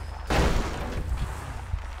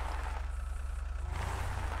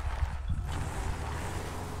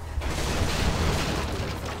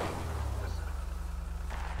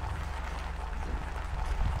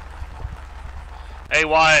 Hey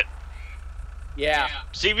Wyatt. Yeah.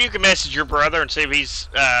 See if you can message your brother and see if he's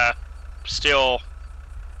still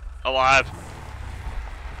alive.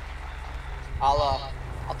 I'll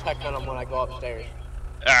check on him when I go upstairs.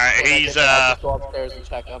 Alright, he's I'll just go upstairs and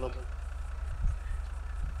check on him.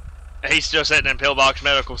 He's still sitting in Pillbox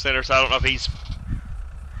Medical Center, so I don't know if he's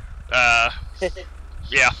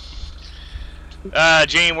yeah.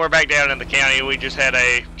 Gene, we're back down in the county. We just had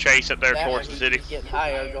a chase up there towards the city. Getting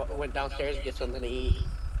tired, went downstairs to get something to eat.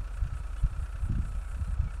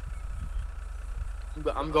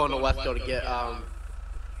 I'm going to Wesco to get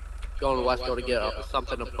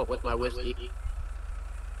something to put with my whiskey.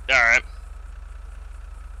 All right.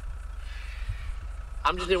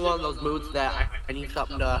 I'm just in one of those moods that I need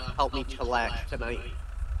something to help me chillax tonight.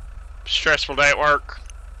 Stressful day at work.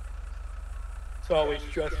 It's always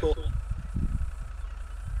stressful.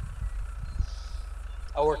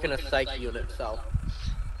 I work in a psych unit, so.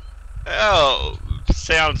 Oh,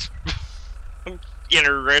 sounds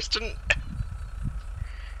interesting.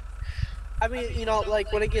 I mean, you know,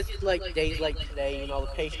 like when it gets like days like today, you know,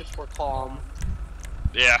 the patients were calm.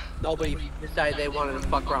 Yeah. Nobody decided they wanted to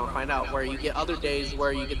fuck around and find out. Where you get other days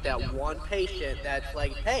where you get that one patient that's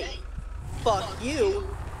like, hey, fuck you.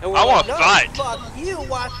 And we're I like, want to no, fight. Fuck you,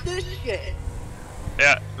 watch this shit.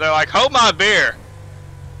 Yeah, they're like, hold my beer.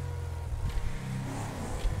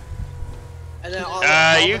 And then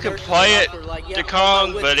all you the can nurses play and it us were like, yeah, to hold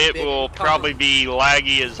Kong, my but whiskey, it baby, will come probably on. be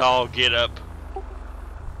laggy as all get up.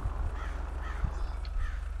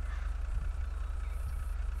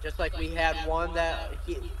 Just like we had one that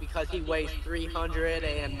because he weighs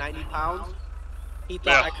 390 pounds, he thought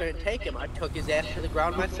Yeah. I couldn't take him. I took his ass to the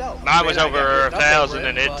ground myself. Mine was Granted, I got over written up over 1,000 it,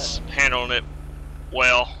 and but it's handling it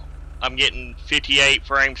well. I'm getting 58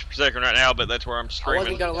 frames per second right now, but that's where I'm I streaming.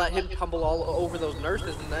 wasn't gonna let him tumble all over those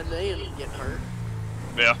nurses and then they end up getting hurt.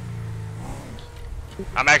 Yeah.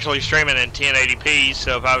 I'm actually streaming in 1080p,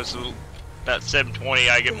 so if I was about 720,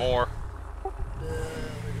 I get more. My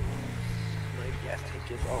gas tank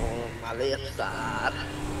is on my left side.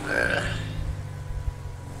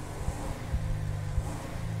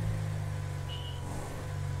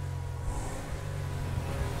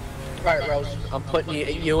 Alright, Rose, I'm putting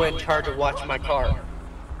you in charge of watching my car.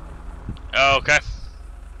 Oh, okay.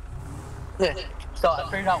 So I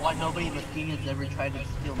figured out why nobody in the Mosquito's ever tried to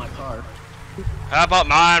steal my car. How about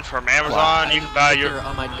mine from Amazon? You can buy your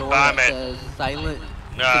on my door buy that them says silent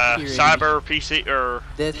at security. Cyber PC or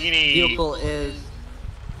This any vehicle is.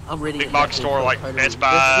 I'm reading big it box backwards, store so like it's hard to Best read.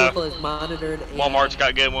 Buy. This vehicle is monitored and Walmart's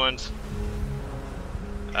got good ones.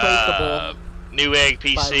 traceable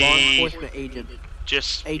Newegg by law PC. enforcement agents.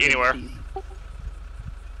 Just anywhere.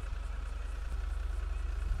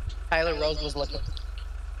 Tyler Rose was looking.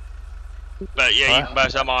 But yeah, you can buy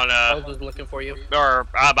some on Rose was looking for you. or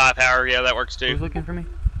I buy Power. Yeah, that works too. Who's looking for me?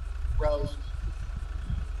 Rose.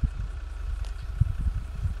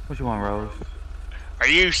 What you want, Rose? Are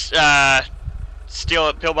you still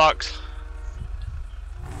at Pillbox?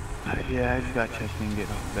 Yeah, I just got checked in,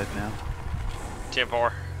 getting off bed now.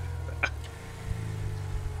 10-4.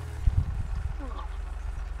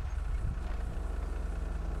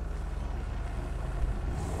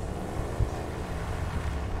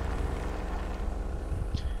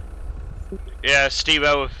 Yeah,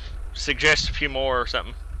 Steve-O, suggest a few more or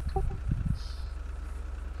something.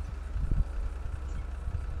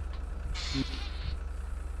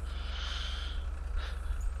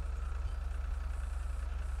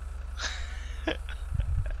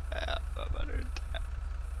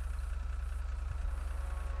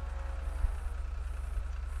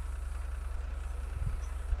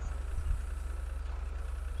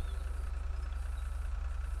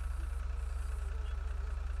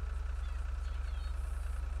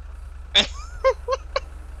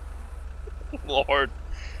 Lord.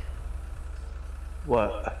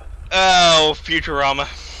 What? Oh, Futurama.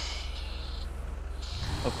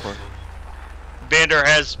 Of course. Bender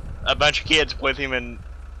has a bunch of kids with him and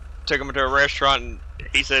took him to a restaurant, and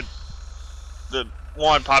he said the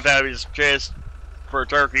one popped out of his chest for a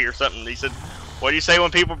turkey or something. He said, "What do you say when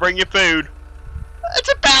people bring you food?"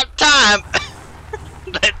 It's about time.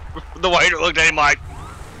 The waiter looked at him like,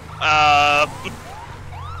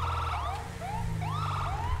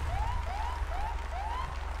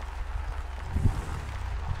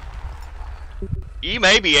 You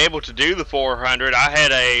may be able to do the 400. I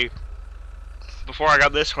had before I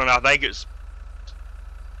got this one, I think it's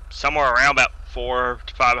somewhere around about 400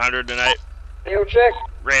 to 500, and I check.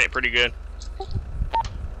 ran it pretty good.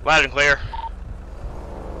 Loud and clear.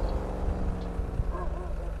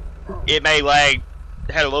 It may lag,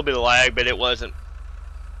 it had a little bit of lag, but it wasn't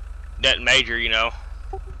nothing major, you know.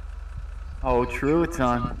 Oh, true, it's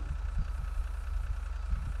on.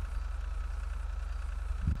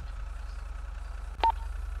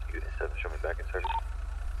 Show me back in service.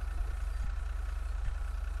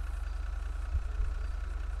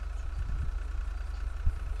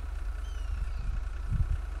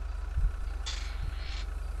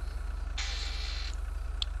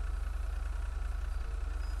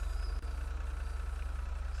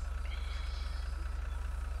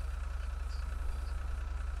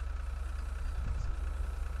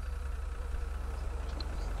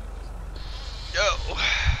 Go.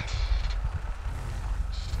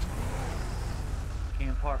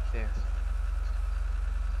 Can't park there.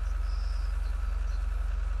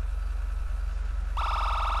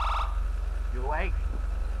 You awake?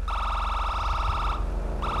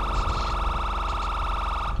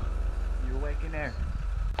 You awake in there?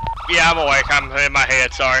 Yeah, I'm awake. I'm in my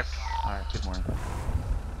head, sorry. Alright, good morning.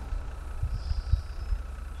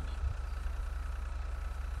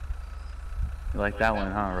 You like that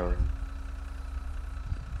one, huh, Rose?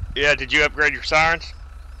 Yeah, did you upgrade your sirens?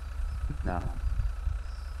 No.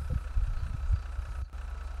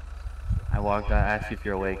 I asked you if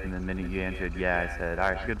you're awake, and the minute you answered yeah, I said,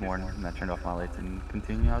 alright, good morning, and I turned off my lights and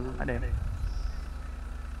continued on with my day.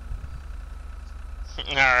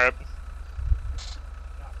 Alright.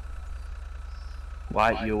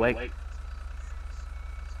 Why, you awake?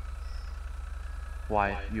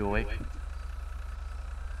 Why? You awake?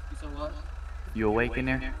 You said what? You awake in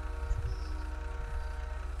there?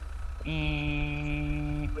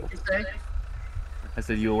 What'd you say? I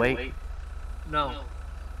said, you awake? No.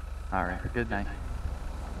 Alright, good night.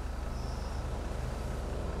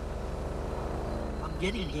 I'm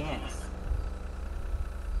getting gas.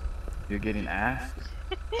 You're getting ass?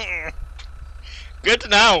 Good to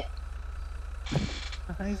know.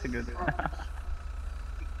 He's a good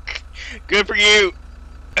Good for you.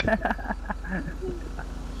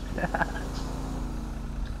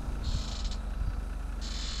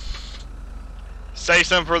 Say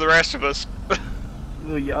something for the rest of us.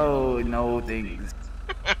 Yo, no things.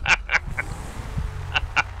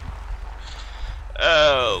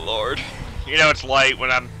 Oh Lord, you know it's late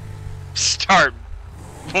when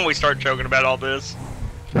we start joking about all this.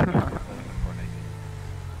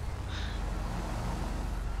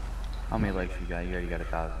 How many legs you got? You already got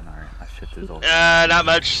 1,000. Alright, my shift is over. Not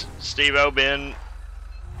much, Steve-O. Been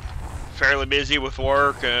fairly busy with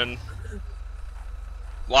work and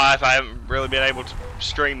life. I haven't really been able to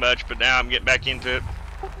stream much, but now I'm getting back into it.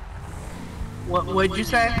 What'd you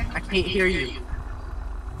say? I can't hear you.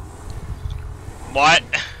 What?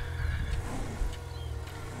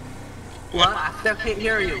 What? I still can't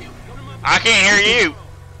hear you. I can't hear you.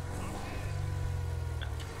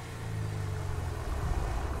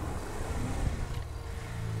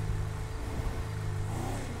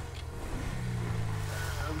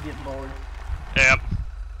 I'm getting bored. Yep.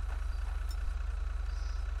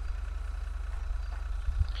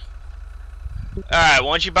 Alright,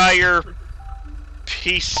 once you buy your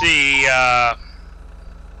PC,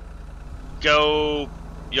 you'll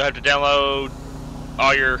have to download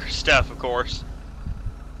all your stuff, of course.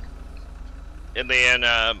 And then,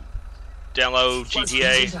 download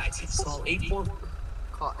GTA.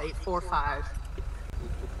 Call 845.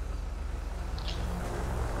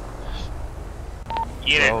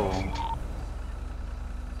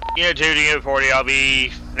 Unit 2 to Unit 40, I'll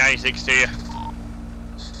be 96 to you.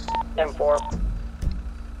 10-4.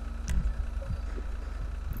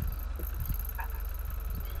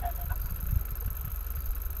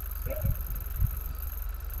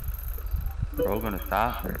 Bro, gonna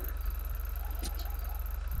stop.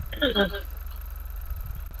 Unit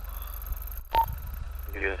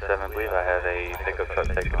 7, I believe I have a pickup truck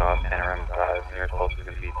taking off Panorama Drive. You're supposed to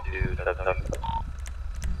be 277.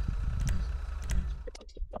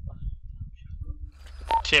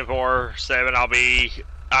 10-4-7,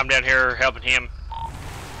 I'm down here helping him.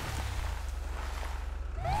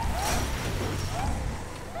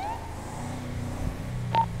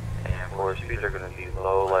 And 4 speeds are going to be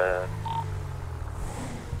low left.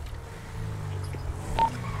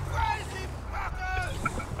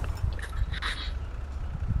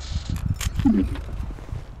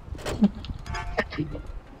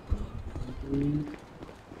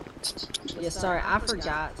 Yeah, sorry, I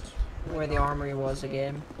forgot where the armory was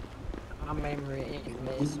again. My memory is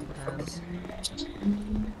me sometimes.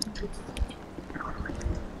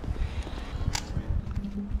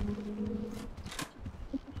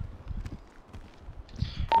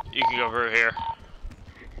 You can go through here.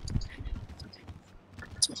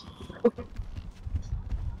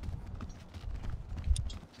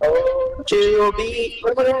 Oh, G.O.B.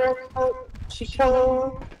 She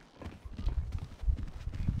come.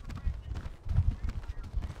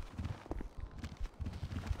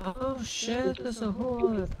 Oh shit, there's a whole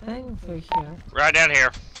other thing for here. Right down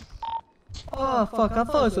here. Oh fuck, I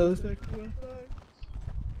thought so.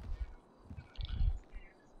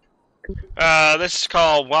 This is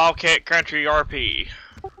called Wildcat Country RP.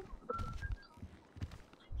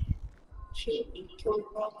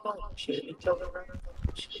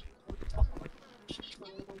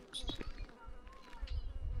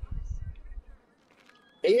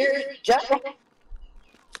 Here's Jack.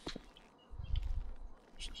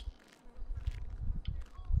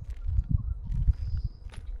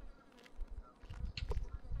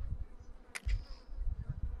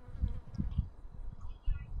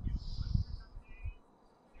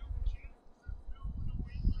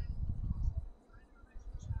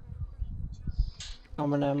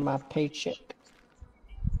 Coming in my paycheck.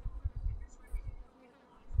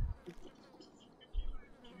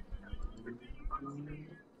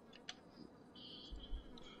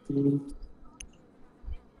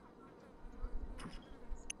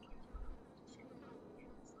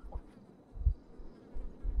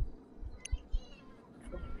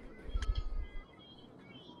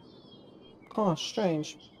 Oh,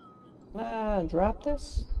 strange. Drop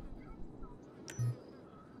this?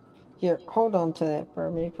 Here, hold on to that for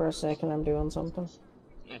me for a second. I'm doing something.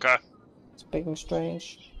 Okay. It's big and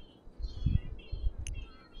strange.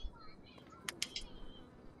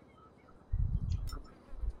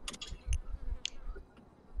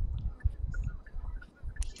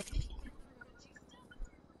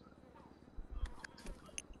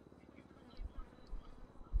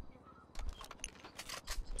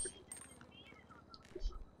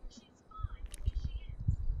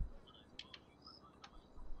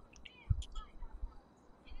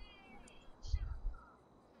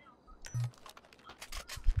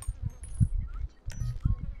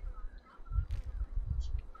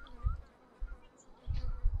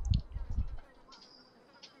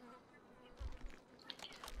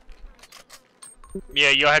 Yeah,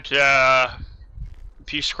 you'll have to,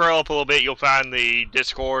 if you scroll up a little bit, you'll find the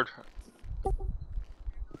Discord.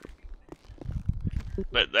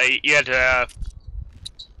 But you have to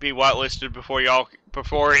be whitelisted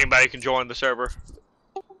before anybody can join the server.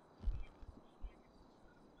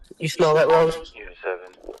 You smell that, Rose? Unit 7.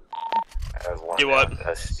 I have one Do what?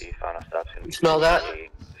 SD. Final stop's gonna be You smell that?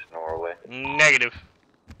 Norway. Negative.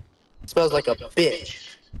 Smells like a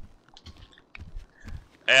bitch.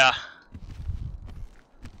 Yeah.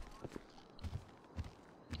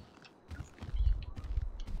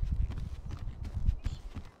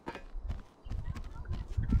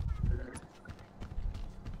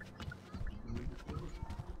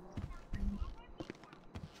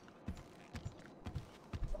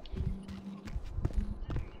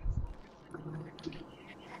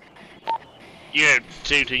 Unit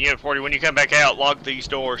 2 to Unit 40, when you come back out, lock these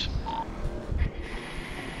doors.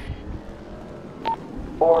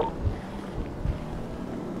 4.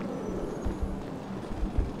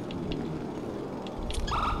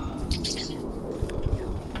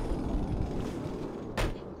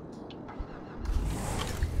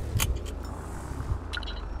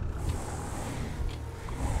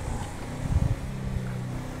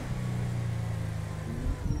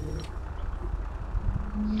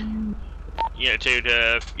 Unit 2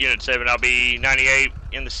 to Unit 7, I'll be 98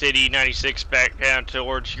 in the city, 96 back down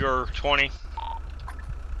towards your 20.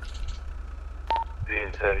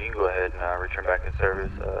 Unit 7, you can go ahead and return back to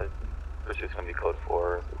service. Pursuit's gonna be code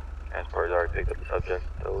 4. Transport has already picked up the subject,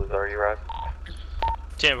 so it's already arrived.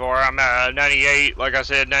 10-4, I'm 98, like I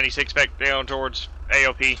said, 96 back down towards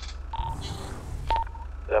AOP.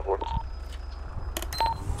 That 4.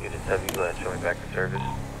 Unit 7, you go ahead and show me back to service.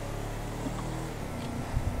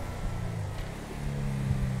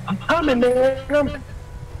 I'm coming, man. I'm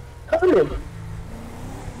coming.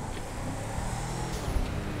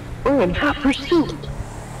 We're in hot pursuit.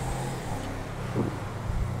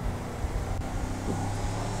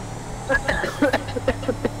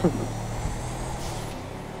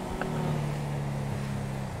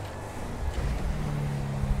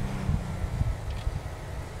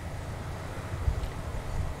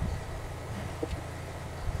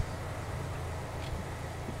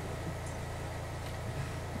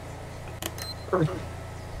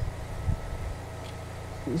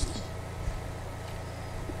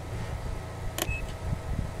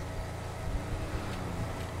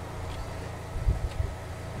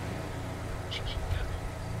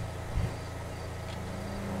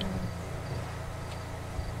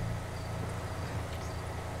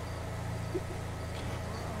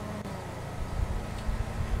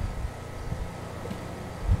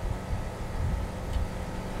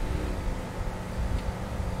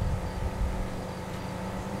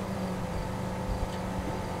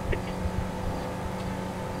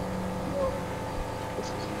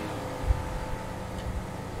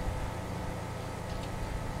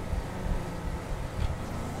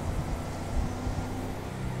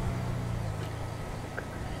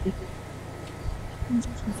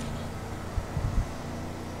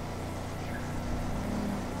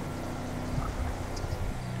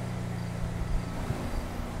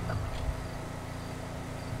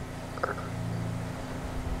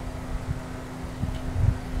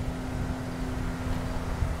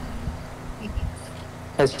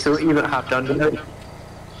 Has Sue even hopped on tonight?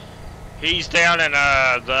 He's down in the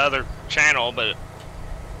other channel, but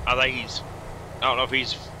I think I don't know if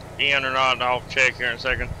he's in or not. I'll check here in a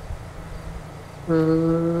second.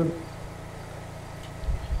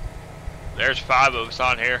 There's 5 of us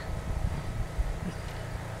on here.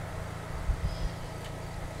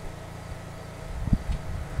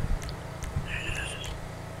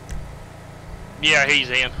 Yeah,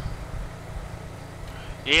 he's in.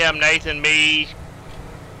 Yeah, Nathan, me,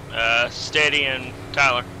 Steady, and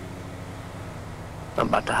Tyler. I'm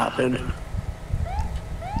about to hop in.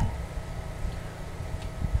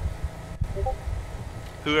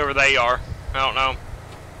 Whoever they are, I don't know.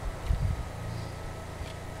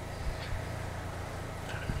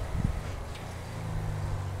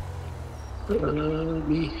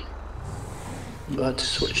 I'm about to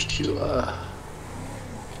switch to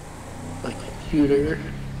my computer.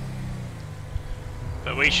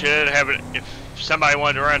 But we should have it, if somebody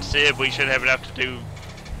wanted to run Civ, we should have enough to do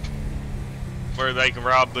where they can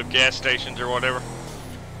rob the gas stations or whatever.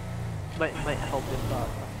 Might help if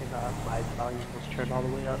my volume was turned all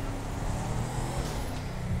the way up.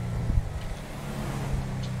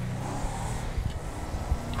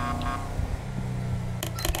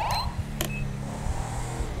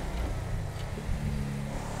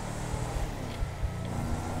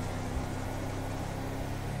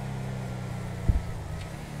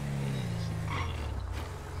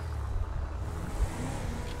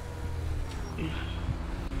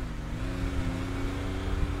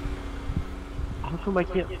 come I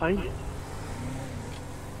can't find it?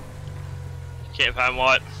 Can't find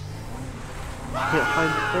what? Can't find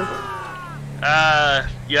the server.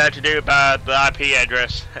 You have to do it by the IP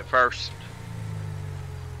address at first.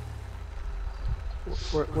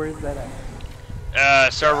 Where is that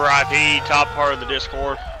at? Server IP, top part of the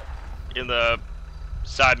Discord, in the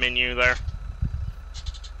side menu there.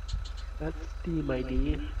 That's Steam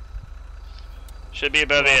ID. Should be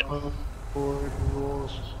above it. Board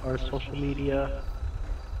rules, our social media.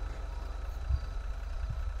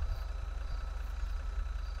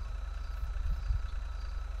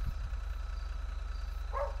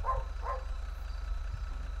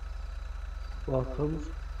 Welcome.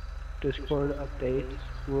 Discord updates,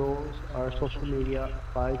 rules, our social media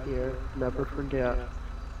apply here. Never forgotten.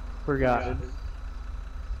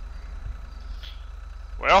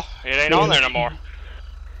 Well, it ain't on there no more.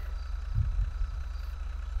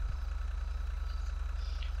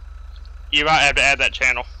 You might have to add that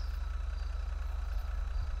channel.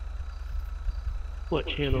 What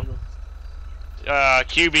channel?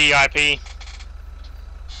 QB IP.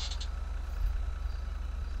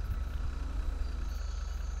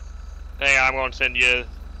 Hang on, I'm going to send you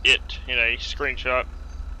it in a screenshot.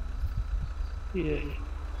 Yeah.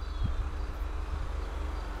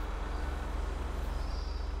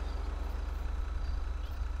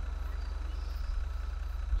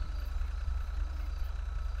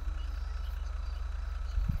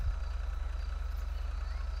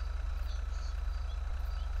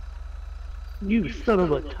 You son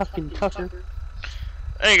of a tucking tucker.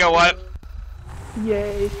 There you go, what?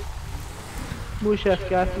 Yay. Muchas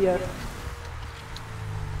gracias.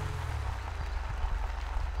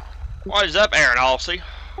 What is up, Aaron Halsey?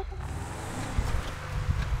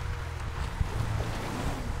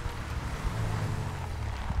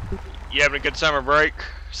 You having a good summer break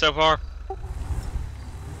so far?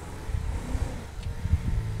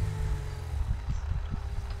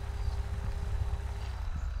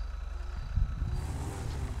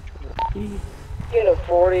 Get a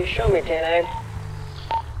 40, show me 10-8.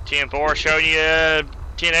 10-4, showing you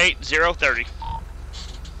 10-8, 0-30.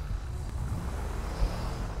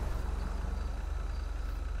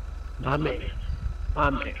 My man.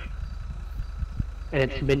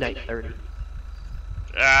 And it's midnight 30.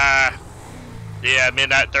 Yeah,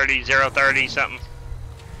 midnight 30, 0-30, something.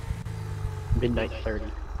 Midnight 30.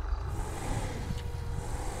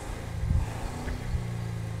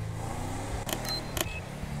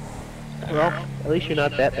 Well, at least you're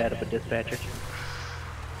not that bad of a dispatcher.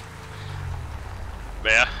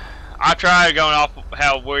 Yeah, I try going off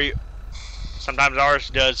how sometimes ours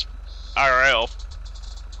does IRL,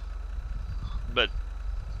 but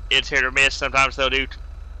it's hit or miss. Sometimes they'll do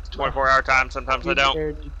 24-hour time, sometimes they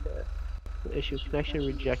don't. Issue connection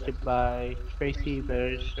rejected by Tracy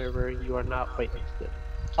Bear's server. You are not whitelisted.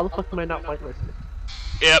 How the fuck am I not whitelisted?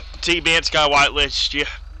 Yep, T-Bent's got a whitelist you.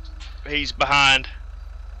 He's behind.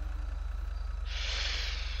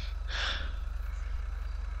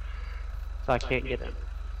 So I can't get him.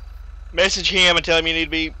 Message him and tell him you need to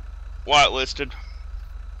be whitelisted.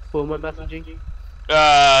 Who am I messaging?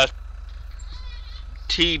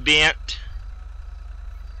 T-Bent.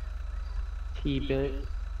 T-Bent.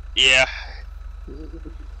 Yeah.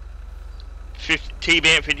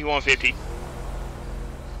 T-Bent 5150.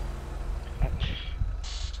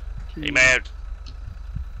 He may have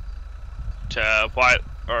to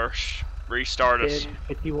restart us.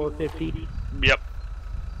 5150. Yep.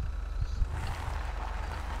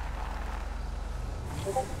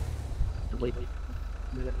 Wait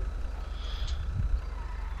a minute.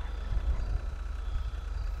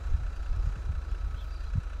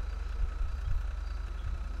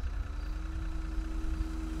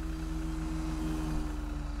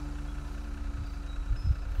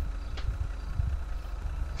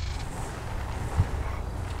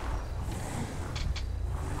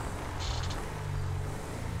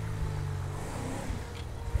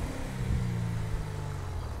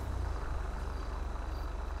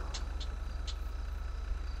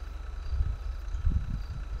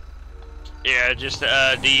 Yeah, just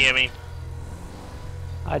DM me.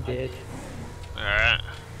 I did. Alright.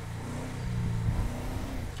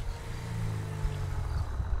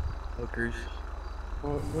 Hookers.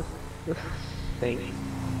 This thing.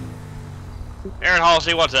 Aaron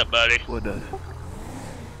Halsey, what's up, buddy? What does?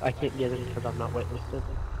 I can't get him because I'm not whitelisted.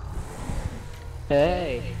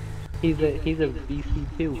 Hey, he's a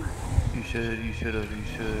VC2. You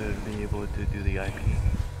should be able to do the IP.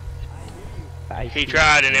 He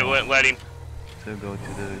tried and it wouldn't let him. So go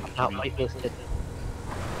to the. Not whitelisted.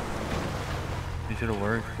 It should have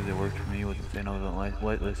worked because it worked for me. And I wasn't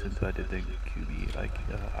whitelisted, so I did the QB IP.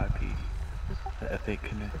 The F8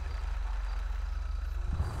 Connect.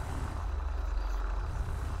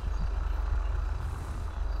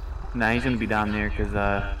 Nah, he's gonna be down there because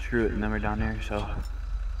Shrew and them are down there, so.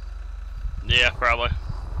 Yeah, probably.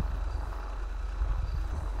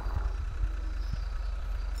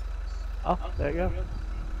 Oh, there you go.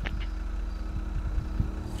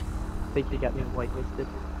 I think you got me whitelisted.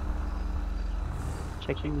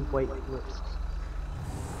 Checking whitelist.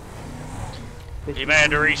 You may have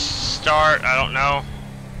to restart, I don't know.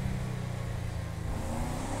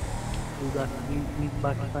 We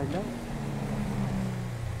about to find out.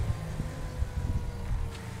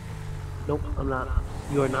 Nope, I'm not.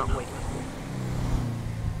 You are not whitelisted.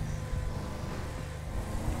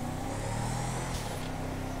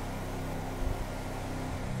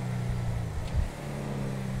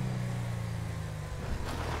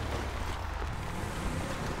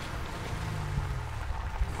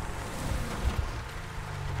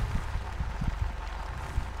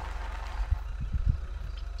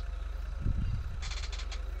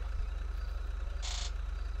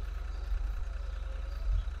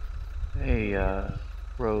 Hey,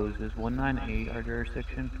 Rose, is 198 our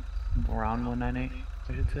jurisdiction? Around 198,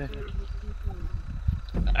 I should say.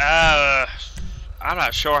 I'm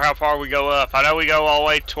not sure how far we go up. I know we go all the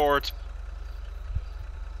way towards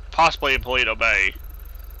possibly in Polito Bay,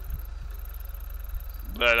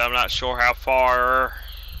 but I'm not sure how far.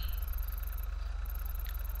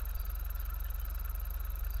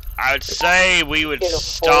 I'd say we would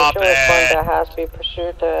stop at high-speed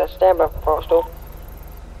pursuit. Stand by for postal.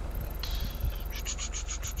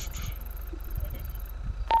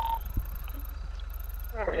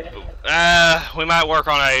 we might work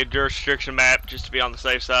on a jurisdiction map just to be on the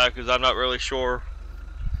safe side, because I'm not really sure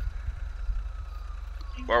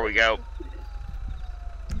where we go.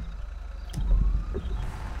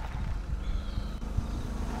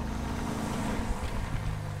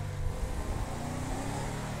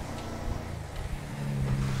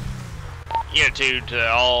 Unit 2 to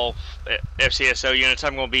all FCSO units.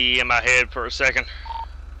 I'm going to be in my head for a second.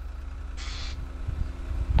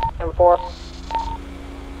 And 4.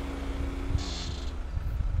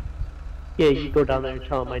 Yeah, you go down there and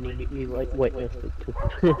tell them I need to be like whitelisted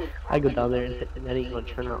too. I go down there and that ain't gonna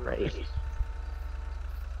turn out right.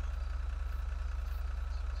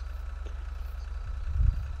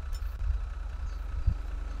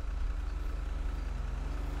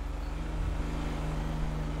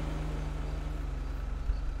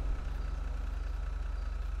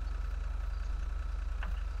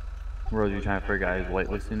 Rose, you trying to figure out his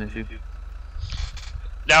whitelisting issue?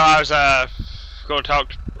 No, I was going to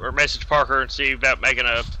talk or message Parker and see about making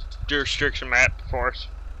a jurisdiction map for us.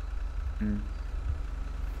 Hmm.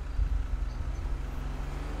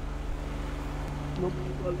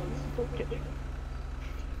 Okay.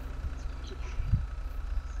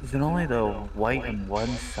 Is it only the white on one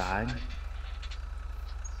side?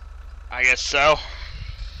 I guess so.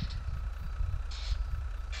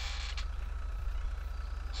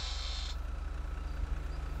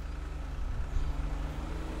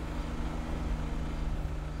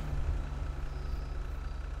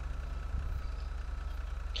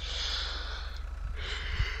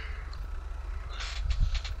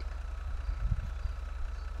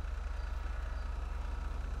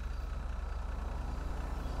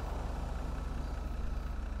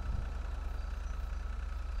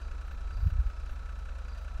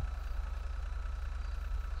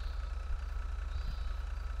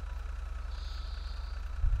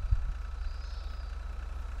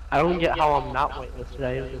 I don't get how I'm not whitelisted.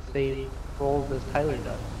 I have the same roles as Tyler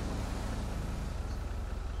does.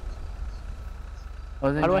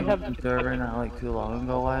 Wasn't How do I you have on server not like too long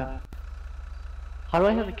ago, Wyatt? How do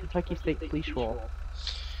I have the Kentucky State Police role?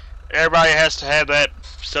 Everybody has to have that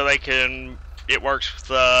so they can. It works with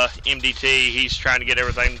MDT. He's trying to get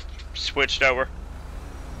everything switched over.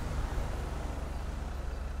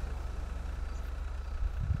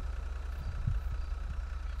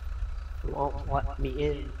 It won't let me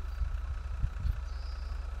in.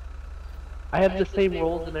 I have the same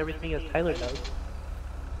roles and everything as Tyler does.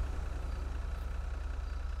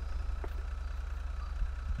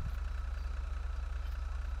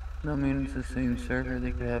 No, I mean, it's the same server.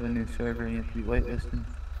 They could have a new server and you have to be whitelisted.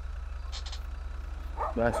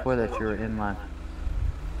 But I swear that you were in line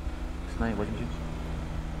this night, wasn't you?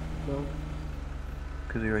 No.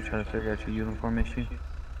 Because we were trying to figure out your uniform issue.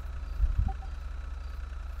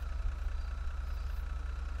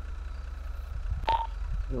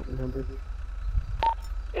 Don't remember.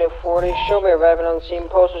 40, show me arriving on the scene.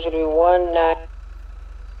 Postal should be 19.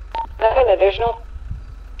 Nothing additional.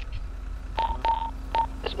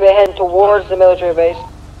 This will be heading towards the military base.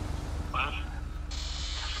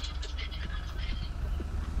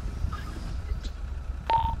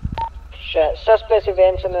 Shit. Suspects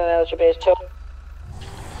events and then LG base 2.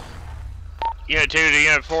 Unit 2 to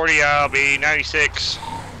Unit 40, I'll be 96.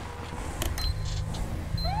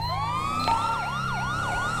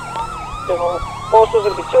 Most was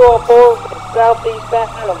going to be 204 southeast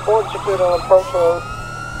bound on Fort Security on Approach Road.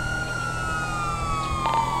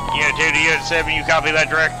 Unit 2 to Unit 7, you copy that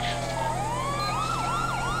direct?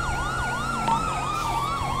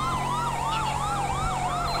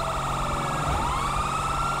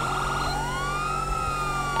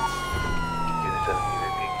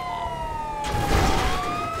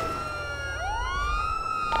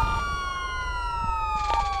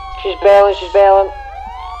 She's bailing, she's bailing.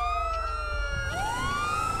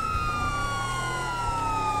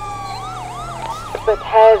 Suspect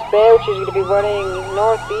has bailed, she's going to be running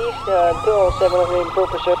northeast, 207 in full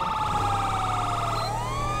pursuit.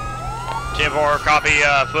 10-4, copy,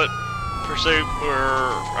 foot pursuit,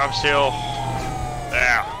 I'm still,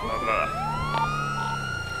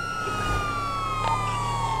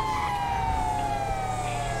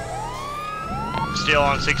 still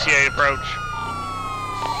on 68 approach.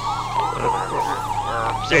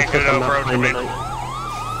 San Cudo approach, I mean.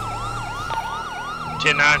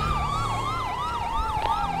 10-9.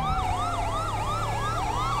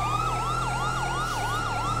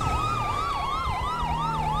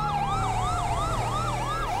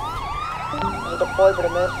 Deployed but a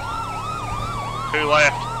miss. Who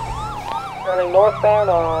left? Running northbound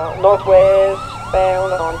on northwest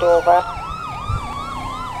bound on 205.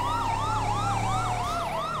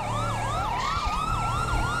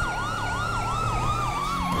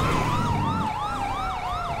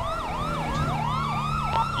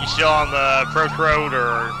 You still on the approach road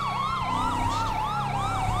or?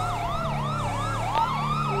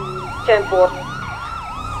 10-4.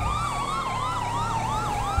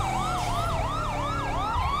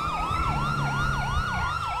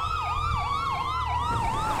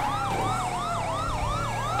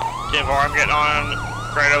 I'm getting on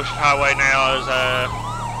Great Ocean Highway now as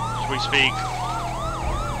we speak.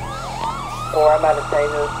 Or I'm out of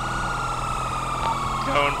taser.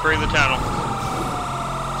 Going through the tunnel.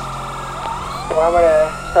 Or I'm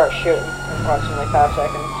gonna start shooting in approximately 5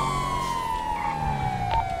 seconds.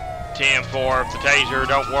 10-4, if the taser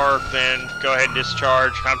don't work, then go ahead and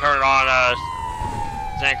discharge. I'm turning on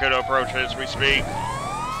San Cudo approach as we speak.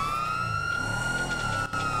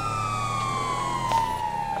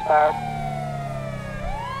 Fire.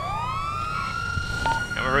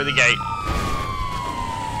 Coming through the gate.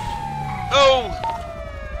 Oh!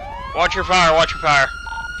 Watch your fire, watch your fire.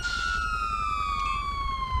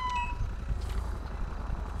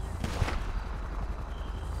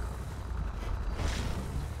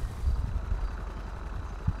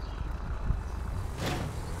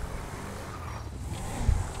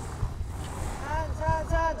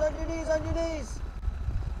 Hands, on your knees.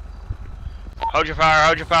 Hold your fire,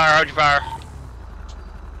 hold your fire, hold your fire.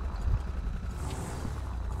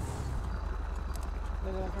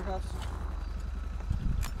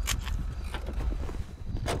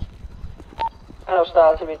 I'll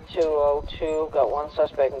start to be 202, got one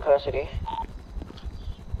suspect in custody.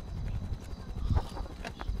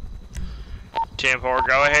 10-4,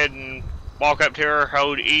 go ahead and walk up to her,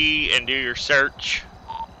 hold E, and do your search.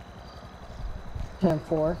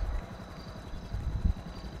 10-4.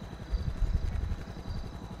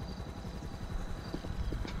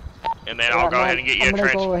 And then I'll go ahead and get you a trench.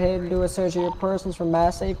 I'm gonna go ahead and do a search of your persons for my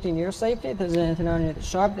safety and your safety. If there's anything on you that's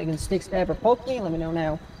sharp that can stick, stab, or poke me, let me know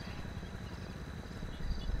now.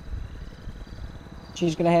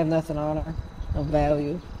 She's gonna have nothing on her of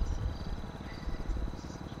value.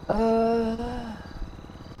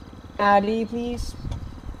 ID, please.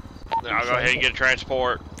 Then I'll go ahead and get a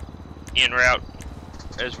transport en route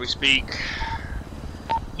as we speak.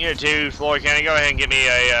 Unit 2, Floyd County, go ahead and get me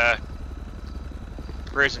a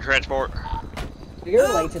prison transport.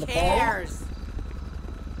 You're late to the party.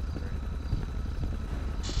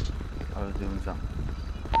 I was doing something.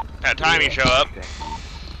 That time you show up.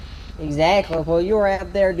 Exactly. Well, you were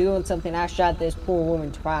out there doing something. I shot this poor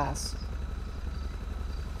woman twice.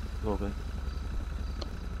 A little bit.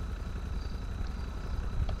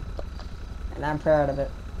 And I'm proud of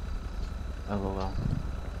it. LOL.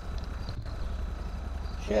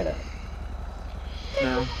 Shut up.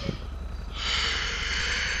 No.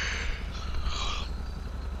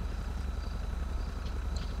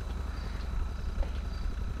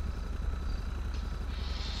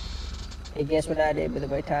 Hey, guess what I did, by the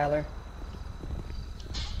way, Tyler?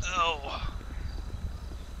 Oh.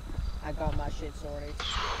 I got my shit sorted.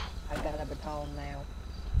 I got a baton now.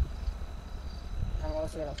 I'm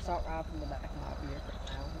also got a assault rifle in the back of my vehicle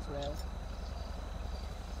now as well.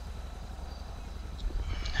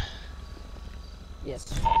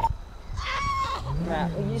 Yes. Right,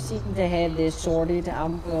 well, you seem to have this sorted.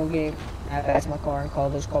 I'm gonna get back to my car and call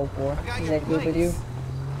this code 4. Is that good with you?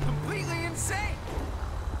 Completely insane.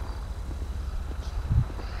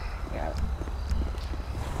 Yeah.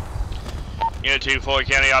 Unit 2, Floyd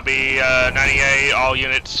County, I'll be 98, all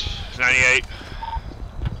units 98.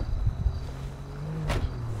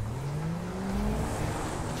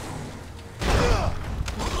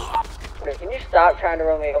 Okay, can you stop trying to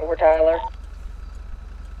run me over, Tyler?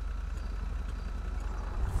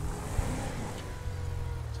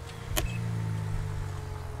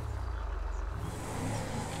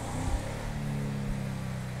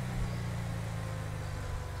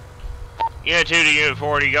 Unit 2 to Unit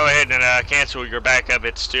 40, go ahead and cancel your backup.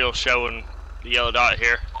 It's still showing the yellow dot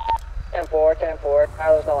here. 10-4, 10-4.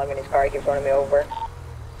 Tyler's not letting me in his car. He keeps running me over.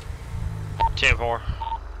 10-4.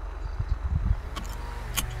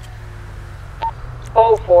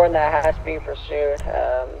 Oh, 4, and that has to be pursued.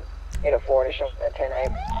 Unit 40, showing at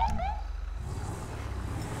 10-8.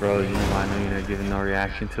 Bro, you know why I know you're not giving no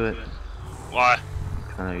reaction to it? Why?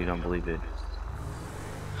 I know you don't believe it.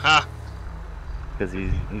 Huh? Because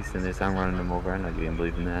he's saying this, I'm running him over. I know you didn't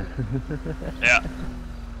believe in that. Yeah.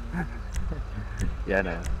 Yeah, I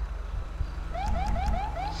know.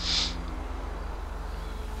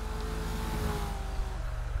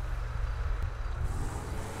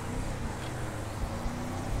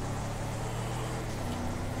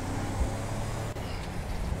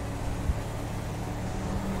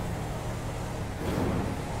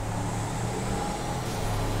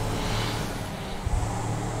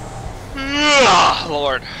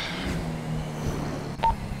 Lord.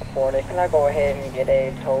 40, can I go ahead and get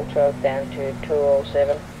a tow truck down to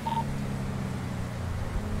 207?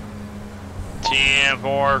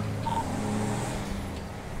 10-4.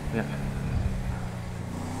 Yeah.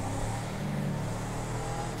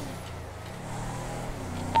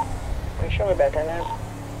 Can you show me back there now?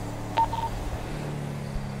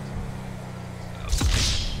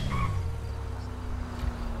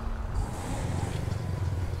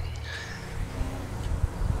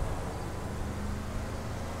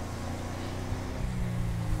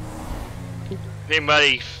 If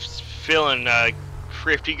anybody feeling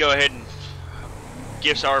thrifty, go ahead and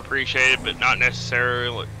gifts are appreciated, but not necessary,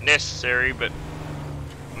 but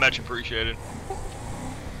much appreciated.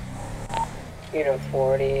 Unit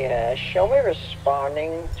 40, show me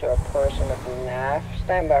responding to a person with a knife.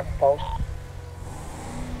 Stand by for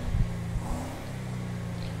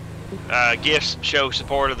post. Gifts show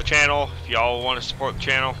support of the channel. If y'all want to support the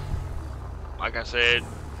channel, like I said,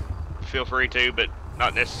 feel free to, but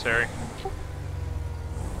not necessary.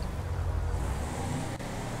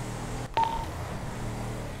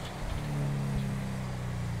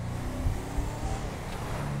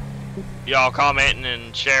 Y'all commenting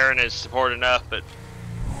and sharing is support enough, but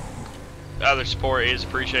other support is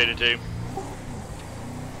appreciated too.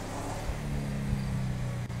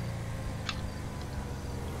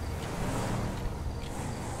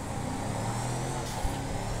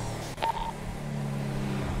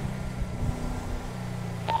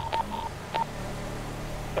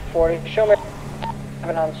 Show me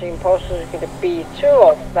an unseen postal is going to be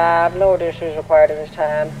 205. No additions required at this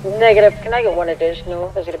time. Negative. Can I get one additional?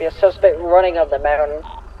 There's going to be a suspect running up the mountain.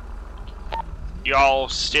 Y'all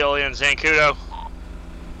still in Zancudo?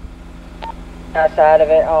 Outside of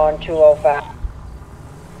it on 205.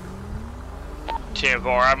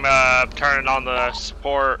 10-4. I'm turning on the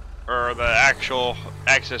support or the actual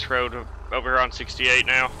access road over here on 68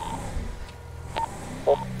 now.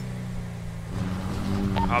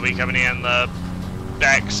 I'll be coming in the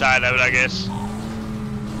back side of it, I guess.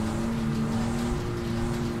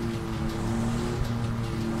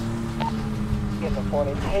 Get the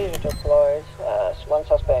 40 taser deployed. One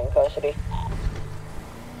suspect in custody.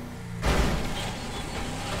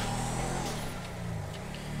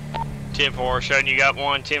 .4 showing you got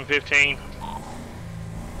one. 10-15.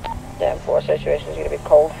 10-4 situation is going to be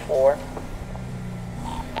code 4.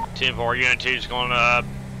 10-4 unit 2 is going to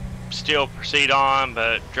still proceed on,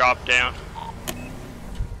 but drop down.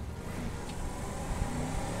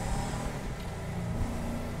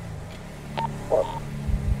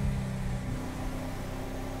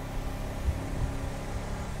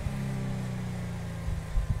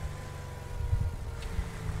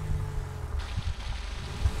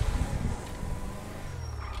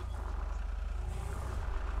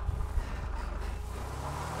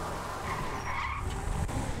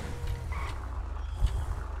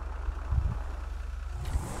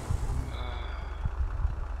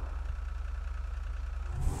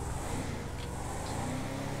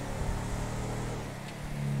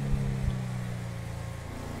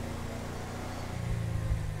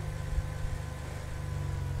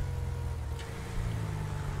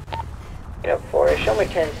 10-4. Show me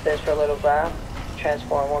 10 space for a little while.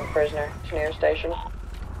 Transform one prisoner to nearest station.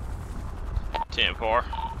 10-4.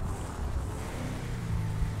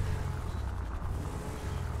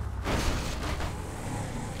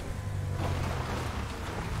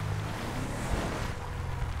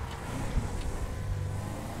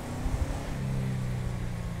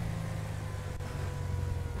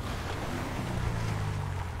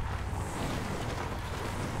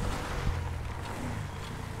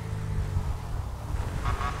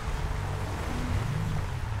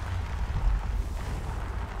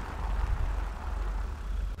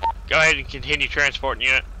 Go ahead and continue transporting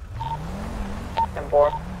unit.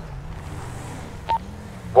 10-4.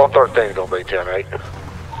 113 gonna be 10-8.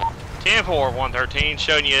 10-4, 113,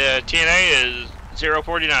 showing you 10A is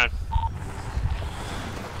 049.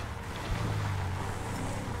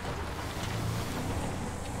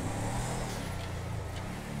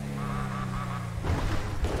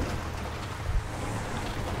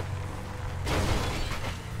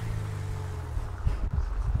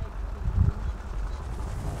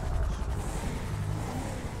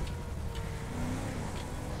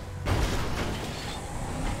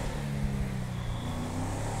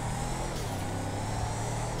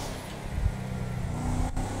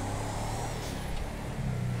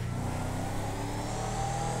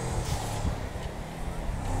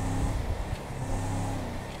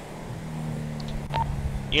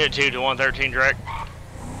 Unit 2 to 113 direct.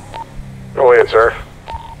 Go ahead, sir.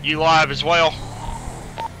 You live as well.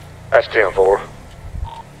 That's 10-4.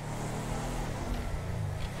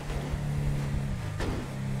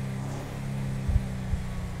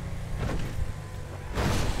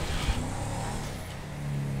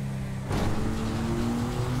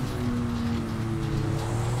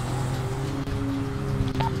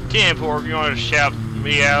 If you want to shout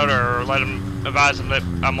me out or let them advise them that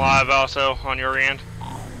I'm live also on your end.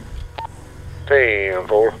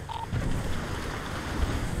 10-4.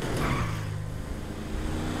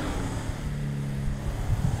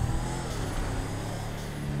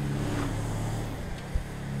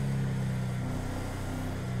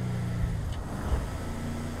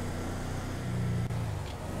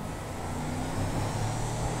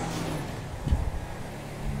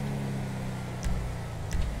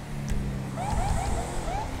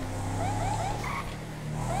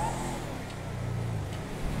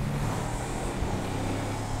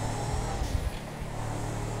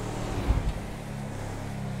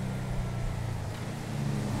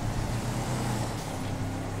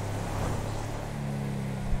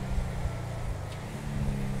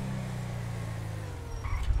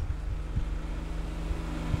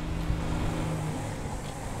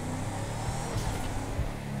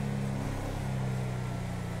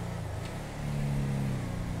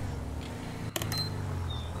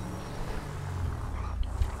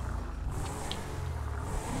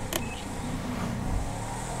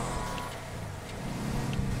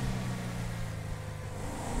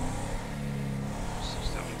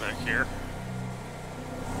 Back here.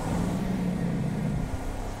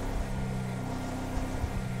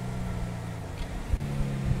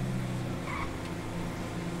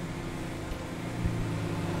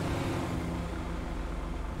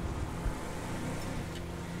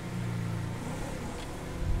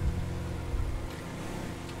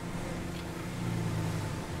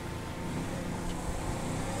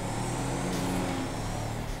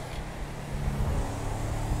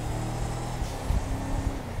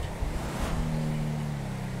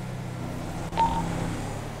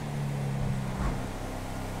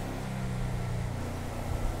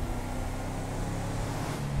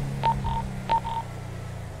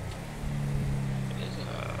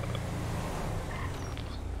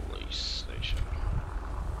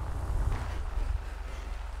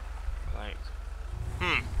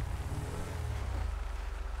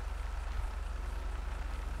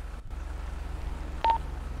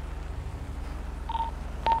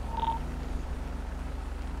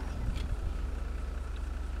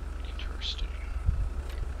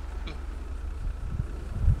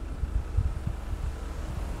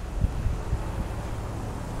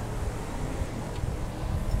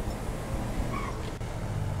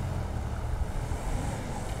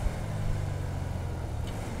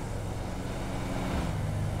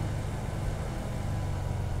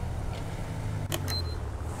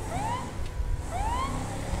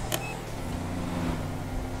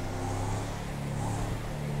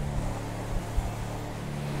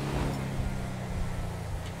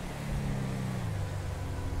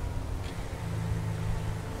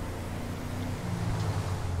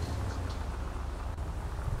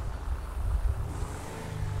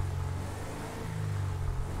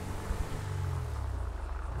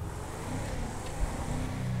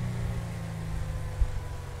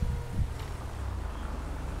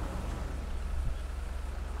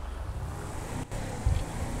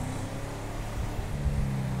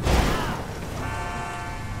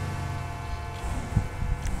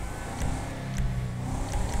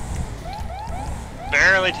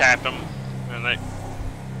 barely tapped him, and they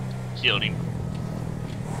killed him.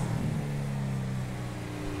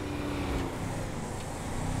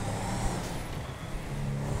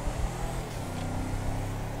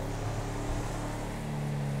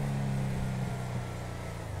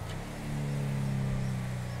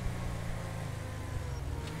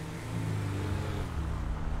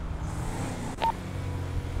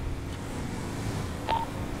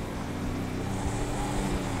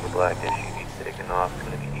 Black SUV taking off,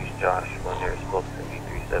 going to be East Joshua near slope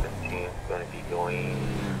 7317. It's going to be going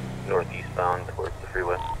northeastbound towards the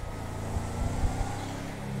freeway.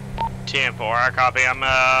 10-4, I copy. I'm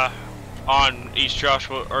on East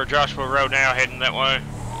Joshua or Joshua Road now, heading that way.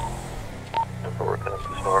 And we're working up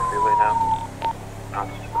the Snore Freeway now. Now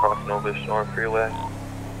just crossing over the Snore Freeway.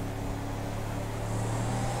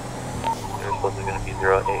 Near slope is going to be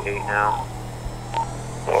 088 now.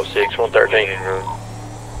 106, 113. Road.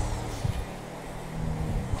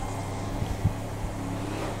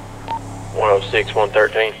 106,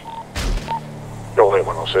 113. Go ahead,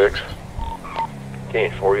 106.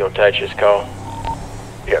 10-4, you gonna touch this call?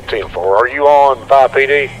 Yeah, 10-4. Are you on 5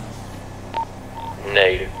 PD?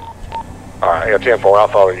 Negative. Alright, yeah, 10-4, I'll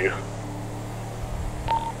follow you.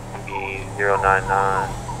 Be 099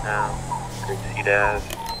 now. Great Seed Ave.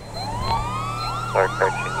 Fire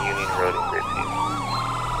correction, Union Road in Great Seed.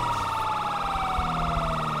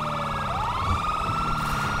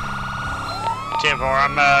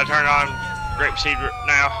 I'm turning on Grapeseed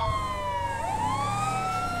now.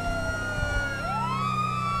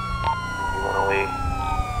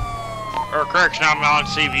 Or correction, I'm on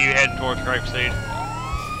Seaview heading towards Grapeseed.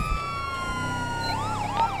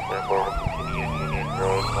 Therefore, we'll continue Union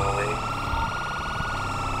Road 108.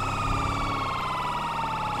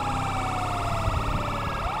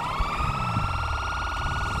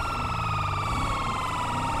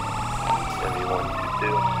 Gonna be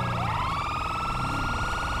 122.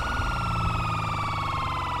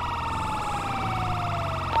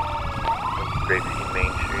 Grapeseed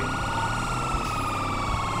Main Street.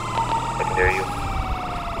 I can hear you.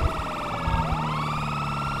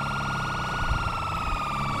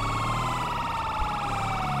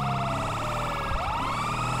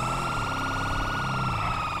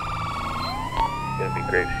 It's gonna be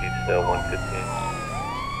Grapeseed still 115.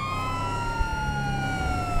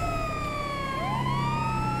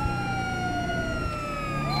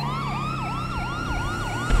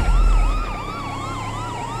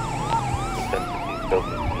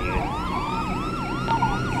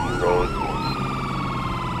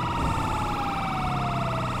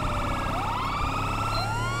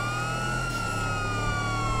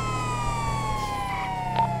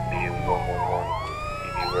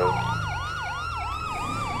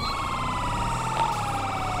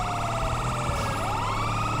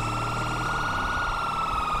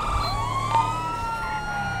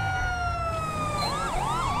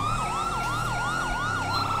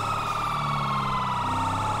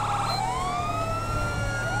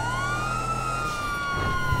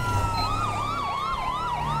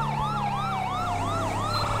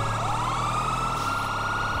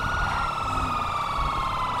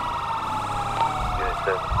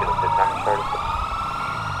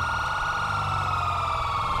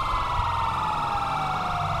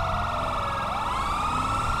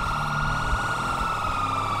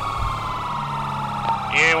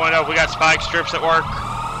 Anyone know if we got spike strips at work?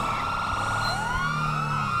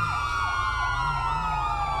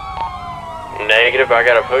 Negative, I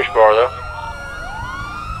got a push bar though.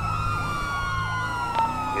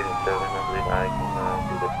 Get it 7, I believe I can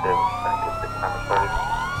do the 7 get the timer started.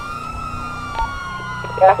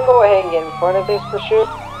 Yeah, I can go ahead and get in front of this pursuit,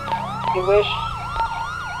 if you wish.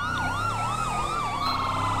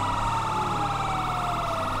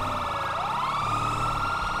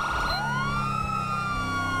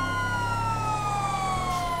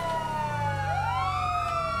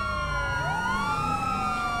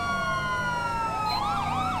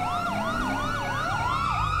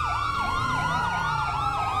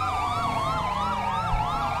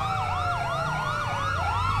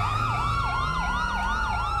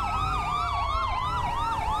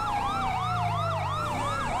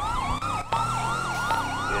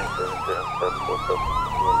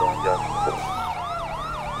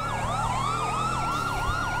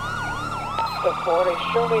 Before they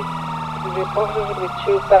show me the opposers will be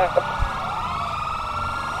 2 backup.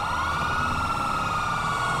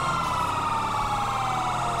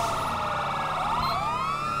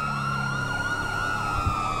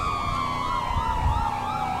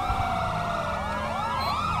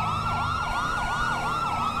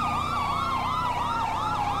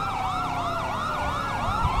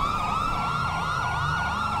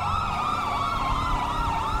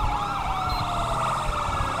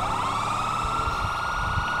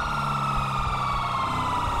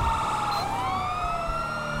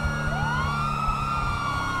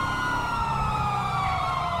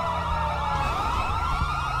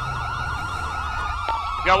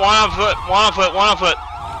 Got one on foot, one on foot, one on foot.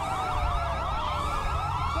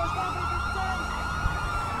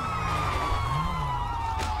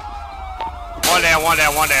 One down, one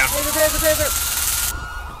down, one down.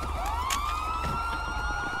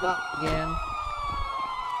 Not again.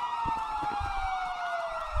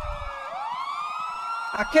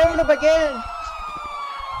 I killed him again.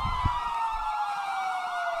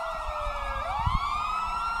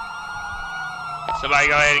 Somebody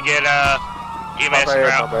go ahead and get EMS My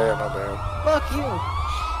route. bad. Fuck you.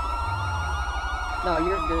 No,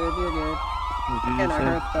 you're good. You're good. Kinda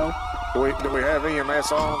hurt though. Do we have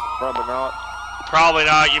EMS on? Probably not. Probably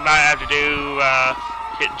not. You might have to do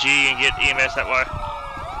hit G and get EMS that way.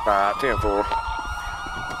 Alright, 10-4.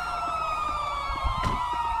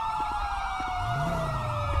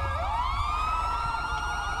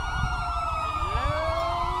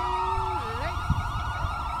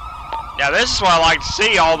 Now this is what I like to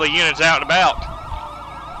see, all the units out and about.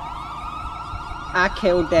 I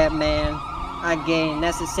killed that man again.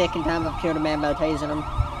 That's the second time I've killed a man by tasing him.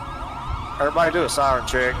 Everybody do a siren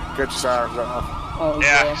check. Get your sirens off. Oh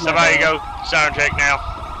Yeah, somebody go siren check now.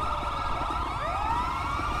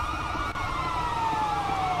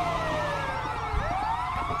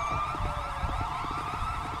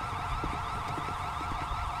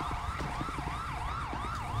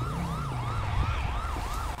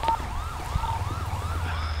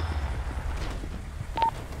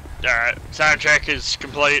 Alright, siren check is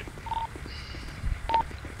complete.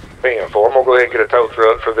 10-4. I'm gonna go ahead and get a tow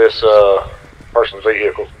truck for this person's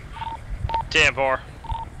vehicle. 10-4.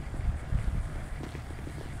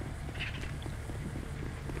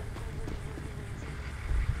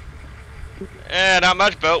 Not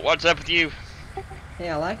much, boat. What's up with you? Hey,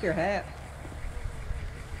 I like your hat.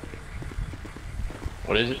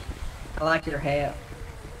 What is it? I like your hat.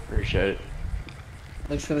 Appreciate it.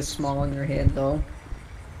 Looks really small on your head though.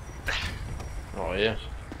 Oh yeah.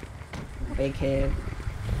 Big head.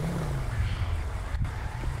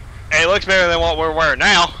 Hey, it looks better than what we're wearing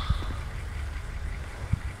now.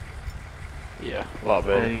 Yeah, a lot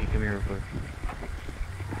better. Hey, come here real quick.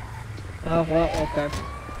 Oh well, okay.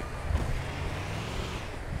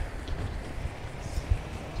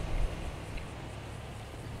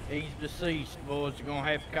 He's deceased, boys. You're gonna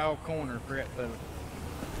have to call corner for that fella.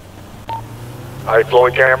 Hey,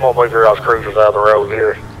 Floyd Campbell, I believe your house cruiser's out of the road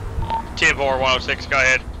here. 10-4, 106, go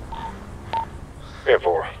ahead.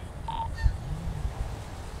 10-4.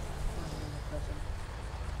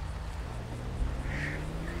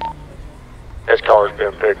 His car's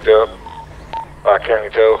been picked up by county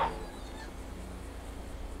tow.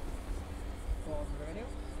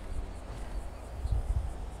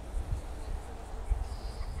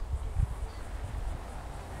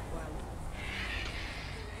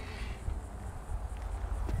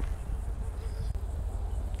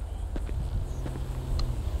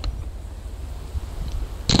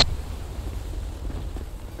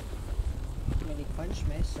 He punched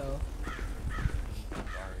me, so.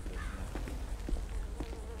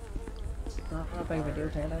 Not big of a deal,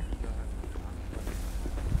 Taylor.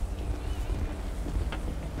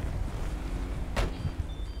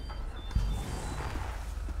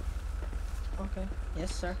 Okay.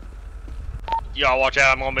 Yes, sir. Y'all watch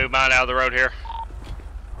out, I'm gonna move mine out of the road here.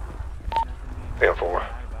 10-4.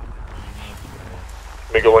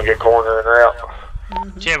 Let me go and get corner and route.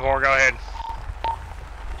 10-4, go ahead.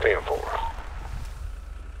 10-4.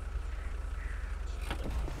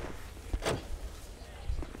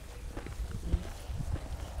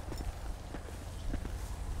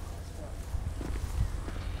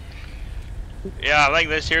 Yeah, I think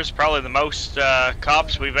this here's probably the most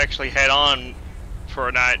cops we've actually had on for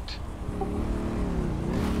a night.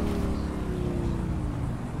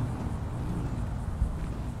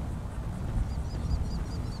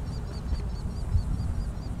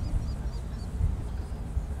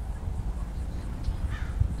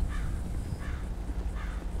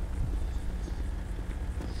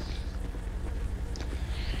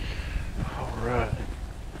 Alright.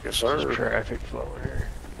 Yes, sir. There's traffic flowing here.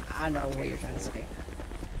 I know what you're trying to say.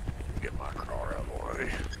 Get my car out of the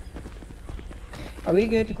way. Are we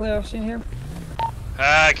good to clear off in here?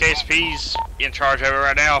 KSP's in charge of it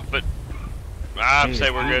right now, but I'd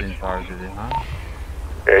say we're good. In charge of it, huh?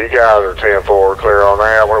 Yeah, you guys are 10-4, clear on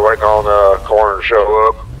that. We're waiting on the corner to show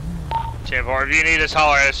up. 10-4, if you need us,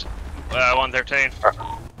 holler at us. 113.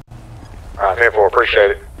 Alright, 10-4,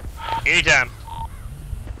 appreciate it. Anytime.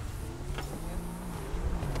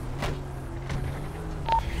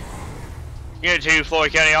 Unit 2,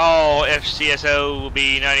 Floyd County, all FCSO will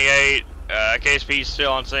be 98. KSP is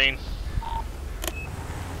still on scene.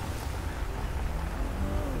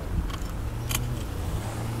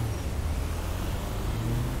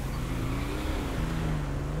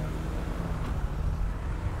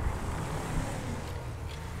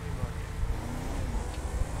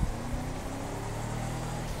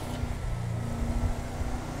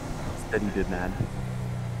 Steady Big Mad.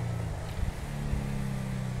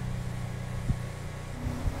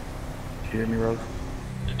 Did you hear me, Rose?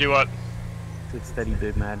 Do what? Said Steady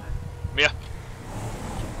Big Mad. Yeah.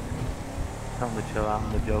 Tell him to chill out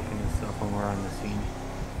on the joking and stuff when we're on the scene.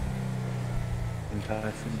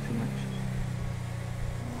 Enticing too much.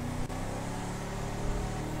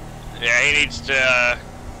 Yeah, he needs to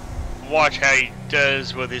watch how he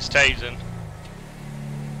does with his tasing.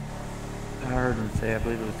 I heard him say, I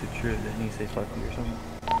believe it was the truth, didn't he say fuck you or something?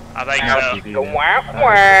 I think so. Wow,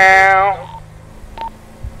 wow.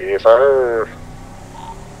 Yes, sir.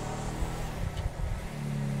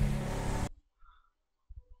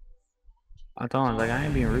 I told him, like, I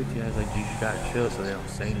ain't being rude to you. I was like, you just gotta chill so they don't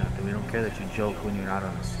say nothing. We don't care that you joke when you're not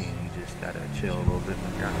on the scene. You just gotta chill a little bit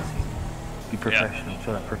when you're on the scene. Be professional.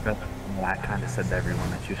 Show that professional. I kind of said to everyone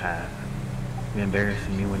that you have. You're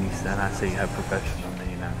embarrassing me when you said I say you have professional, then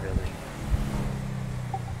you're not really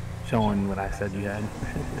showing what I said you had.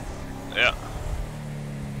 Yeah.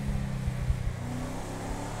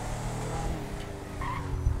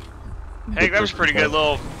 Hey, that was a pretty good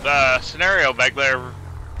little scenario back there.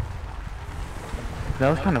 That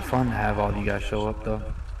was kind of fun to have all you guys show up, though.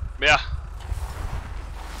 Yeah.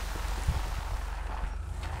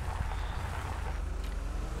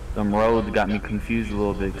 Them roads got me confused a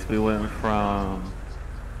little bit because we went from...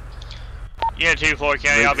 Yeah, 2 Floyd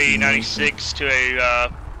County, I'll be 96 to a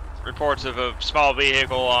reports of a small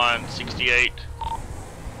vehicle on 68.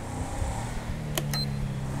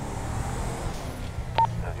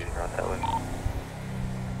 That way.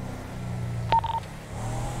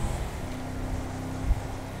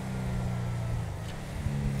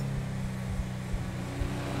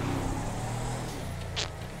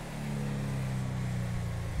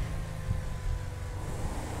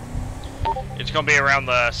 It's gonna be around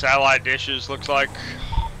the satellite dishes, looks like.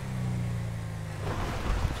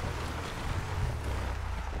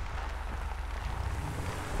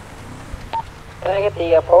 Can I get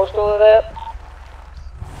the postal of that?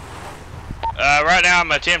 Right now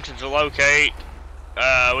I'm attempting to locate.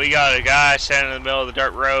 We got a guy standing in the middle of the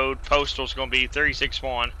dirt road. Postal's gonna be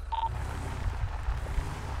 361.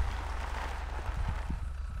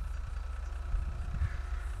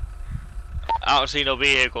 I don't see no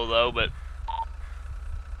vehicle though, but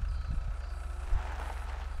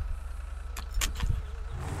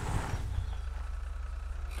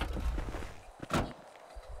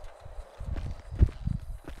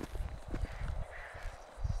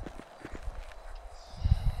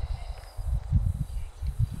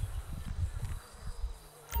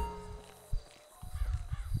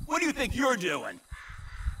What do you think you're doing?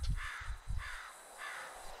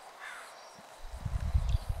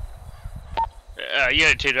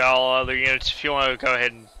 Unit 2 to all other units, if you want to go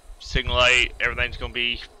ahead and signal 8, everything's going to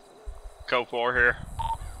be code 4 here.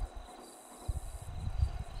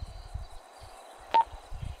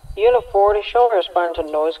 Unit 40, show me respond to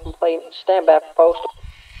noise complaint. Stand back for postal.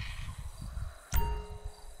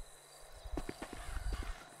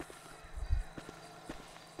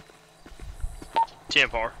 Ten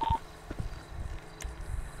 4.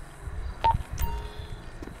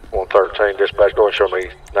 113, dispatch going, show me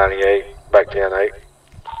 98, back 10-8.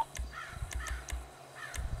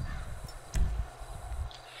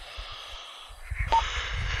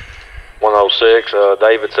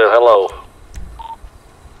 David said hello.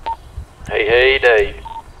 Hey, Dave.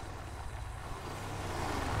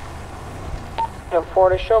 Unit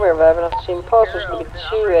 40, show me reviving on scene post. It's going to be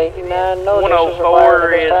 289. No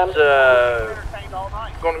 104 is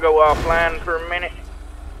going to go offline for a minute,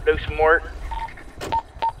 do some work.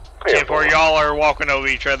 10 4, y'all are walking over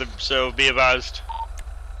each other, so be advised.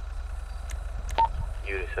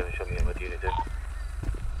 Unit 7, show me what unit 2.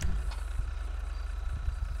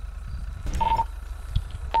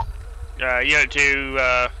 Unit 2,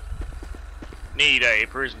 need a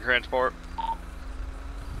prison transport.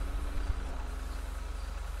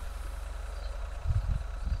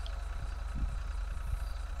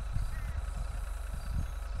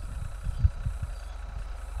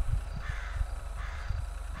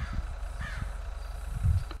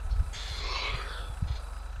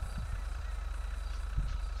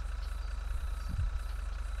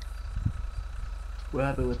 What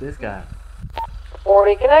happened with this guy?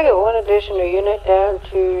 40, can I get one additional unit down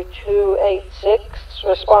to 286?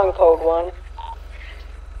 Respond code 1.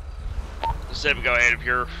 7, go ahead if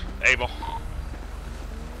you're able.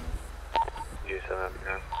 Unit 7,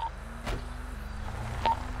 behind.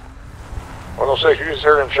 106, you just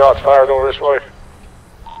heard them shots fired over this way.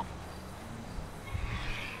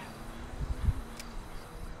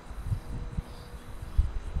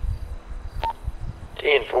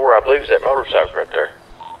 I believe it's that motorcycle right there.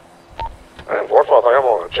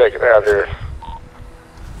 check it out here.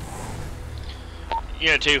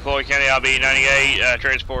 Unit 2, Floyd County, I'll be 98,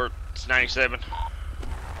 transport 97.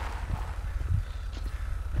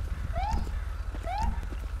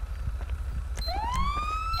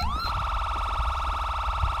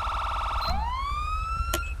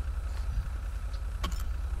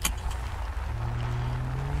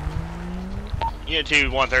 Unit 2,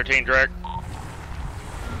 113, direct.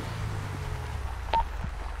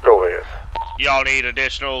 Go ahead. Y'all need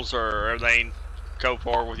additionals or everything go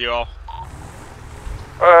forward with y'all?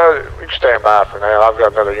 You can stand by for now. I've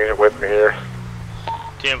got another unit with me here.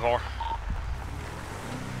 10-4.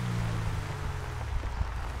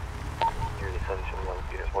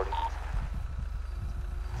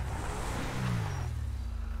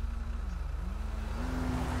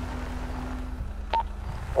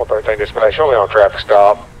 One 13 dispatch, only on traffic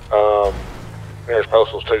stop. Nearest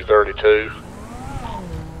postal's 232.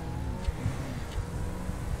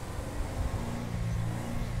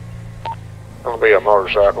 Gonna be a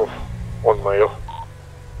motorcycle, 1 mile.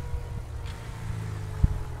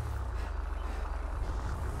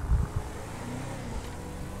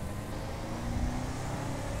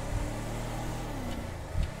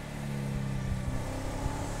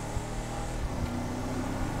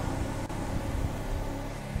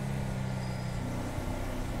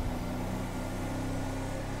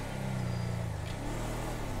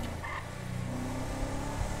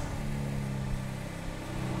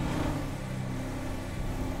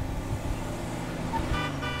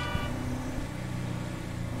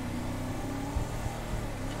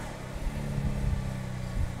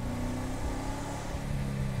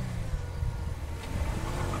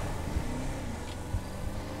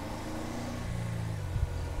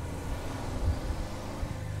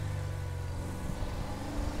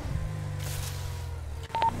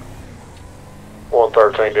 One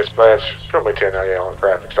 13 dispatch, gonna be 10 out on the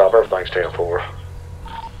traffic stop. Everything's 10-4.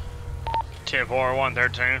 10-4,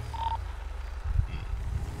 113.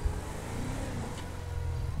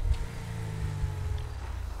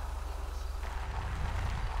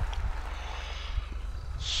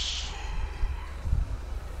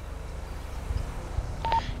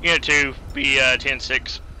 Unit 2, be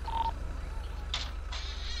 10-6.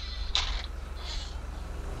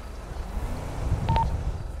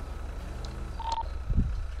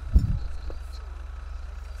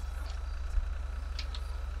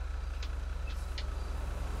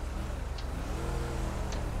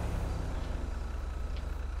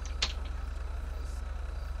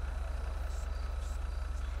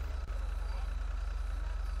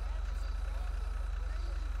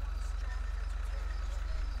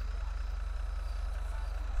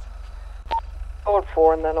 Code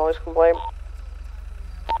 4 and that noise complaint.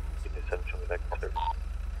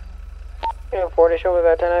 Unit 40, show me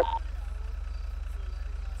that 10-8.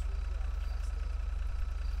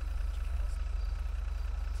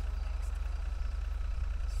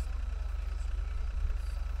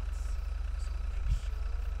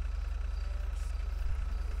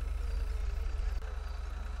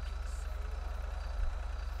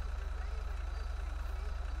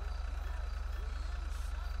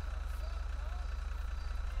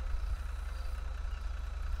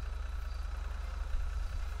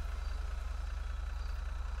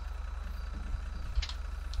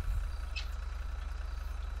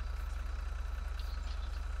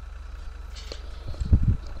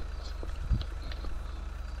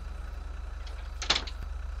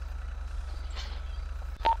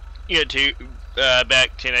 Unit 2,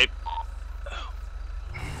 back 10-8.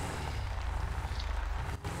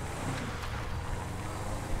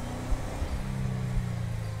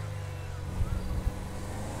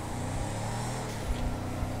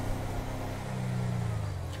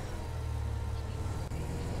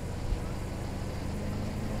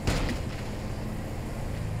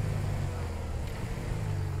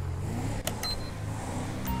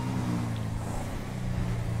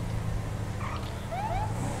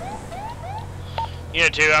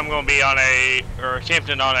 Unit 2, I'm going to be on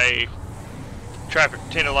attempting on a traffic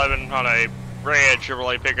 1011 on a red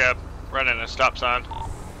Chevrolet pickup running a stop sign.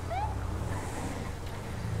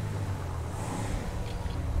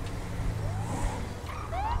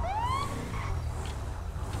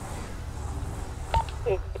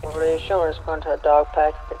 Showing respond to a dog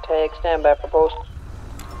pack tag, stand by for post.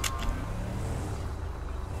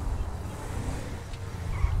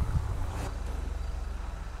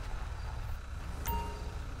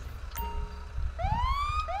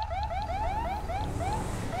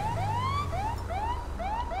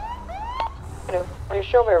 You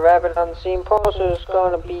show me rabbit on the scene. Poster is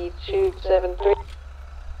going to be 273.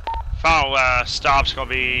 Final stop's going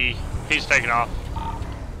to be, he's taking off.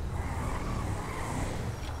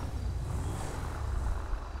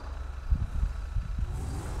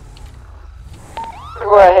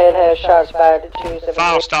 ahead, has shots fired at 278.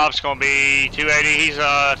 Final stop's gonna be 280. He's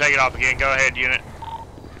taking off again. Go ahead, unit.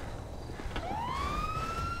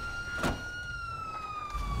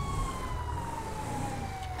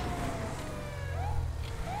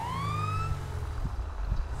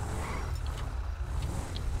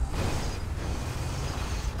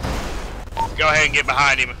 Go ahead and get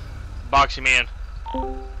behind him. Box him in.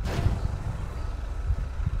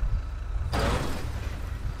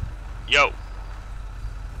 Yo.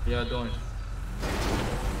 Yeah, doing.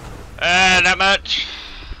 Not much.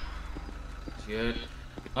 Good.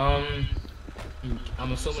 I'm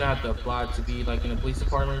assuming I have to apply to be like in a police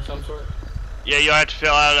department or some sort. Yeah, you'll have to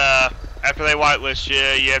fill out after they whitelist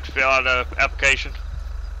you, you have to fill out an application.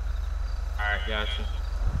 Alright, gotcha.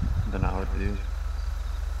 Don't know what to do.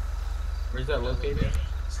 Where's that located?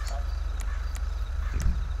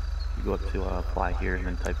 You go to apply here and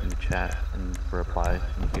then type in the chat and for apply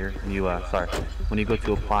in here. And you sorry, when you go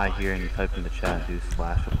to apply here and you type in the chat, do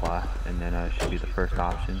 /apply, and then it should be the first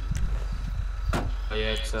option. Oh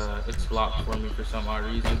yeah, it's locked for me for some odd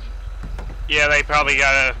reason. Yeah, they probably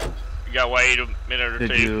got wait a minute or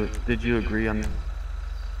two. Did you agree on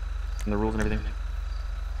the rules and everything?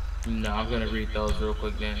 No, I'm gonna read those real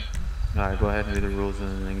quick then. Alright, go ahead and read the rules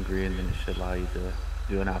and then agree, and then it should allow you to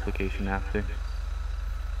do an application after.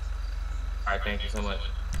 Alright, thank you so much.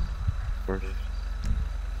 Of course.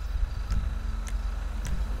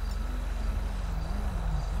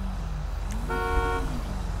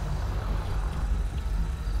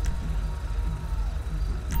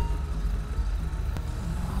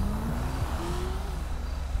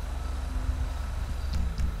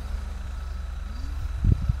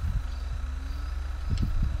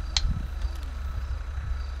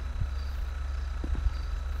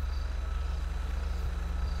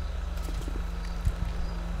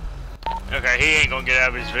 Okay, he ain't gonna get out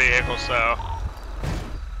of his vehicle, so.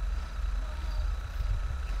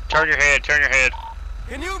 Turn your head, turn your head.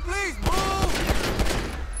 Can you please move?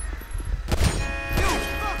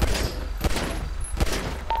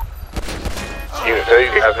 Unit 2,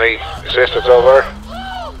 you guys need assistance over there?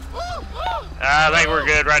 I think we're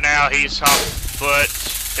good right now. He's off foot.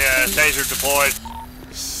 Taser deployed.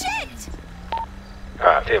 Shit!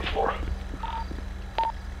 Alright, 10-4.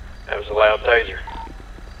 That was a loud taser.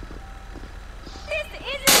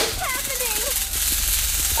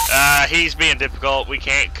 He's being difficult. We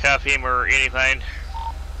can't cuff him or anything.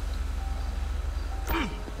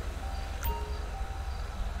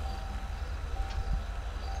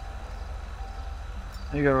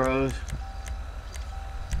 There you go, Rose.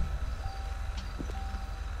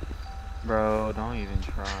 Bro, don't even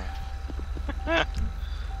try.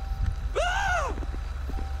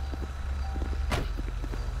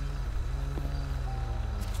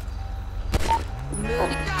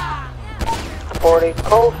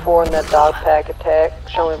 Code 4 in that dog pack attack.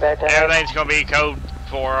 Show me back down. Everything's gonna be code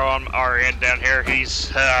 4 on our end down here.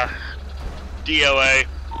 He's DOA.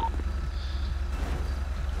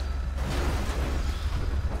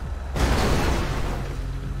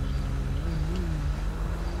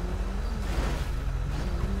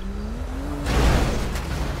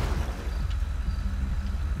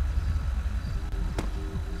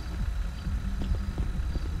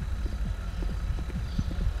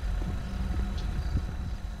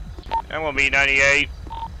 I'm gonna be 98.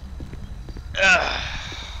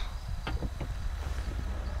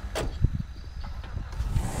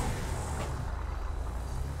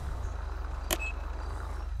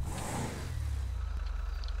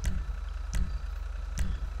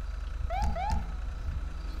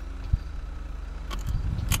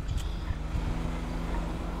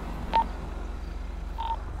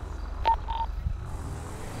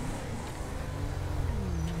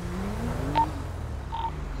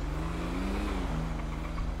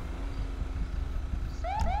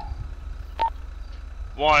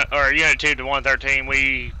 Unit 2 to 113,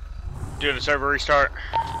 we do the server restart?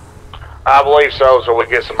 I believe so, so we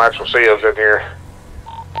get some actual COs in here.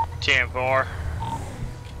 10-4.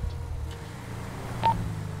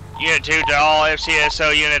 Unit 2 to all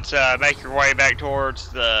FCSO units, make your way back towards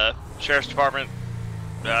the Sheriff's Department.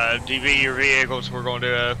 DV your vehicles, we're going to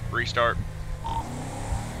do a restart.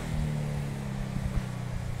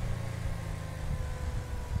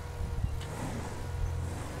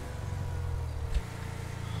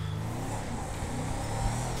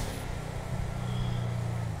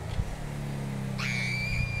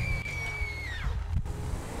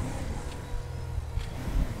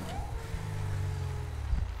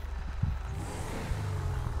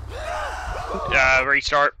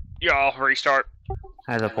 Restart. Y'all, restart.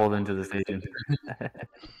 As I pulled into the station.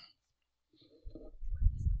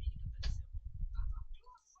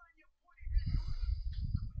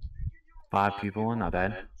 5 people, not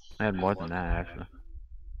bad. I had more than that actually.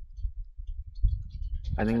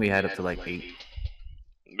 I think we had up to like 8.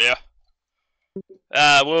 Yeah.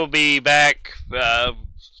 We'll be back.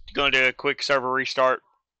 Going to do a quick server restart.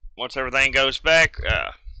 Once everything goes back,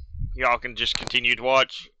 y'all can just continue to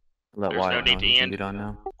watch. Let There's no Wyatt know need to he can end. get on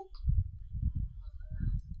now.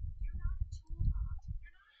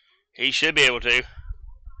 He should be able to.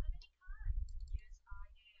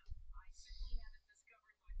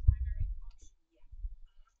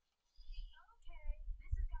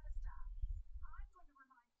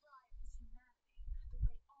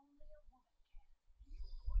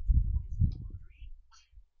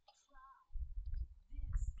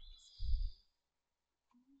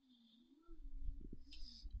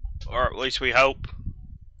 Or at least we hope.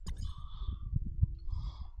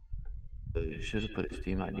 Should have put his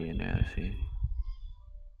Steam ID in there, let's see.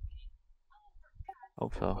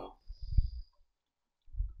 Hope so.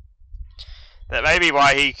 That may be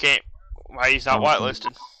why he can't, why he's not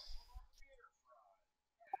whitelisted.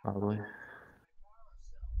 Probably.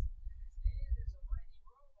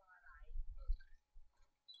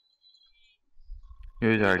 He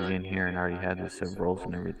was already in here and already had the sub roles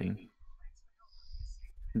and everything.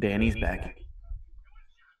 Danny's back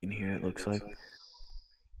in here, it looks like.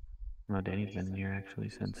 No, Danny's been in here actually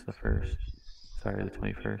since the 1st. Sorry, the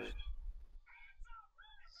 21st.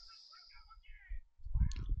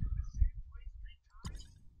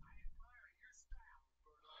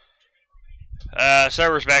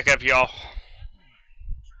 Server's back up, y'all.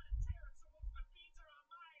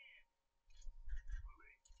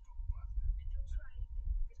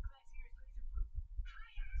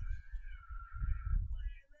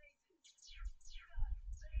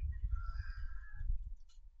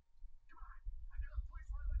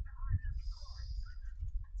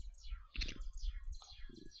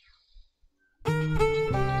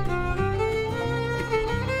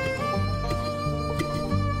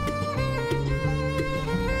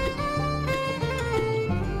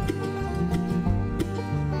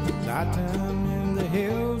 Nighttime in the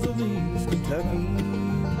hills of East Kentucky,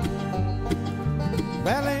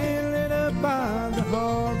 valley lit up by the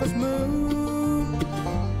harvest moon.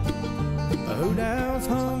 A hoot owl's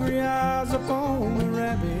hungry eyes upon the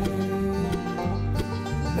rabbit.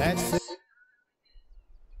 That's it.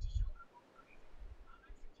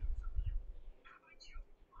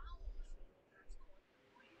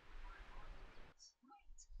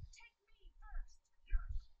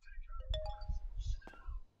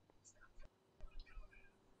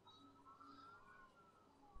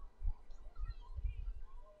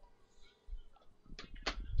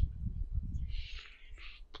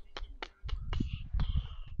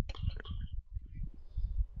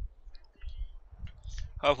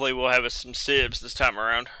 Hopefully we'll have us some sibs this time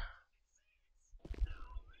around.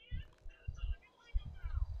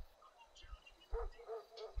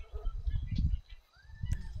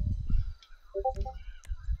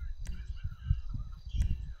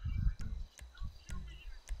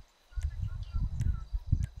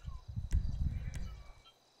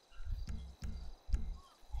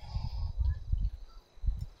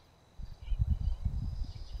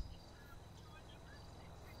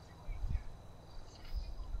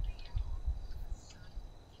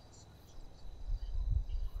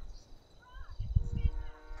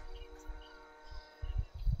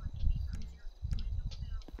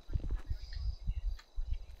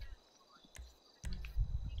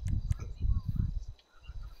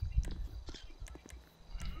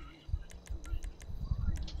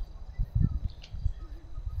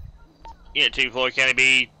 Yeah, 2 Floyd County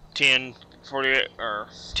B 1048 or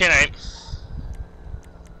 10-8.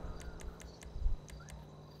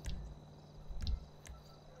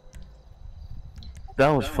 That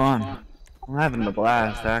was fun. I'm having a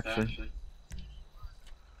blast actually.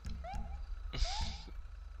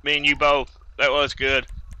 Me and you both. That was good.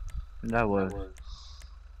 That was.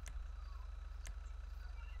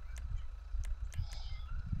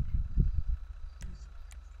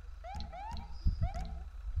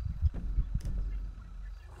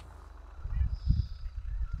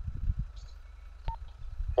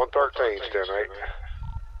 One 13's 10-8.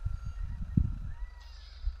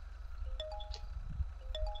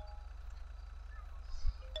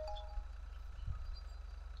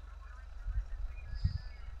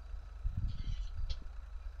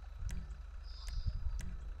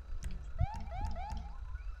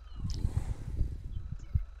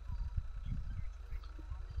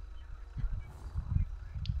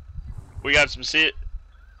 We got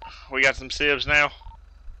some sibs now.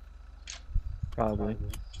 Probably.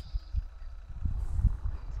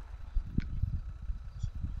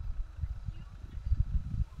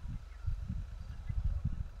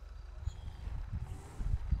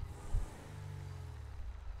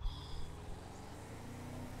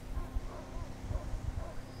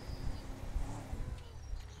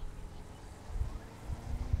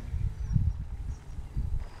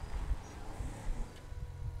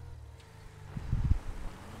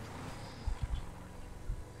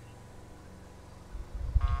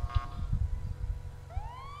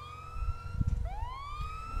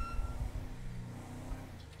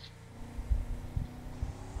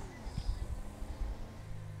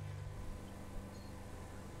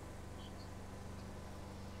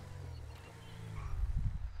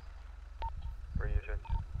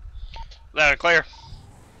 Clear.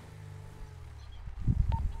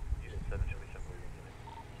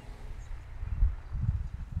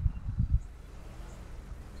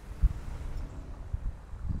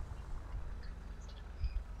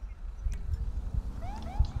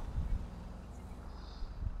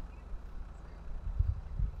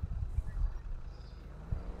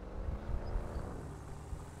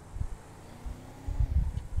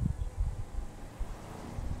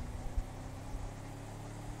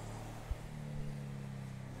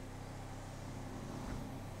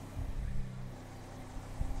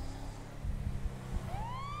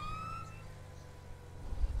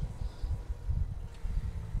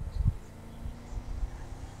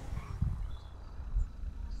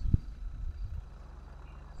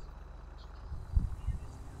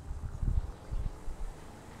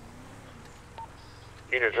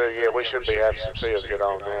 Unit 2, yeah, we should be having some seals get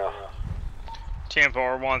on now.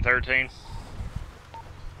 10-4, 113.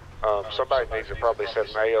 Somebody needs to probably set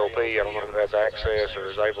an AOP. I don't know if that's access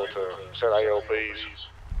or is able to set AOPs.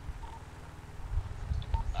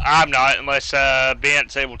 I'm not, unless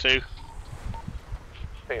Bent's able to.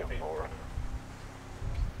 10-4.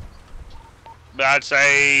 But I'd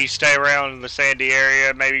say stay around the Sandy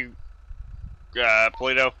area, maybe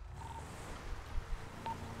Polito.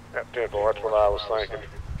 Yep, 10-4, that's what I was thinking.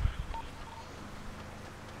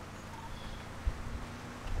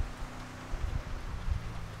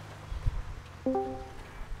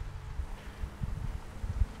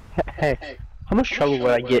 Hey, how much trouble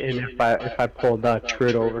would I get in if I pulled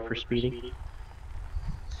Trude over for speeding?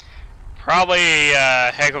 Probably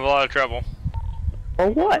a heck of a lot of trouble. For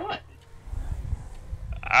what?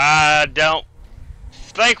 I don't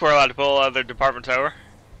think we're allowed to pull other departments over.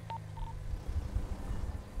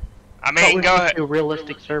 I mean, go ahead. A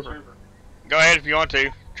realistic server. Go ahead if you want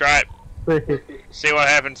to. Try it. See what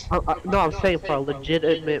happens. No, I'm saying for a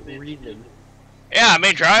legitimate reason. Yeah, I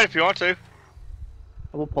mean, try it if you want to.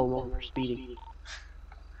 I will pull him over for speeding.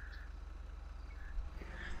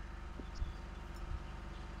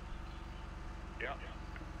 Yeah.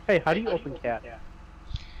 Hey, how do you open cat?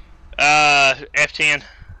 F10.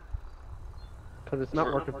 Because it's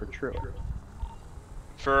not working for True.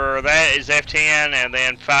 For that is F10, and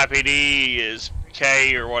then 5PD is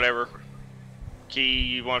K or whatever key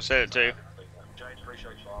you want to set it to. James,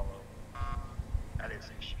 appreciate you follow. I didn't see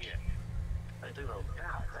shit. They do know.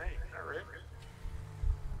 God dang, that really?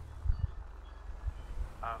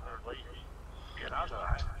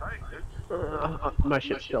 My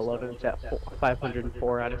ship's still loading. It's at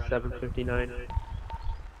 504 out of 759.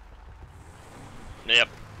 Yep.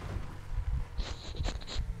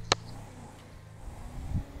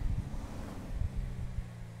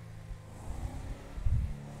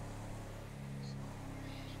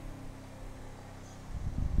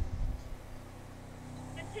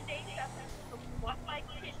 What my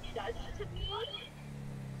kid does to me.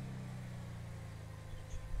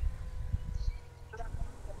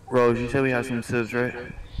 Rose, you said we have some sieves, right?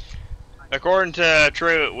 According to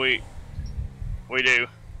True, we do.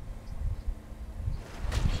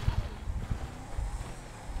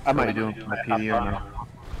 I might be doing my PD right now.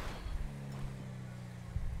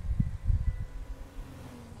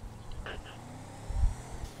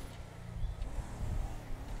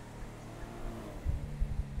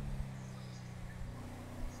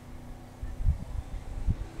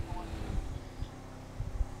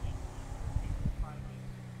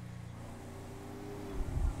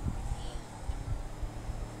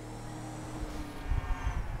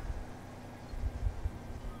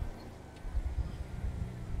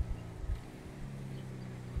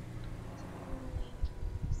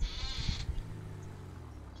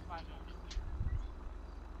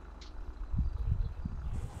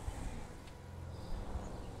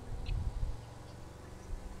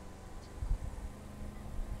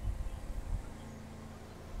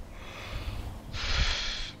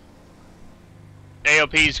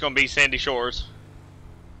 AOP is going to be Sandy Shores.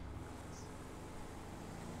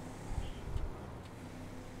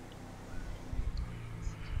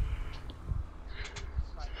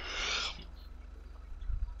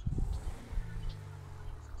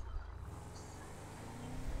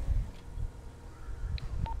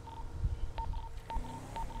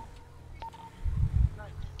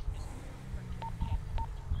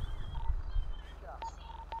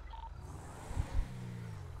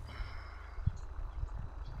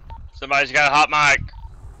 Somebody's got a hot mic.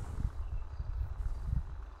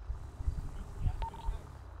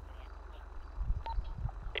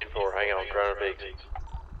 Info, hang on, trying to fix it.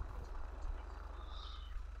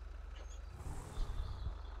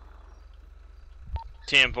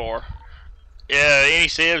 Ten-4. Yeah, any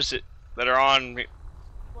civs that are on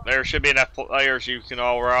There should be enough players you can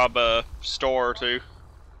all rob a store or two.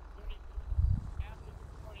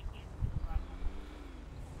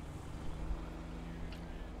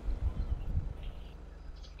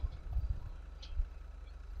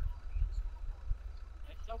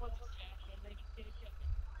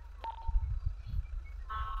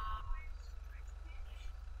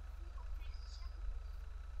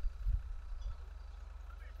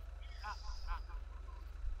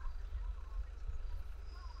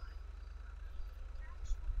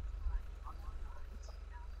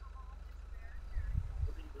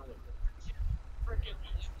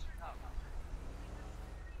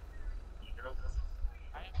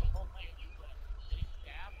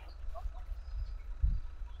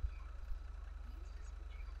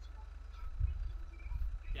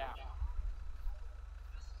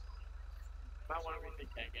 Might want to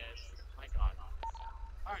rethink that, guys. My God.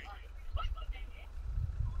 All right.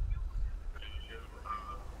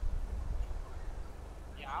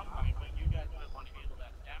 Yeah, I'm fine, but you guys might want to handle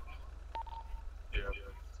that staff. Yeah.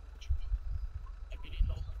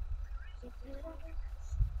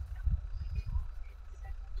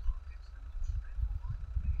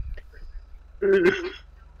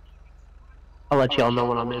 I'll let y'all know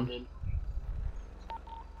when I'm in.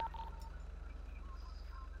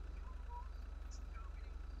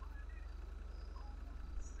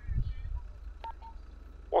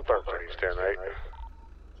 One 10-8.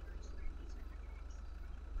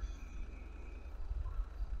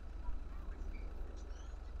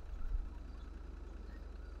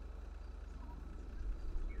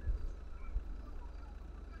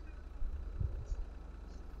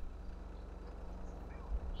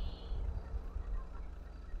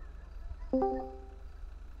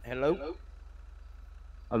 Hello?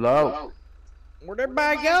 Hello? Where'd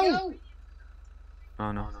everybody go?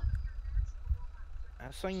 Oh no.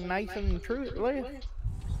 I seen Nathan and Truett left.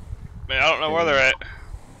 Man, I don't know where they're at.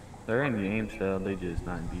 They're in game still, they just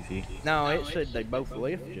not in BC. No, it said they both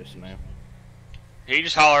left just now. He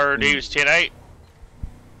just hollered he was 10-8.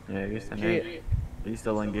 Yeah, he's 10-8. He's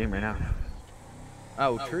still in game right now.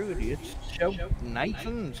 Oh, Truett, it's show.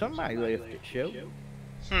 Nathan and somebody left it, show.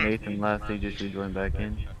 Nathan left, he just rejoined back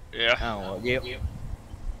in. Yeah. Oh, yep.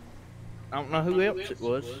 I don't know who else it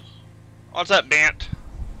was. What's up, Bant?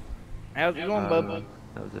 How's it going, bub?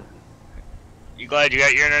 That was it. You glad you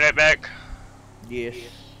got your internet back? Yes.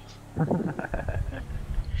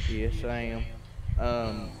 Yes, I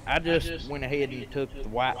am. I just went ahead and took the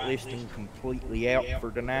whitelisting completely out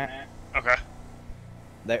for tonight. Okay.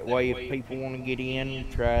 That way, if people want to get in,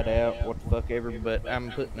 try it out, what the fuck ever. But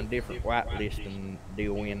I'm putting a different whitelisting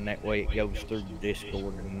deal in. That way, it goes through the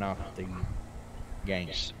Discord and not the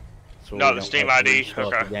games. So not the Steam ID.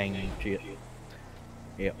 Okay. The game and shit.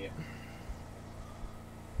 Yep.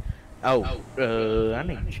 Oh, I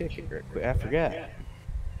need to check it real quick. I forgot. I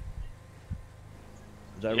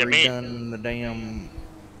redone the damn.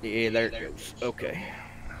 Yeah, there it goes. Okay.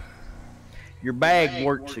 Your bag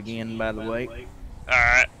works again, by the way.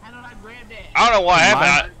 Alright. I don't know what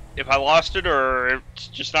happened. If I lost it or it's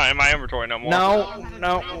just not in my inventory no more.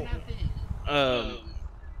 No.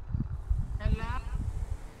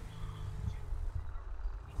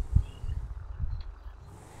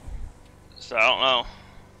 So I don't know.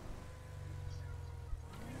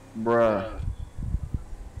 Bruh.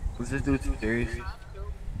 Was this dude serious?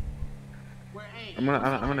 I'm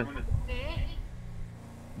gonna.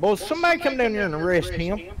 Boy, somebody come down here and arrest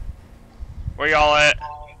him. Where y'all at?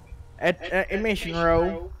 At Mission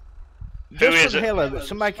Row. Who is for the it? hell of it,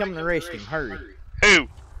 somebody come and arrest him. Hurry. Who?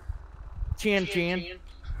 Chin.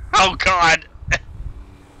 Oh God.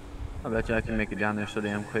 I bet you I can make it down there so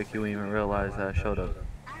damn quick you won't even realize that I showed up.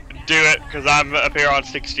 Do it, cause I'm up here on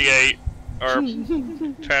 68 or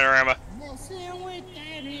Panorama.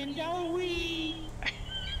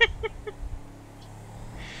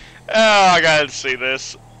 Oh, I gotta see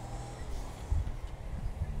this.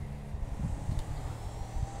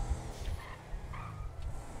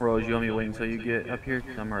 Rose, you want me to wait until you get up here?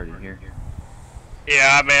 Cause I'm already here.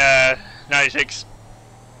 Yeah, I'm 96.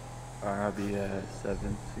 Alright, I'll be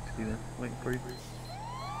 760 then, waiting for you.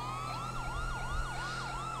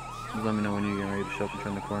 Just let me know when you're getting ready to show up and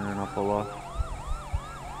turn the corner and I'll pull off.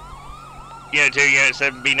 Unit 2, Unit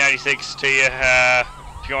 7, B96 to you.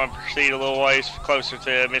 If you want to proceed a little ways closer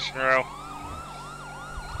to Mission Row.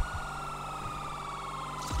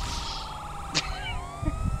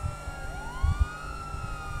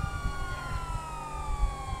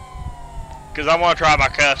 Because I want to try my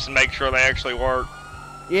cuffs and make sure they actually work.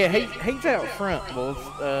 Yeah, he's out front, boys.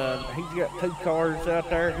 He's got 2 cars out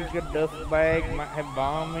there. He's got a duffel bag. Might have a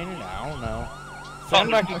bomb in it. I don't know. Sounds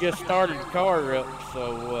like he just started the car up,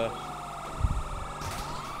 so,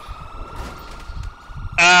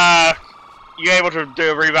 you able to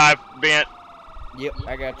do a revive, Bent? Yep,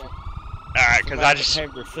 I got you. Alright, because I just...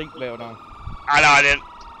 have your seatbelt on. I know I didn't.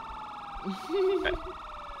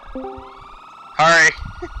 Hurry.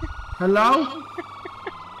 Hello?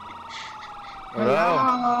 Hello.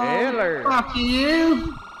 Hello. Fuck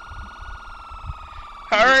you.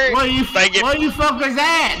 Hurry. Where you fuckers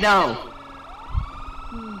at, though?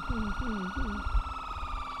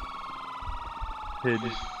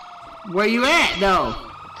 Hidden. Where you at, though?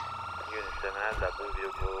 Unit 7 has that blue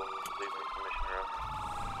vehicle leaving from Mission Row.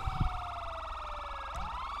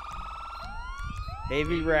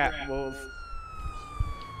 Heavy rap, wolf.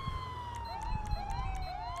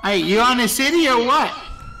 Hey, you on the city or what?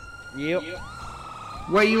 Yep.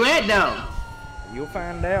 Where you at, though? You'll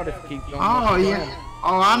find out if you keep going. Oh, yeah.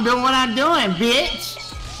 Oh, I'm doing what I'm doing, bitch.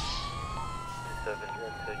 7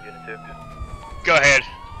 to Unit 2. Go ahead.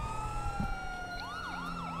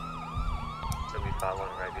 There'll be 5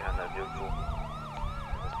 right behind that vehicle.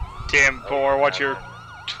 10-4, what's your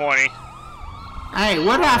 20? Hey,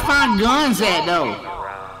 where do I find guns at, though?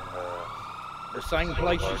 The same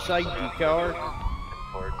place you saved your car.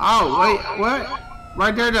 Oh, wait, what?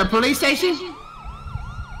 Right there at the police station?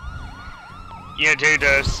 Unit 2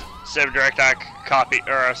 does 7 direct eye copy,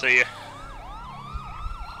 or I see you.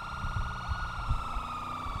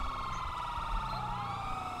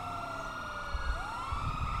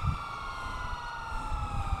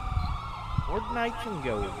 Where'd Nathan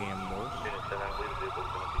go again, boss?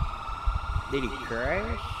 Did he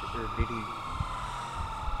crash, or did he...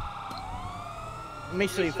 Let me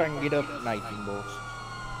see if I can get up at Nathan, boss.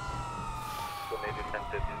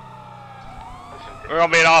 We're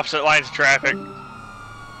gonna be in opposite lanes of traffic.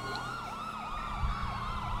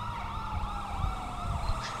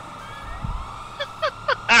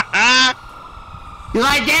 You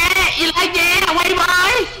like that? You like that? Wait,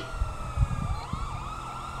 boy!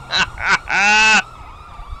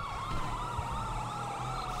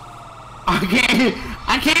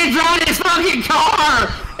 I can't drive this fucking car!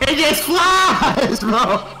 It just flies,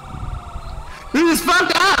 bro! This is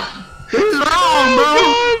fucked up! This is wrong, bro!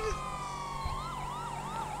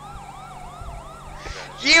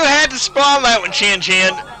 You had to spawn that one, Chin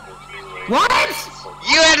Chin. What?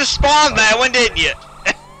 You had to spawn that one, didn't you?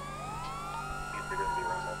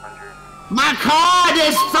 My car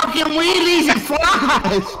just fucking wheelies and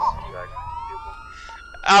flies!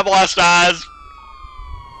 I've lost eyes.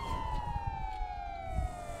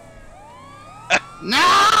 No!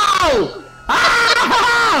 Ah!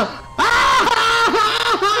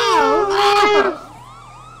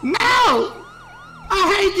 No!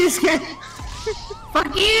 I hate this guy!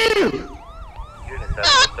 Fuck you! Unit 7 is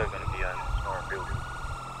still going to be on Snorfield.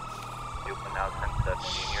 You can now sense that the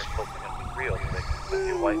you're supposed to be real. Like, with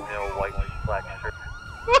your white male, white black shirt.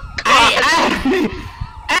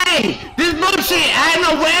 Hey, this bullshit! I have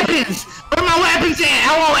no weapons! Where my weapons at?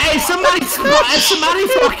 Hey, somebody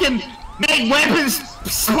fucking make weapons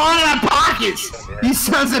spawn in my pockets! You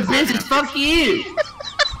sons of bitches, fuck you!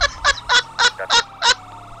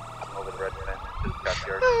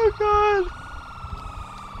 Oh god!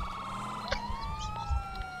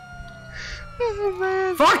 Oh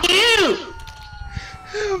man! Fuck you!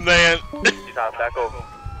 Oh man! He's out back over.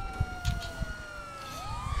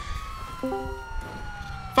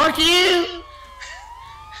 Fuck you!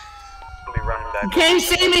 He'll be running back. You can't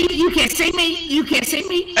see me! You can't see me! You can't see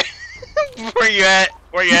me! Where you at?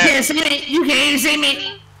 Where you at? You can't see me! You can't see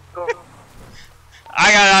me!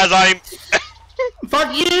 I got eyes on him!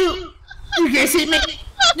 Fuck you! You can't see me!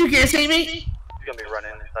 You can't see me! He's gonna be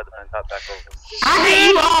running inside the fence, hop back over. I hate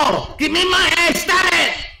you all! Give me my ass, stop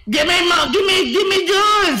it! Give me guns! Give me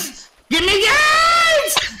guns! Give me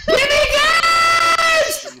guns!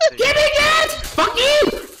 Give me guns! Fuck you!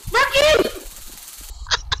 Fuck you!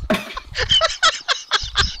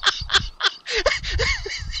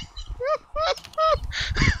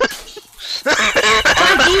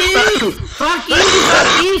 Fuck you! Fuck you! Fuck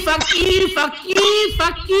you! Fuck you! Fuck you!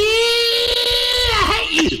 Fuck you! I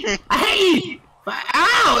hate you! I hate you!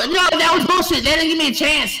 Ow! No, that was bullshit. That didn't give me a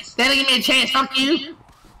chance. That didn't give me a chance. Fuck you!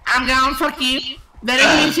 I'm gone. Fuck you! That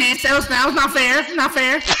didn't give me a chance. That was not fair. Not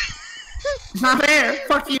fair. It's not fair.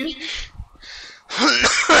 Fuck you!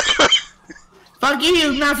 Fuck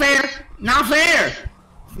you! Not fair. Not fair.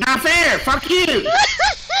 Not fair. Fuck you!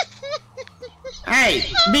 Hey,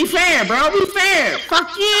 be fair, bro. Be fair.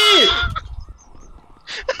 Fuck you.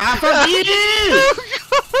 Fuck you.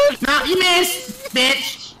 No, you missed,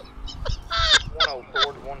 bitch.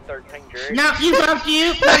 104 to 113, Jerry. No, you fuck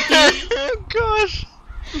you. Fuck you. Oh gosh.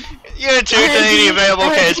 Unit 2 to any available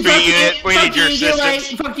KSP unit. We need your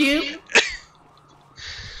assistance. Fuck you.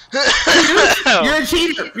 You're a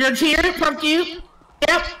cheater. You're a cheater. Fuck you.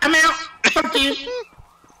 Yep, I'm out. Fuck you.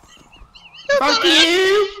 Fuck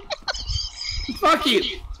you. Fuck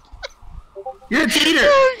you. You're a cheater.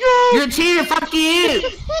 You're a cheater. Fuck you.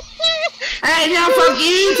 Hey, no, fuck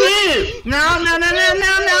you too. No.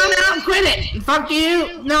 Quit it. Fuck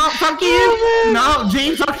you. No, fuck you. No,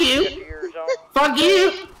 Gene, fuck you. Fuck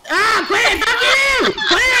you. Ah, quit it. Fuck you.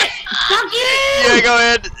 Quit it. Fuck you. Yeah, go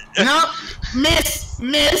ahead. No, miss. You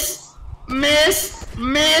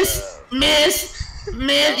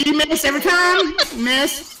miss every time.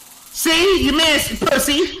 Miss. See, you miss,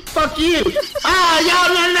 pussy. Fuck you.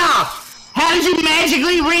 Oh, no. How did you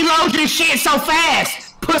magically reload your shit so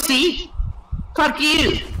fast, pussy? Fuck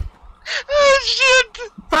you. Oh shit.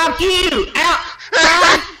 Fuck you. Out.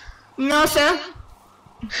 No, sir.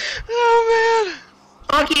 Oh man.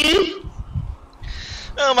 Fuck you.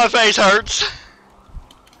 Oh, my face hurts.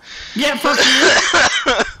 Yeah, fuck you.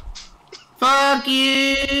 Fuck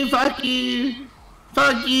you. Fuck you.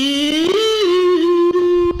 Fuck you.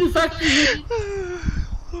 Fuck you.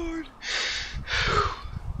 Lord.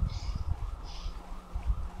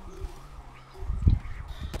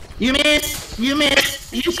 You miss.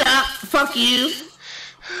 You suck. Fuck you.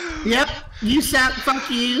 Yep. You suck. Fuck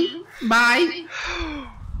you. Bye.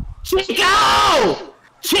 Chico!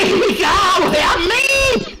 Help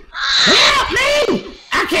me! Help me!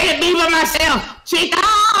 I can't be by myself. Chico!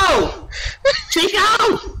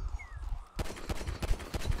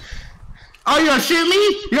 Oh, you're gonna shoot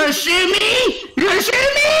me? You're gonna shoot me?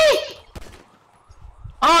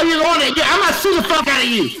 Oh, you're going to... I'm gonna sue the fuck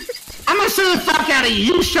out of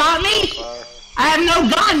you. You shot me? I have no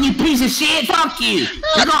gun, you piece of shit. Fuck you.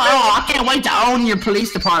 I can't wait to own your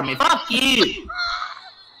police department. Fuck you.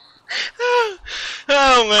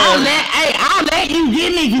 Oh man. I'll let you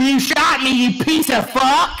get me because you shot me, you piece of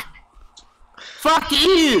fuck. Fuck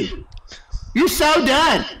you. You're so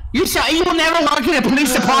done. You will never work in a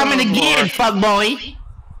police department again, fuck boy.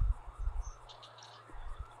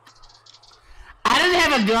 I didn't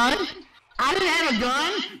have a gun.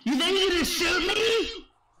 You think you just shoot me?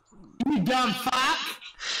 You dumb fuck.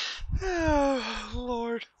 Oh,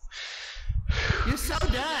 Lord. You're so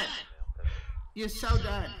done. He's so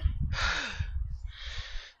done.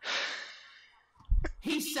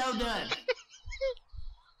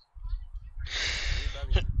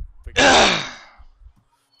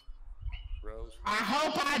 I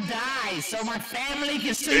hope I die so my family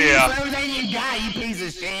can sue you for everything you got, you piece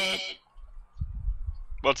of shit.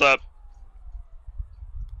 What's up?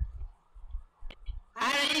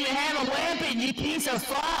 I didn't even have a weapon, you piece of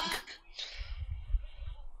fuck.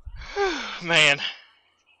 Man.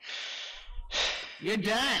 You're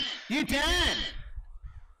done. Quit it.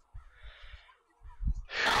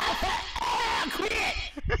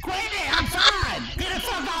 I'm fine. Get the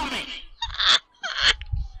fuck on me.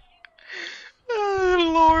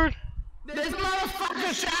 Oh, Lord. This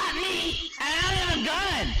motherfucker shot me. I don't have a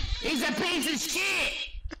gun. He's a piece of shit.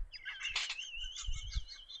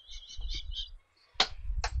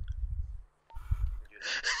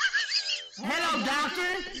 Hello,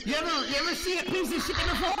 doctor. You ever see a piece of shit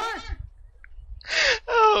before?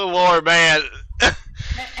 Oh, Lord, man.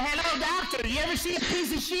 Hello, doctor. You ever see a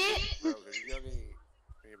piece of shit? Bro, have you got any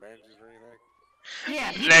bandages or anything?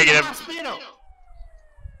 Yeah, you Negative. in the hospital.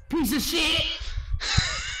 Piece of shit.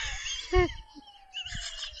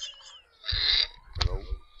 Hello?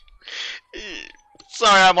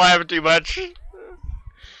 Sorry, I'm laughing too much.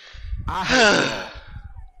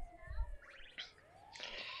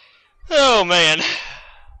 Oh, man.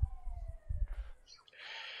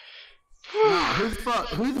 Nah, who just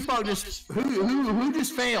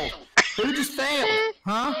failed? Who just failed?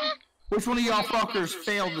 Huh? Which one of y'all fuckers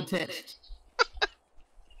failed the test?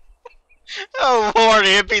 Oh, Lord,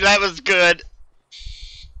 Hippie, that was good.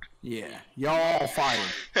 Yeah, y'all fired.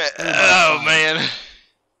 Oh, man.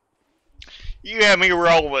 You had me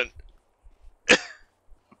rolling.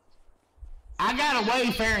 I got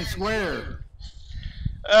away fair and square.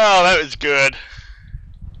 Oh, that was good.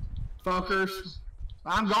 Fuckers.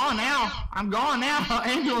 I'm gone now.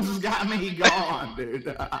 Angels has got me gone,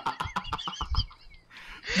 dude.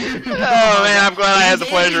 Oh, man, I'm glad I had the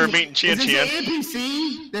pleasure of meeting Chin Chin. Is this the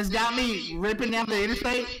NPC that's got me ripping down the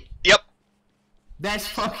interstate? Yep. That's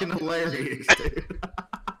fucking hilarious, dude.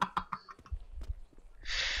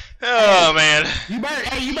 Oh, man. You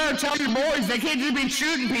better tell your boys they can't just be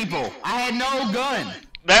shooting people. I had no gun.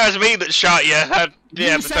 That was me that shot you.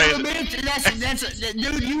 You son of a bitch,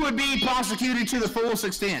 dude, you would be prosecuted to the fullest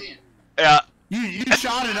extent. Yeah. You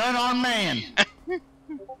shot an unarmed man.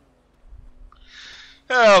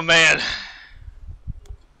 Oh man.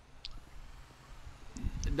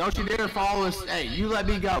 Don't you dare follow us. Hey, you let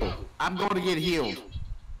me go. I'm going to get healed.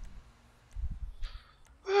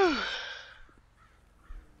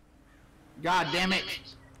 God damn it.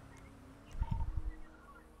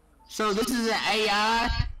 So this is an AI?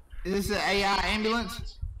 Is this an AI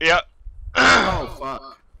ambulance? Yep. Oh,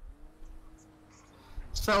 fuck.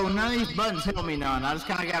 So none of these buttons help me none. I just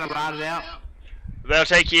kind of got to ride it out. They'll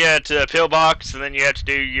take you to a pillbox, and then you have to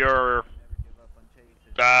do your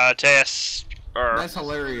tests. Or that's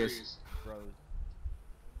hilarious.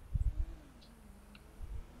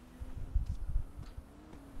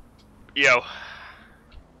 Yo.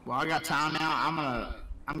 Well, I got time now.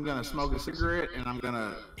 I'm gonna smoke a cigarette and I'm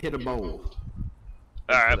gonna hit a bowl.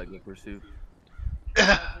 All right. Good pursuit.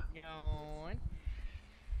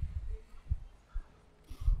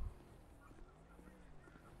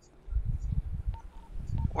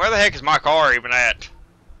 Where the heck is my car even at?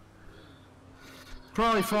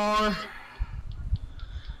 Probably far.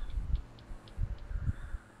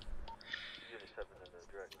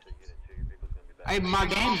 Hey, my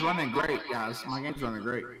game's running great, guys. My game's running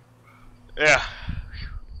great. Yeah.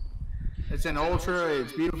 It's an ultra.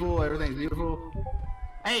 It's beautiful. Everything's beautiful.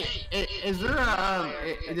 Hey, is there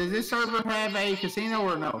a? Does this server have a casino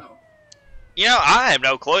or no? You know, I have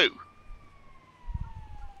no clue.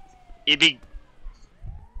 It'd be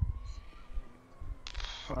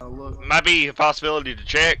might be a possibility to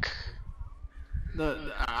check.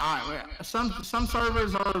 Some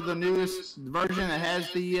servers are the newest version that has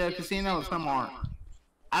the casino, and some aren't.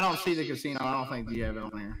 I don't see the casino. I don't think you have it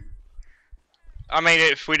on here. I mean,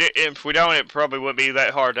 if we don't, it probably wouldn't be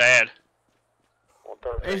that hard to add.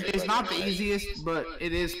 It's not the easiest, but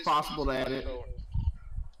it is possible to add it.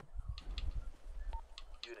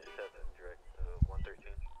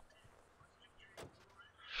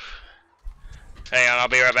 Hang on, I'll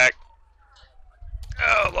be right back.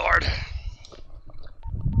 Oh Lord.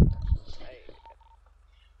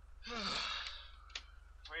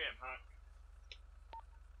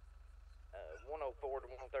 104 to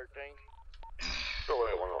 113. Go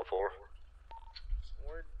ahead, 104.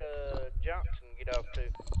 Where'd Johnson get off to?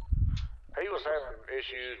 He was having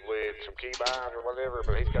issues with some key binds or whatever,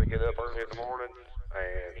 but he's got to get up early in the morning,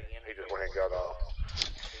 and he just went ahead and got off.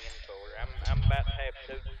 I'm about to have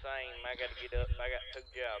to do the same. I got to get up. I got 2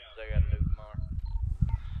 jobs I got to do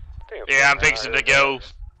tomorrow. Yeah, I'm fixing to go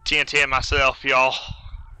 10-10 myself, y'all.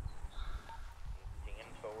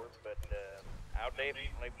 10-4, but I'll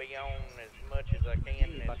definitely be on as much as I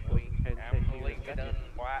can this week. I'm legally done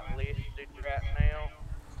whitelisted right now.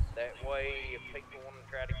 That way, if people want to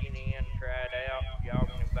try to get in, try it out, y'all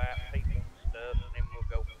can invite people and stuff, and then we'll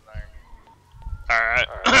go from there. Alright.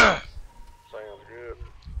 Sounds good.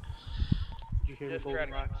 Just try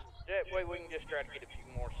to that way we can just try to get a few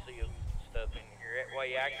more seals and stuff in here. That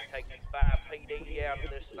way I can take 5 PD out of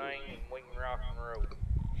this thing and we can rock and roll.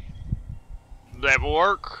 That will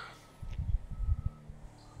work.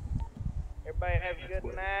 Everybody have a good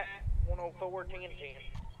night. 104 10-10.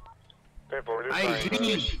 Hey,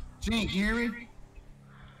 Gene, can you hear me?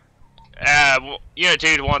 Unit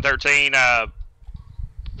 2 to 113,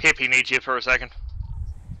 Hippie needs you for a second.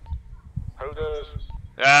 Who does?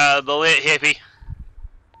 The lit hippie.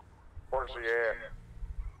 Where's he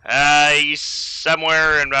at? He's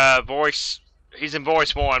somewhere in, voice, he's in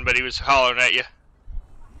voice 1, but he was hollering at you.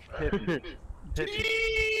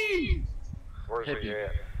 Where's he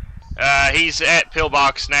at? He's at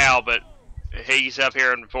Pillbox now, but he's up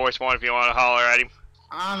here in voice 1 if you want to holler at him.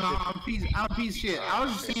 I'm a piece of shit. I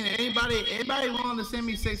was just saying, anybody willing to send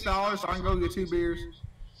me $6 so I can go get 2 beers?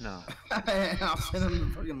 No. I'll send them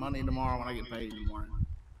the fucking money tomorrow when I get paid in the morning.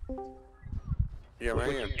 Yeah,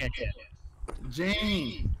 man.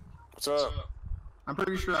 Jane. What's up? I'm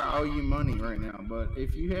pretty sure I owe you money right now, but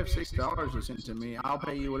if you have $6 to send to me, I'll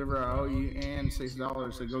pay you whatever I owe you and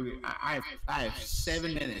 $6 to go get. I have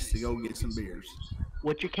 7 minutes to go get some beers.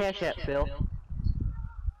 What's your cash app, Phil?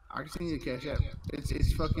 I can send you the cash app.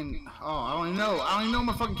 It's fucking. Oh, I don't even know. I don't even know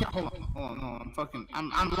my fucking. Hold on.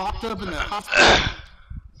 I'm locked up in the hospital.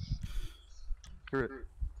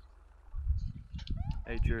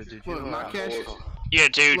 Hey, Drew, did you? My cash. Yeah,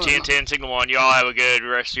 2, 10-10, signal 1. Y'all have a good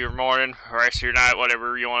rest of your morning, rest of your night,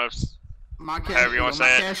 whatever you want to. My cash, however you want to my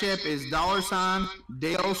say it. cash app is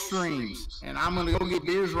 $Dale Streams, and I'm gonna go get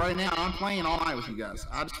beers right now. I'm playing all night with you guys.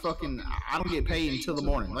 I don't get paid until the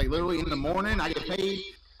morning. Like literally in the morning, I get paid.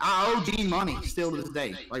 I owe Gene money still to this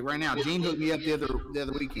day. Like right now, Gene hooked me up the other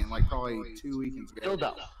weekend, like probably 2 weekends ago. Hold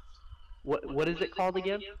up. What is it called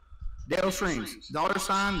again? Dale Streams. $DALE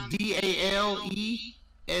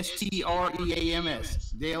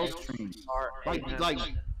STREAMS. Dale Streams.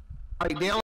 Like Dale